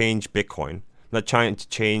trying to change Bitcoin. I'm not trying to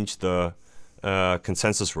change the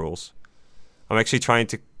consensus rules. I'm actually trying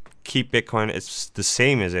to keep Bitcoin as the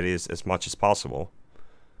same as it is as much as possible.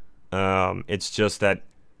 It's just that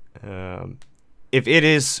if it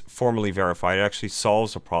is formally verified, it actually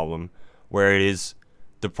solves a problem where it is.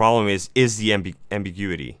 The problem is the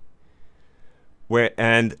ambiguity. But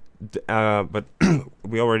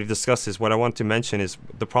we already discussed this. What I want to mention is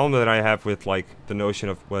the problem that I have with like the notion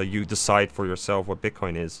of, well, you decide for yourself what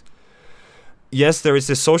Bitcoin is. Yes, there is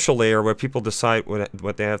this social layer where people decide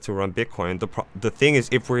what they have to run Bitcoin. The thing is,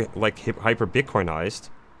 if we're like hyper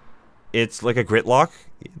Bitcoinized, it's like a gridlock.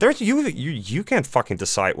 You can't fucking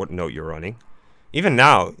decide what node you're running. Even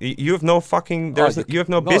now, you have no fucking. You have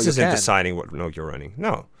no business in deciding what node you're running.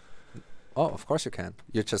 No. Oh, of course you can.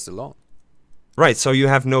 You're just alone. Right. So you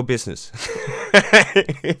have no business.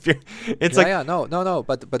 No.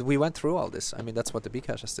 But we went through all this. I mean, that's what the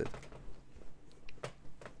Bcashers did.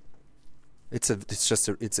 It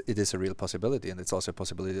is a real possibility, and it's also a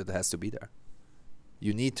possibility that has to be there.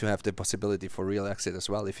 You need to have the possibility for real exit as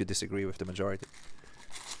well if you disagree with the majority.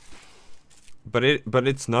 But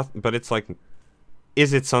it's not. But it's like.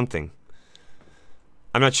 Is it something?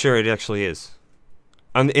 I'm not sure it actually is.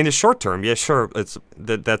 And in the short term, yeah, sure,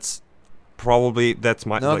 that's probably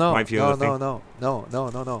my view of the thing.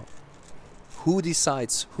 No. Who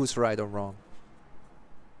decides who's right or wrong?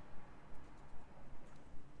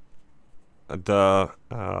 The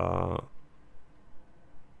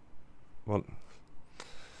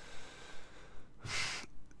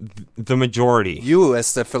majority. You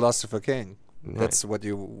as the philosopher king. Right. That's what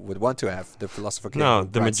you would want to have, the philosopher king. No,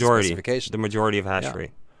 the majority. The majority of hash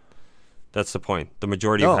rate. That's the point. The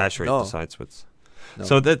majority of hash rate decides what's. No.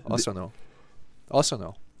 So that Also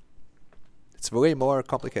no. It's way more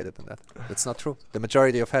complicated than that. It's not true. The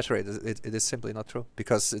majority of hash rate it is simply not true,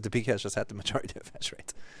 because the Bcash just had the majority of hash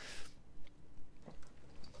rate.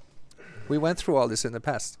 We went through all this in the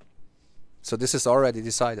past. So this is already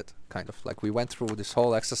decided, kind of. Like we went through this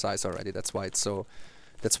whole exercise already. That's why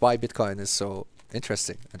Bitcoin is so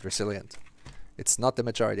interesting and resilient. It's not the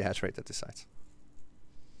majority hash rate that decides.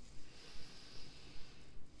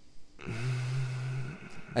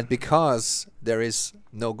 And because there is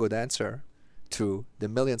no good answer to the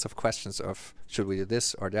millions of questions of should we do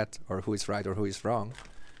this or that, or who is right or who is wrong,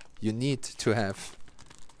 you need to have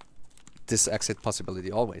this exit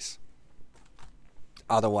possibility always.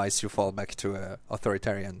 Otherwise, you fall back to a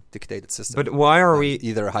authoritarian dictated system. But why are we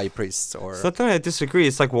either high priests or? Something I disagree.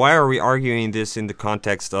 It's like, why are we arguing this in the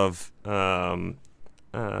context of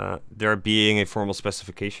there being a formal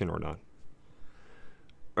specification or not?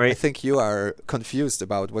 Right. I think you are confused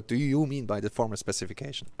about what do you mean by the formal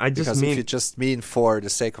specification. Because if you just mean for the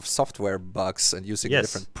sake of software bugs and using a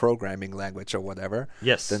different programming language or whatever,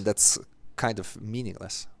 then that's kind of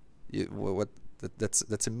meaningless.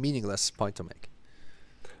 That's a meaningless point to make.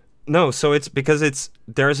 No, so it's because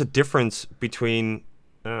there's a difference between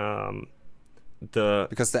because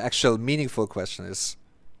the actual meaningful question is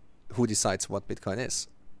who decides what Bitcoin is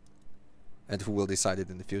and who will decide it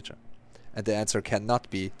in the future. And the answer cannot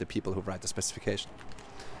be the people who write the specification,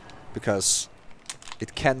 because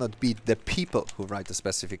it cannot be the people who write the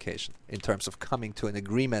specification in terms of coming to an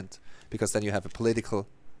agreement, because then you have a political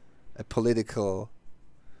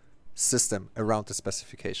system around the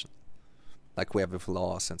specification, like we have with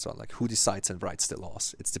laws and so on. Like who decides and writes the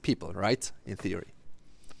laws? It's the people, right? In theory.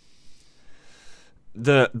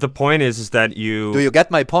 The point is that you... Do you get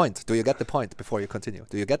my point? Do you get the point before you continue?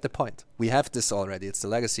 Do you get the point? We have this already. It's the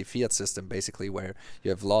legacy fiat system, basically, where you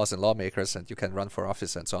have laws and lawmakers and you can run for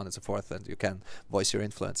office and so on and so forth, and you can voice your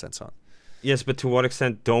influence and so on. Yes, but to what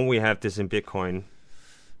extent don't we have this in Bitcoin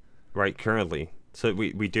right currently? So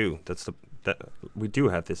we do. We do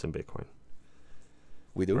have this in Bitcoin.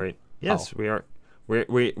 We do? Right. Yes, How? we are.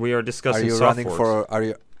 We are discussing.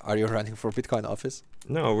 Are you running for Bitcoin office?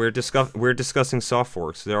 No, we're discussing soft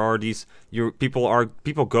forks. There are these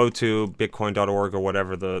people go to bitcoin.org or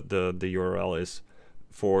whatever the URL is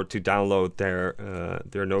to download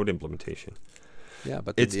their node implementation. Yeah,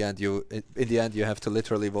 but in the end you have to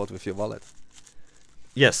literally vote with your wallet.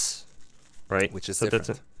 Yes. Right. Which is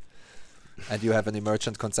different. And you have an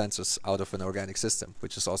emergent consensus out of an organic system,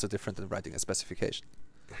 which is also different than writing a specification.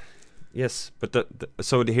 Yes, but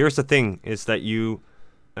here's the thing: is that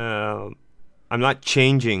I'm not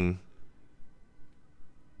changing.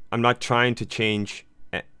 I'm not trying to change.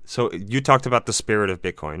 So you talked about the spirit of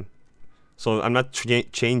Bitcoin. So I'm not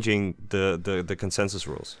changing the consensus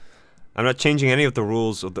rules. I'm not changing any of the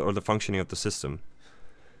rules or the functioning of the system.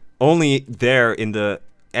 Only there in the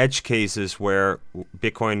edge cases where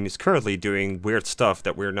Bitcoin is currently doing weird stuff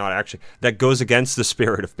that we're not actually, that goes against the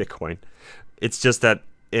spirit of Bitcoin. It's just that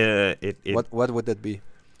what would that be?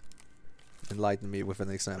 Enlighten me with an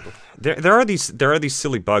example. There are these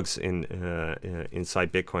silly bugs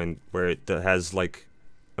inside Bitcoin where it has like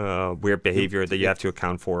weird behavior that you have to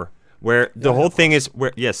account for. Where the whole thing is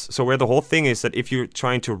where the whole thing is that if you're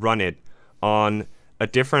trying to run it on a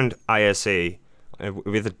different ISA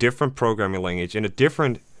with a different programming language in a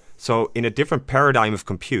different paradigm of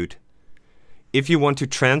compute, if you want to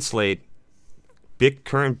translate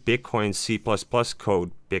current Bitcoin C++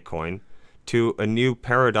 code Bitcoin to a new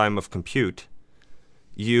paradigm of compute,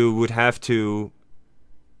 you would have to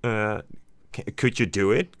could you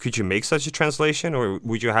do it? Could you make such a translation, or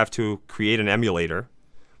would you have to create an emulator,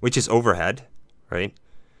 which is overhead, right,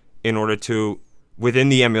 in order to within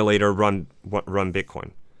the emulator run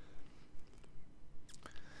Bitcoin?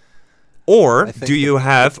 Or do you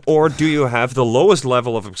have the lowest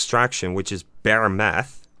level of abstraction, which is bare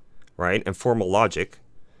math, right, and formal logic,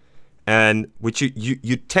 and which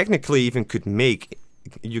you technically even could make,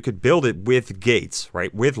 you could build it with gates,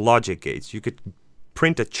 right, with logic gates. You could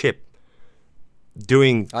print a chip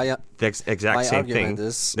doing the exact same thing. That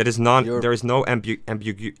is there is no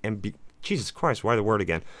Jesus Christ, why the word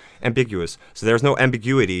again? Ambiguous. So there's no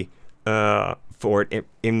ambiguity for it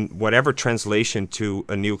in whatever translation to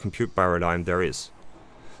a new compute paradigm there is.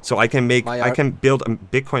 So I can build a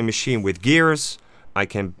Bitcoin machine with gears. I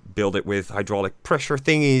can build it with hydraulic pressure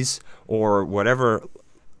thingies or whatever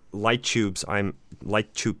light tube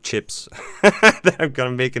chips that I'm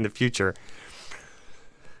gonna make in the future.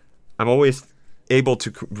 I'm always able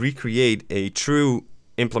to recreate a true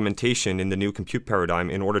implementation in the new compute paradigm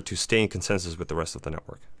in order to stay in consensus with the rest of the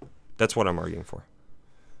network. That's what I'm arguing for.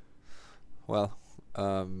 Well,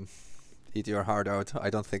 eat your heart out. I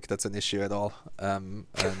don't think that's an issue at all. And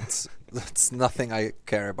that's nothing I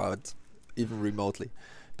care about, even remotely,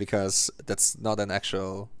 because that's not an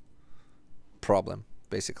actual problem,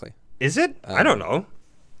 basically. Is it? I don't know.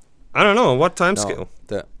 I don't know, what time No, scale?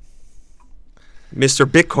 the Mr.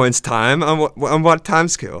 Bitcoin's time on what time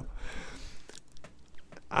scale?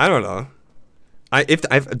 I don't know.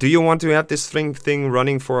 Do you want to have this thing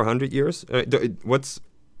running for 100 years?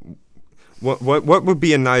 What would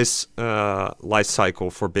be a nice life cycle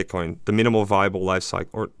for Bitcoin? The minimal viable life cycle,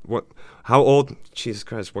 or what? How old? Jesus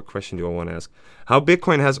Christ! What question do I want to ask? How old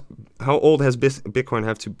has Bitcoin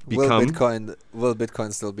have to become? Will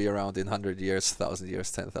Bitcoin still be around in 100 years, 1,000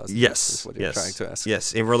 years, 10,000 years? Yes. Is what you're trying to ask.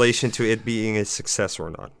 Yes, in relation to it being a success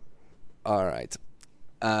or not. All right.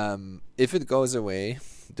 If it goes away,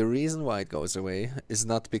 the reason why it goes away is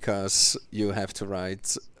not because you have to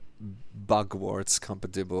write bugwords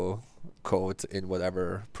compatible code in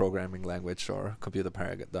whatever programming language or computer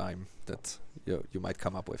paradigm that you might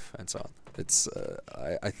come up with, and so on. It's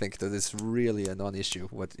I think that it's really a non-issue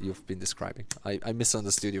what you've been describing. I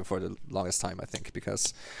misunderstood you for the longest time, I think,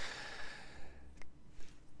 because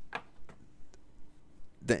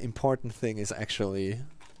the important thing is actually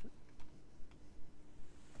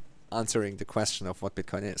answering the question of what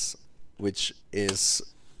Bitcoin is, which is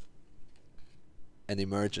an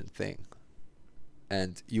emergent thing.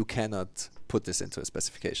 And you cannot put this into a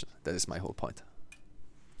specification. That is my whole point.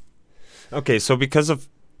 Okay, so because of...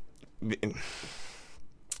 you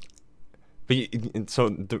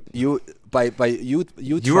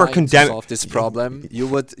are trying to solve this problem, you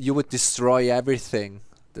would destroy everything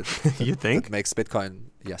that you think? that makes Bitcoin.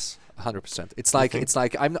 Yes, 100%. It's like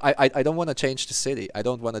I don't want to change the city. I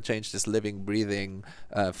don't want to change this living, breathing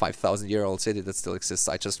 5,000-year-old city that still exists.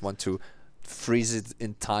 I just want to freeze it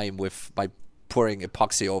in time by pouring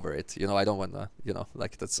epoxy over it. I don't want to,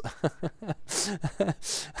 like that's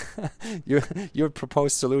your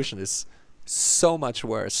proposed solution is so much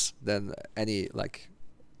worse than any like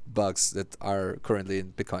bugs that are currently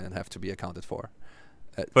in Bitcoin and have to be accounted for.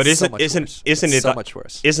 But isn't it so much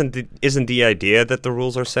worse? Isn't the idea that the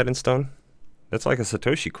rules are set in stone? That's like a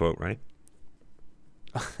Satoshi quote, right?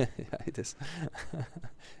 Yeah, it is.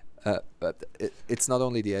 But it's not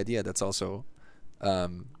only the idea. That's also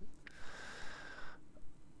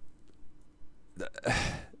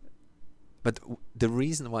but the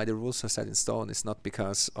reason why the rules are set in stone is not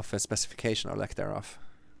because of a specification or lack thereof.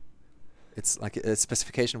 It's like a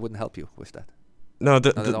specification wouldn't help you with that. No,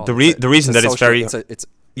 the reason that it's very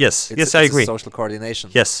yes, I agree. It's a social coordination.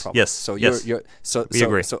 Yes, problem. yes. So yes. we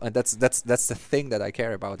agree. So and that's the thing that I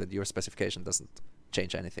care about. That your specification doesn't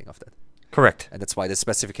change anything of that. Correct. And that's why the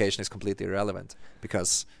specification is completely irrelevant,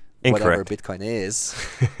 because Incorrect. whatever Bitcoin is,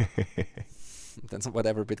 then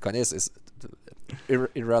whatever Bitcoin is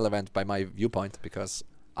irrelevant by my viewpoint, because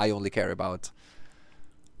I only care about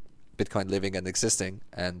Bitcoin living and existing,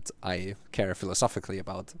 and I care philosophically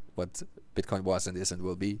about what Bitcoin was and is and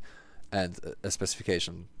will be, and a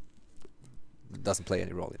specification doesn't play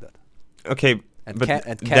any role in that. Okay, and but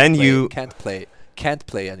then you can't play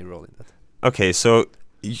any role in that. Okay, so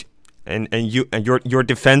your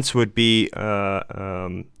defense would be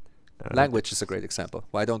language is a great example.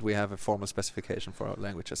 Why don't we have a formal specification for our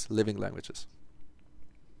languages, living languages?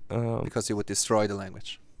 Because you would destroy the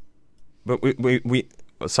language. But we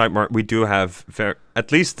sidemark, we do have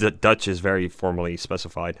at least the Dutch is very formally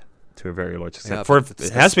specified to a very large extent. Yeah,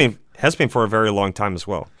 it has been for a very long time as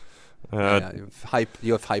well. You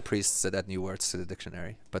have high priests that add new words to the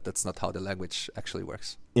dictionary, but that's not how the language actually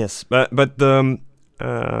works. Yes, but the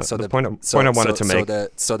point I wanted to make.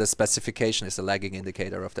 So the specification is a lagging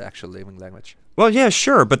indicator of the actual living language. Well, yeah,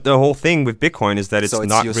 sure, but the whole thing with Bitcoin is that it's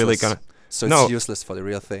not useless. really gonna. So it's useless for the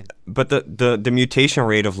real thing. But the mutation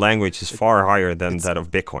rate of language is far higher than that of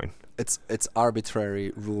Bitcoin. It's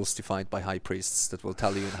arbitrary rules defined by high priests that will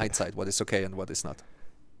tell you in hindsight what is okay and what is not.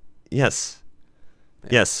 Yes.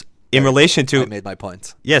 Yeah. Yes. In relation to... I made my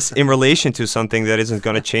point. Yes, in relation to something that isn't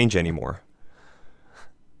going to change anymore.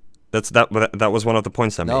 That was one of the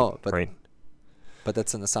points I made, right? But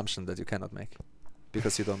that's an assumption that you cannot make,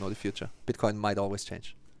 because you don't know the future. Bitcoin might always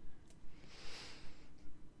change.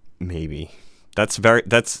 Maybe. That's very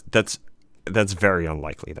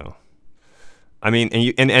unlikely, though. I mean,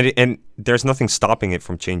 and there's nothing stopping it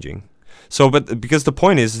from changing. So, but because the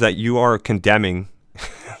point is that you are condemning,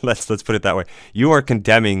 let's put it that way. You are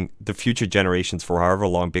condemning the future generations for however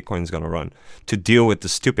long Bitcoin is going to run to deal with the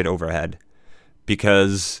stupid overhead,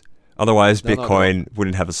 because otherwise Bitcoin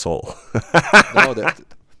wouldn't have a soul.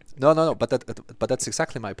 No. But that's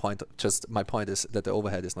exactly my point. Just my point is that the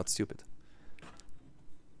overhead is not stupid.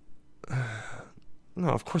 No,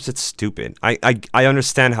 of course it's stupid. I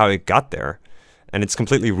understand how it got there, and it's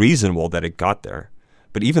completely reasonable that it got there.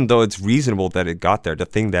 But even though it's reasonable that it got there, the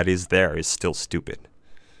thing that is there is still stupid.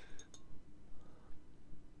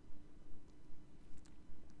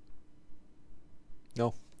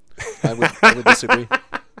 No, I would disagree.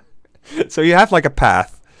 So you have like a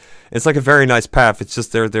path. It's like a very nice path. It's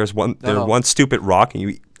just there's No. one stupid rock,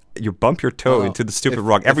 and you bump your toe No. into the stupid If-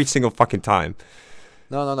 rock every if- single fucking time.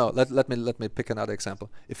 No. Let me pick another example.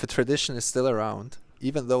 If a tradition is still around,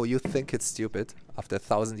 even though you think it's stupid after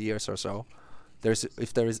 1,000 years or so,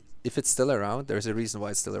 if it's still around, there's a reason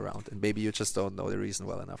why it's still around, and maybe you just don't know the reason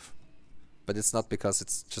well enough. But it's not because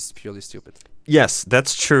it's just purely stupid. Yes,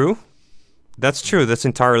 that's true. That's true. That's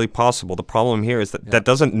entirely possible. The problem here is that Yeah. that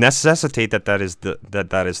doesn't necessitate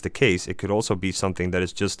that is the case. It could also be something that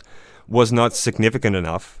is just was not significant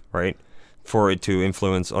enough, right, for it to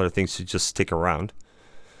influence other things to just stick around.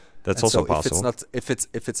 That's And also so possible.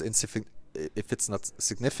 if it's not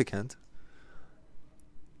significant,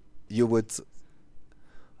 you would.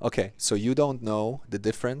 Okay, so you don't know the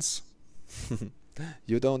difference.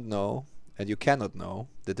 You don't know, and you cannot know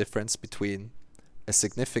the difference between a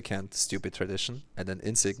significant stupid tradition and an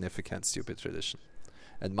insignificant stupid tradition.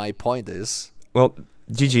 And my point is, Well,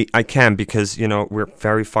 Gigi, I can because we're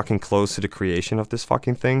very fucking close to the creation of this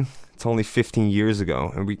fucking thing. It's only 15 years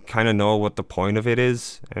ago, and we kind of know what the point of it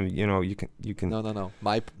is. And you can. no.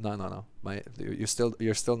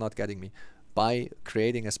 You're still not getting me. By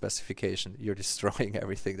creating a specification, you're destroying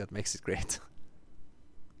everything that makes it great.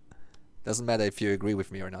 Doesn't matter if you agree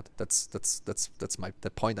with me or not. That's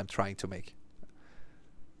the point I'm trying to make.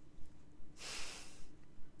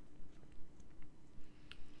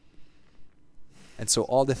 And so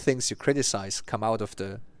all the things you criticize come out of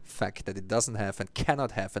the fact that it doesn't have and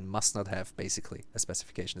cannot have and must not have basically a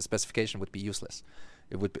specification. A specification would be useless.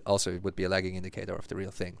 It would be a lagging indicator of the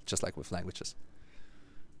real thing, just like with languages.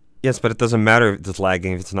 Yes, but it doesn't matter if it's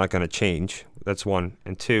lagging if it's not going to change. That's one,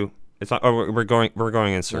 and two. It's not. Oh, we're going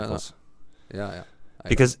in circles. Yeah.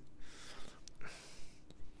 Because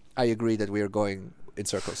I agree that we are going in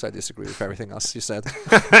circles. I disagree with everything else you said.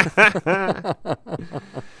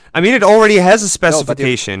 I mean, it already has a No, but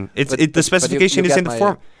you- specification. but The you specification is get in the my-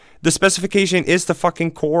 form. The specification is the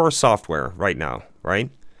fucking core software right now,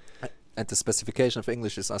 right? And the specification of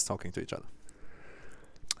English is us talking to each other.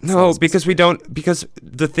 No, not a because we don't. Because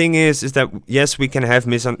the thing is that yes, we can have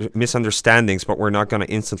misunderstandings, but we're not gonna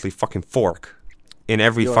instantly fucking fork in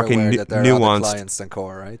every You're fucking aware that there are other nuanced. clients than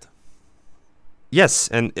core, right? Yes,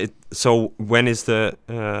 and so when is the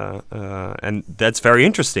and that's very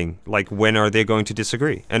interesting. Like, when are they going to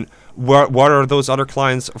disagree? And what are those other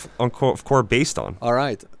clients of core based on? All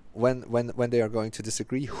right. When they are going to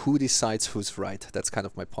disagree, who decides who's right? That's kind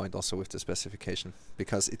of my point also with the specification,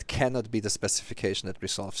 because it cannot be the specification that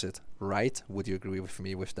resolves it, right? Would you agree with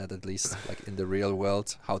me with that, at least? Like in the real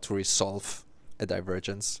world, how to resolve a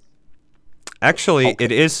divergence? Actually, Okay.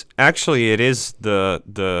 it is. Actually, it is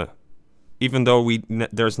the. Even though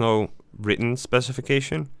there's no written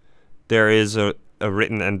specification, there is a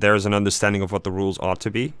written, and there's an understanding of what the rules ought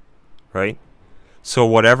to be, right? So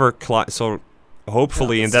whatever so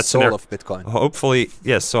hopefully Yeah, in that's that the soul scenario, of Bitcoin. hopefully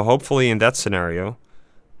yes. So hopefully in that scenario,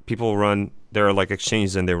 people run. There are like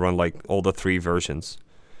exchanges, and they run like all the three versions,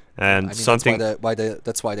 and I mean, something.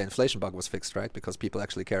 that's why the inflation bug was fixed, right? Because people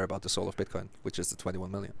actually care about the soul of Bitcoin, which is the 21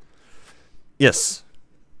 million. Yes.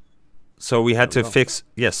 So we had There to we go. fix.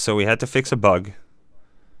 Yes. So we had to fix a bug,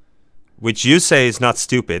 which you say is not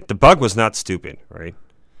stupid. The bug was not stupid, right?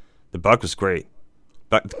 The bug was great,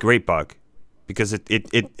 but great bug, because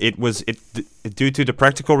it was due to the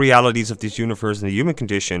practical realities of this universe and the human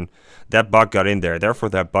condition. That bug got in there. Therefore,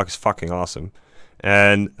 that bug is fucking awesome,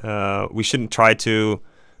 and we shouldn't try to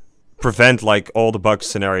prevent like all the bug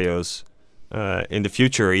scenarios in the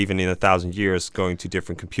future, even in 1,000 years, going to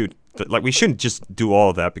different compute. Like, we shouldn't just do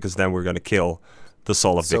all of that, because then we're going to kill the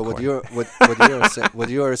soul of So Bitcoin. what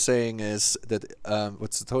you are saying is that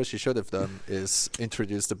what Satoshi should have done is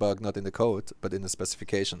introduce the bug not in the code but in the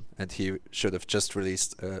specification, and he should have just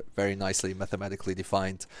released a very nicely mathematically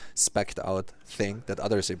defined spec'd out thing that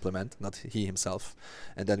others implement, not he himself,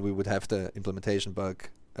 and then we would have the implementation bug,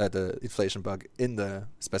 the inflation bug in the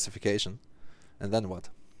specification, and then what?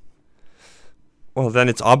 Well,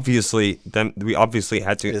 then we obviously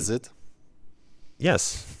had to. Is it?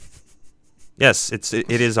 Yes. Yes,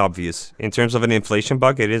 it is obvious. In terms of an inflation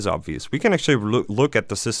bug, it is obvious. We can actually look at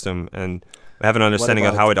the system and have an understanding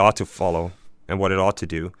of about- how it ought to follow and what it ought to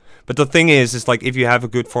do. But the thing is like, if you have a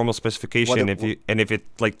good formal specification, if it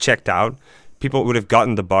like checked out, people would have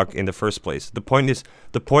gotten the bug in the first place. The point is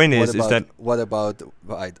that what about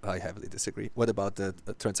I heavily disagree. What about the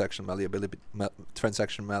transaction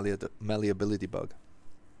malleability bug?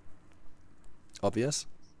 Obvious.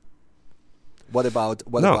 What about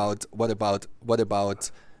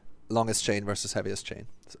longest chain versus heaviest chain?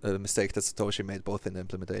 A mistake that Satoshi made both in the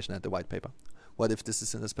implementation and the white paper. What if this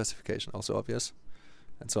is in the specification? Also obvious,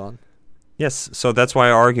 and so on. Yes, so that's why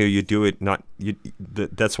I argue you do it not you.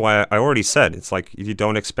 That's why I already said it's like you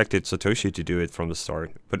don't expect Satoshi to do it from the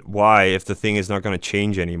start. But why, if the thing is not going to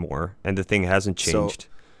change anymore and the thing hasn't changed,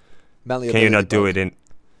 can you not do it in?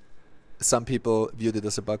 Some people viewed it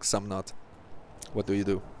as a bug, some not. What do?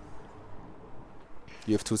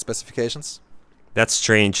 You have two specifications. That's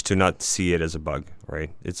strange to not see it as a bug, right?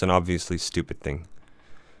 It's an obviously stupid thing.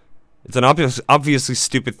 It's an obviously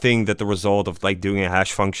stupid thing that the result of like doing a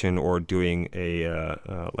hash function or doing a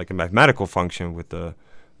like a mathematical function with the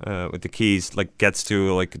keys like gets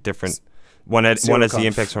to like a different one has the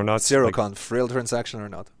impacts or not. Zero like, conf, real transaction or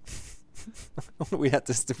not? We had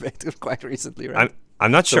this debate quite recently, right?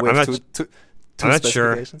 I'm not sure. I'm not sure.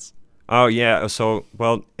 specifications? Oh yeah. So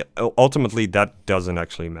well, ultimately that doesn't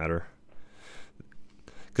actually matter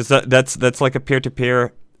because that's like a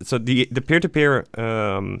peer-to-peer. So the peer-to-peer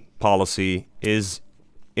policy is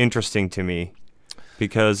interesting to me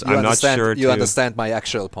because I'm not sure. You understand my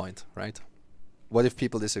actual point, right? What if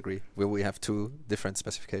people disagree? Will we have two different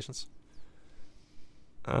specifications?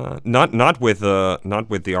 Not with the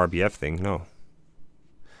RBF thing. No.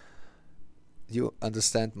 You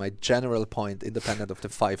understand my general point, independent of the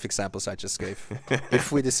 5 examples I just gave.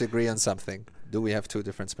 If we disagree on something, do we have two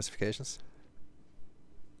different specifications?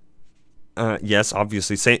 Yes,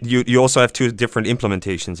 obviously. You also have two different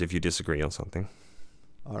implementations if you disagree on something.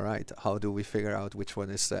 All right. How do we figure out which one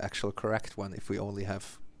is the actual correct one if we only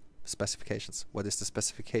have specifications? What is the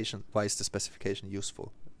specification? Why is the specification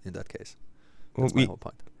useful in that case? That's my whole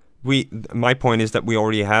point. My point is that we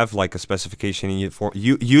already have like a specification in you for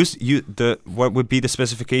what would be the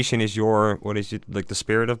specification is what is it, like the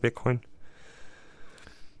spirit of Bitcoin?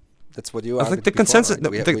 That's what you are. Like the consensus,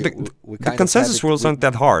 right? the consensus rules aren't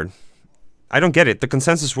that hard. I don't get it. The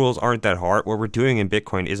consensus rules aren't that hard. What we're doing in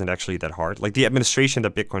Bitcoin isn't actually that hard. Like the administration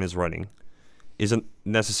that Bitcoin is running isn't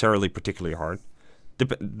necessarily particularly hard.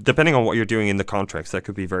 Depending on what you're doing in the contracts, that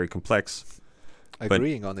could be very complex.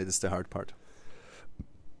 Agreeing on it is the hard part.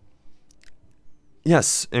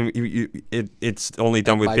 Yes, and it's only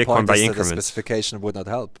done with Bitcoin by increments. The specification would not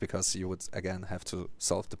help because you would again have to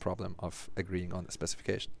solve the problem of agreeing on the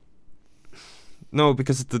specification. No,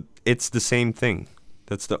 because it's the same thing.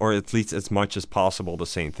 Or at least as much as possible the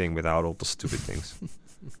same thing without all the stupid things.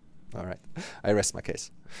 All right, I rest my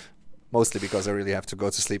case. Mostly because I really have to go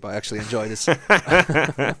to sleep. I actually enjoy this.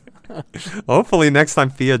 Hopefully next time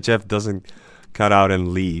Fiat Jeff doesn't cut out and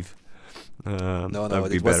leave. No,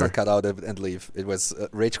 it was not cut out and leave. It was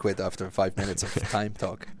rage quit after 5 minutes of time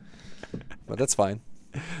talk. But that's fine.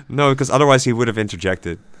 No, because otherwise he would have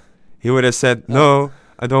interjected. He would have said, "No,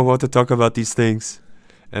 I don't want to talk about these things,"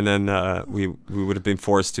 and then we would have been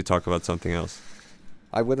forced to talk about something else.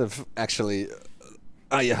 I would have actually.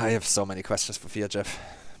 I have so many questions for Fiat Jeff,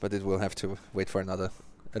 but it will have to wait for another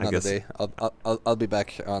day. I'll be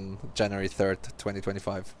back on January 3rd,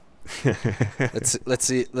 2025. let's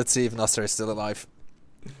see if Nostr is still alive.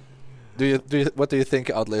 What do you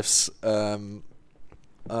think outlives what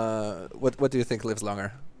do you think lives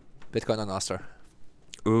longer, Bitcoin or Nostr?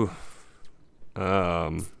 Ooh,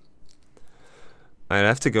 I'd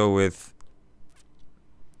have to go with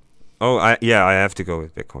I have to go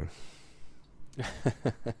with Bitcoin.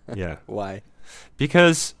 Yeah. Why?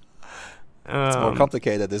 Because it's more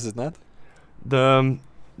complicated, is it not?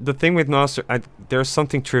 The thing with Nostr, there's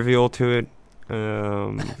something trivial to it.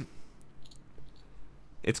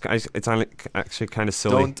 It's actually kind of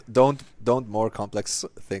silly. Don't more complex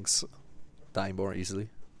things die more easily?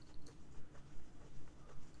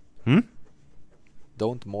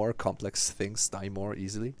 Don't more complex things die more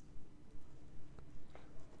easily?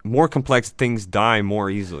 More complex things die more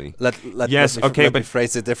easily. Let me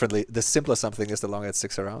phrase it differently. The simpler something is, the longer it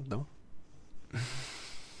sticks around. No.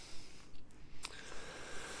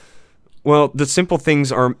 Well, the simple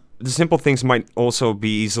things might also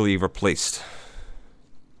be easily replaced.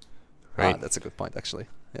 Right? That's a good point, actually.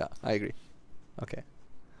 Yeah, I agree. Okay.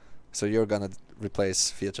 So you're gonna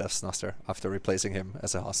replace Fiat Jeff's Nostr after replacing him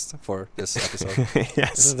as a host for this episode.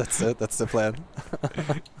 Yes. That's the plan.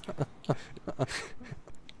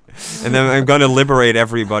 And then I'm gonna liberate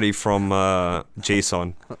everybody from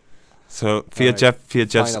JSON. So Fiat Jeff's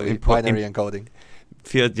binary encoding.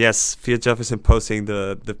 Fiat Jeff is imposing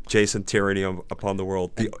the JSON tyranny upon the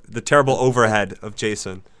world. The terrible overhead of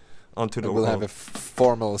JSON onto the world. We'll have a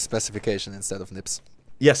formal specification instead of NIPS.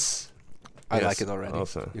 Yes. I like it already.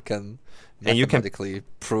 Also. You can mathematically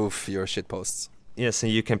prove your shitposts. Yes,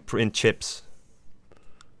 and you can print chips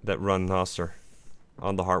that run Nostr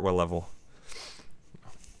on the hardware level.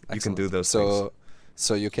 Excellent. You can do those things.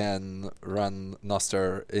 So you can run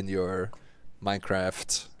Nostr in your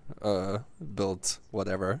Minecraft, build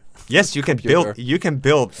whatever. Yes, you can Computer. build. You can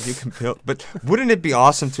build. You can build. But wouldn't it be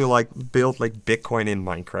awesome to like build like Bitcoin in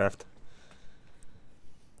Minecraft?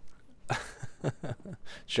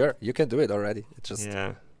 Sure, you can do it already. It just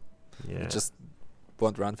Yeah. Yeah. it just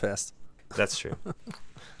won't run fast. That's true.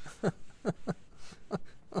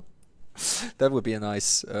 That would be a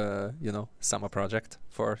nice, summer project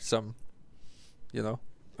for some,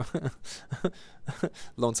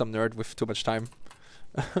 lonesome nerd with too much time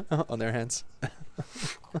on their hands.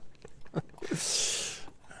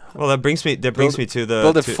 Well, that brings me to the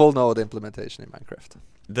Build a to- full node implementation in Minecraft.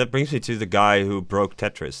 that brings me to the guy who broke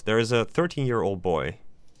Tetris. There is a 13-year-old boy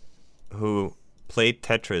who played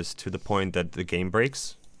Tetris to the point that the game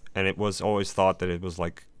breaks, and it was always thought that it was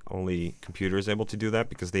like only computers able to do that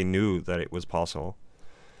because they knew that it was possible.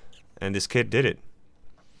 And this kid did it.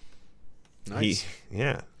 Nice.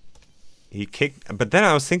 He kicked, but then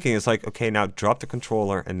I was thinking, it's like, okay, now drop the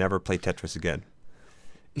controller and never play Tetris again.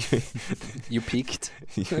 You peaked.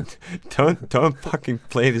 don't fucking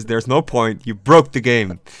play this. There's no point. You broke the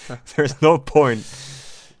game. There's no point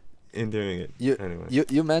in doing it. Anyway.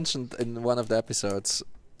 You mentioned in one of the episodes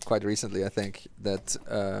quite recently, I think, that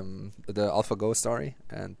the AlphaGo story,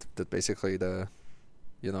 and that basically the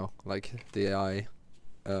AI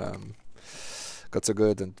got so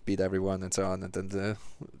good and beat everyone and so on, and then the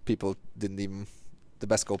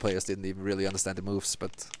best Go players didn't even really understand the moves,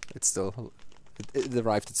 but it's still it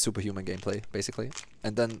arrived at superhuman gameplay basically,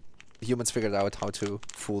 and then humans figured out how to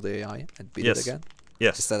fool the AI and beat it again.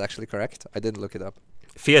 Yes. Is that actually correct? I didn't look it up.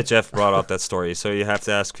 Fiat Jeff brought out that story, so you have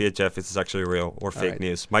to ask Fiat Jeff if it's actually real or fake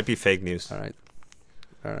news. Might be fake news. All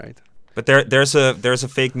right. But there's a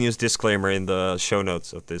fake news disclaimer in the show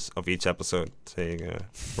notes of each episode saying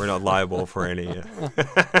we're not liable for any.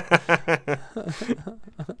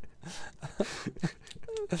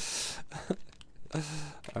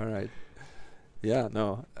 All right. Yeah.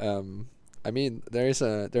 No. I mean, there's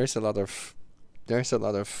a lot of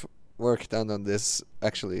work done on this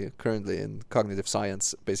actually currently in cognitive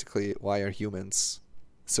science. Basically, why are humans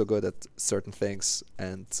so good at certain things,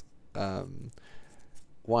 and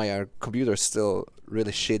why are computers still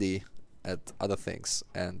really shitty at other things?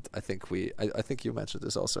 And I think I think you mentioned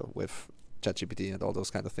this also with ChatGPT and all those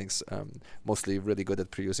kind of things. Mostly really good at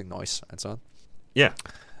producing noise and so on. Yeah.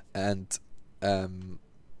 And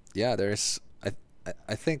there's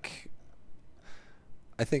I think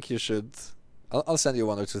you should. I'll send you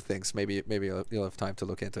one or two things. Maybe you'll have time to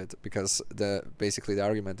look into it, because basically the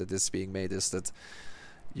argument that is being made is that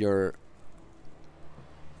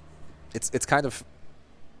it's kind of,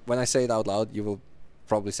 when I say it out loud, you will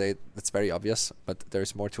probably say it's very obvious, but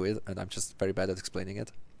there's more to it, and I'm just very bad at explaining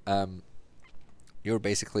it. You're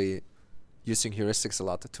basically using heuristics a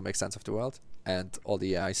lot to make sense of the world, and all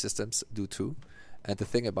the AI systems do too. And the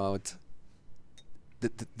thing about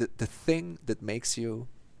the thing that makes you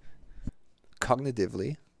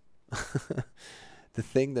cognitively the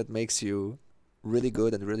thing that makes you really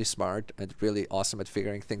good and really smart and really awesome at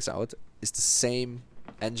figuring things out is the same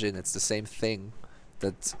engine. It's the same thing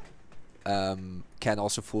that can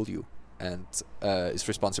also fool you and is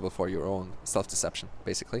responsible for your own self-deception,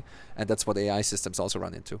 basically. And that's what AI systems also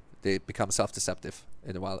run into. They become self-deceptive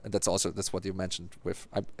in a while, and that's what you mentioned with,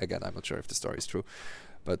 I'm not sure if the story is true,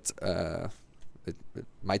 but it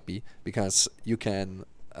might be, because you can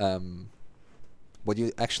what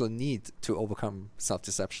you actually need to overcome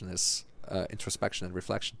self-deception is introspection and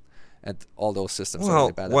reflection, and all those systems are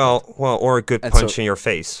really bad at that. Or a good punch in your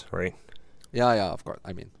face, right? Yeah, of course.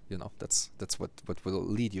 I mean, that's what will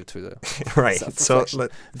lead you to the right. So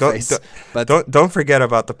don't forget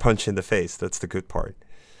about the punch in the face. That's the good part.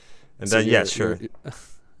 And so then sure.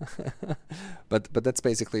 But that's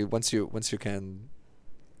basically once you can,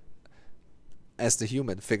 as the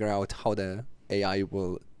human, figure out how the AI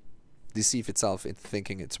will deceive itself into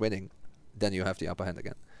thinking it's winning, then you have the upper hand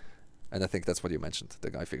again. And I think that's what you mentioned.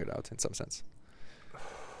 The guy figured out in some sense.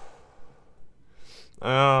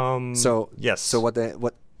 Yes. So what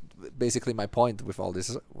basically my point with all this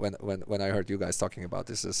is, when I heard you guys talking about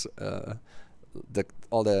this, is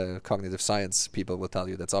all the cognitive science people will tell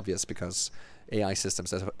you that's obvious, because AI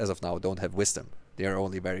systems as of now don't have wisdom. They are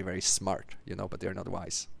only very, very smart, but they're not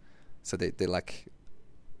wise. So they lack.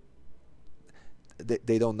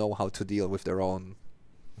 They don't know how to deal with their own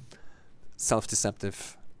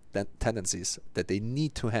self-deceptive tendencies that they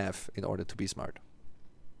need to have in order to be smart.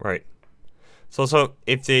 Right. So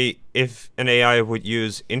if an AI would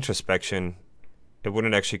use introspection, it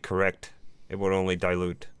wouldn't actually correct. It would only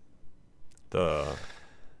dilute the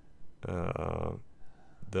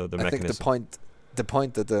mechanism. I think the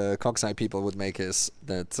point that the CogSci people would make is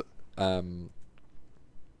that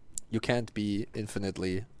you can't be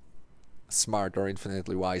infinitely smart or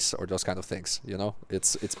infinitely wise or those kind of things. You know,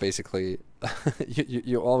 it's basically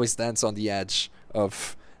you always dance on the edge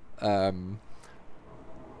of.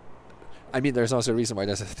 I mean, there's also a reason why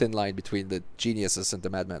there's a thin line between the geniuses and the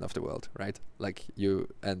madmen of the world, right? Like you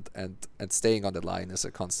and staying on that line is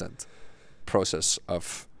a constant process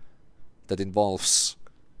of that involves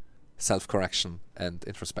self-correction and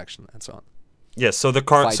introspection and so on. Yes. So the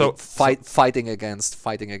fighting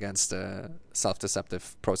against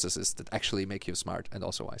self-deceptive processes that actually make you smart and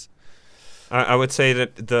also wise. I would say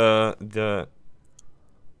that the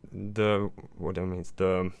what that means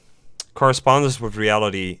the correspondence with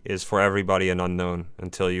reality is for everybody an unknown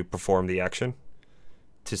until you perform the action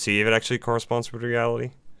to see if it actually corresponds with reality.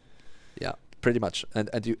 Yeah, pretty much. And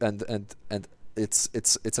it's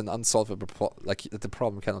an unsolvable like the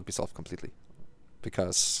problem cannot be solved completely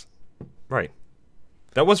because right.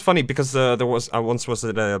 That was funny because there was I once was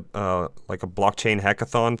at a like a blockchain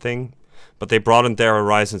hackathon thing, but they broadened their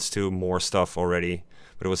horizons to more stuff already,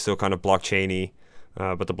 but it was still kind of blockchainy.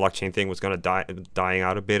 But the blockchain thing was kind of dying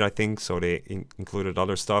out a bit, I think, so they included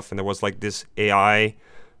other stuff. And there was like this AI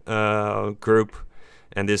group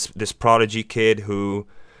and this prodigy kid who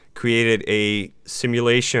created a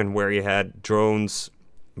simulation where he had drones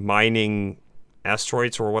mining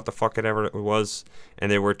asteroids or what the fuck it ever it was, and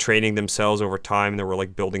they were training themselves over time. They were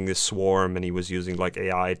like building this swarm, and he was using like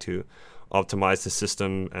AI to optimize the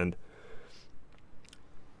system.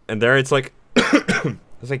 And there it's like...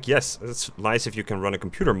 It's like, yes, it's nice if you can run a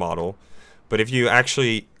computer model, but if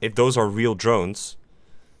those are real drones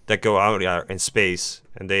that go out in space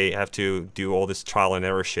and they have to do all this trial and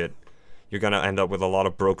error shit, you're going to end up with a lot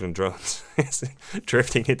of broken drones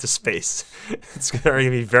drifting into space. It's going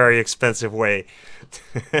to be a very expensive way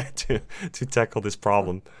to tackle this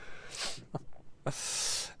problem.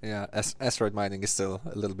 Yeah, asteroid mining is still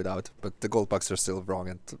a little bit out, but the gold bugs are still wrong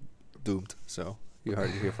and doomed, so... You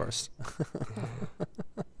heard it here first.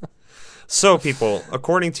 So, people,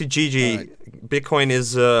 according to Gigi, right. Bitcoin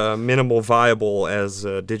is minimal viable as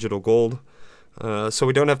digital gold, so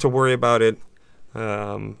we don't have to worry about it.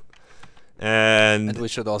 And we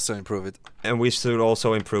should also improve it. And we should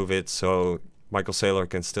also improve it so Michael Saylor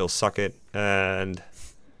can still suck it. And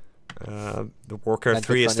the Worker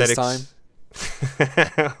 3 aesthetics... time?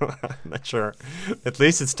 I'm not sure. At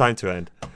least it's time to end.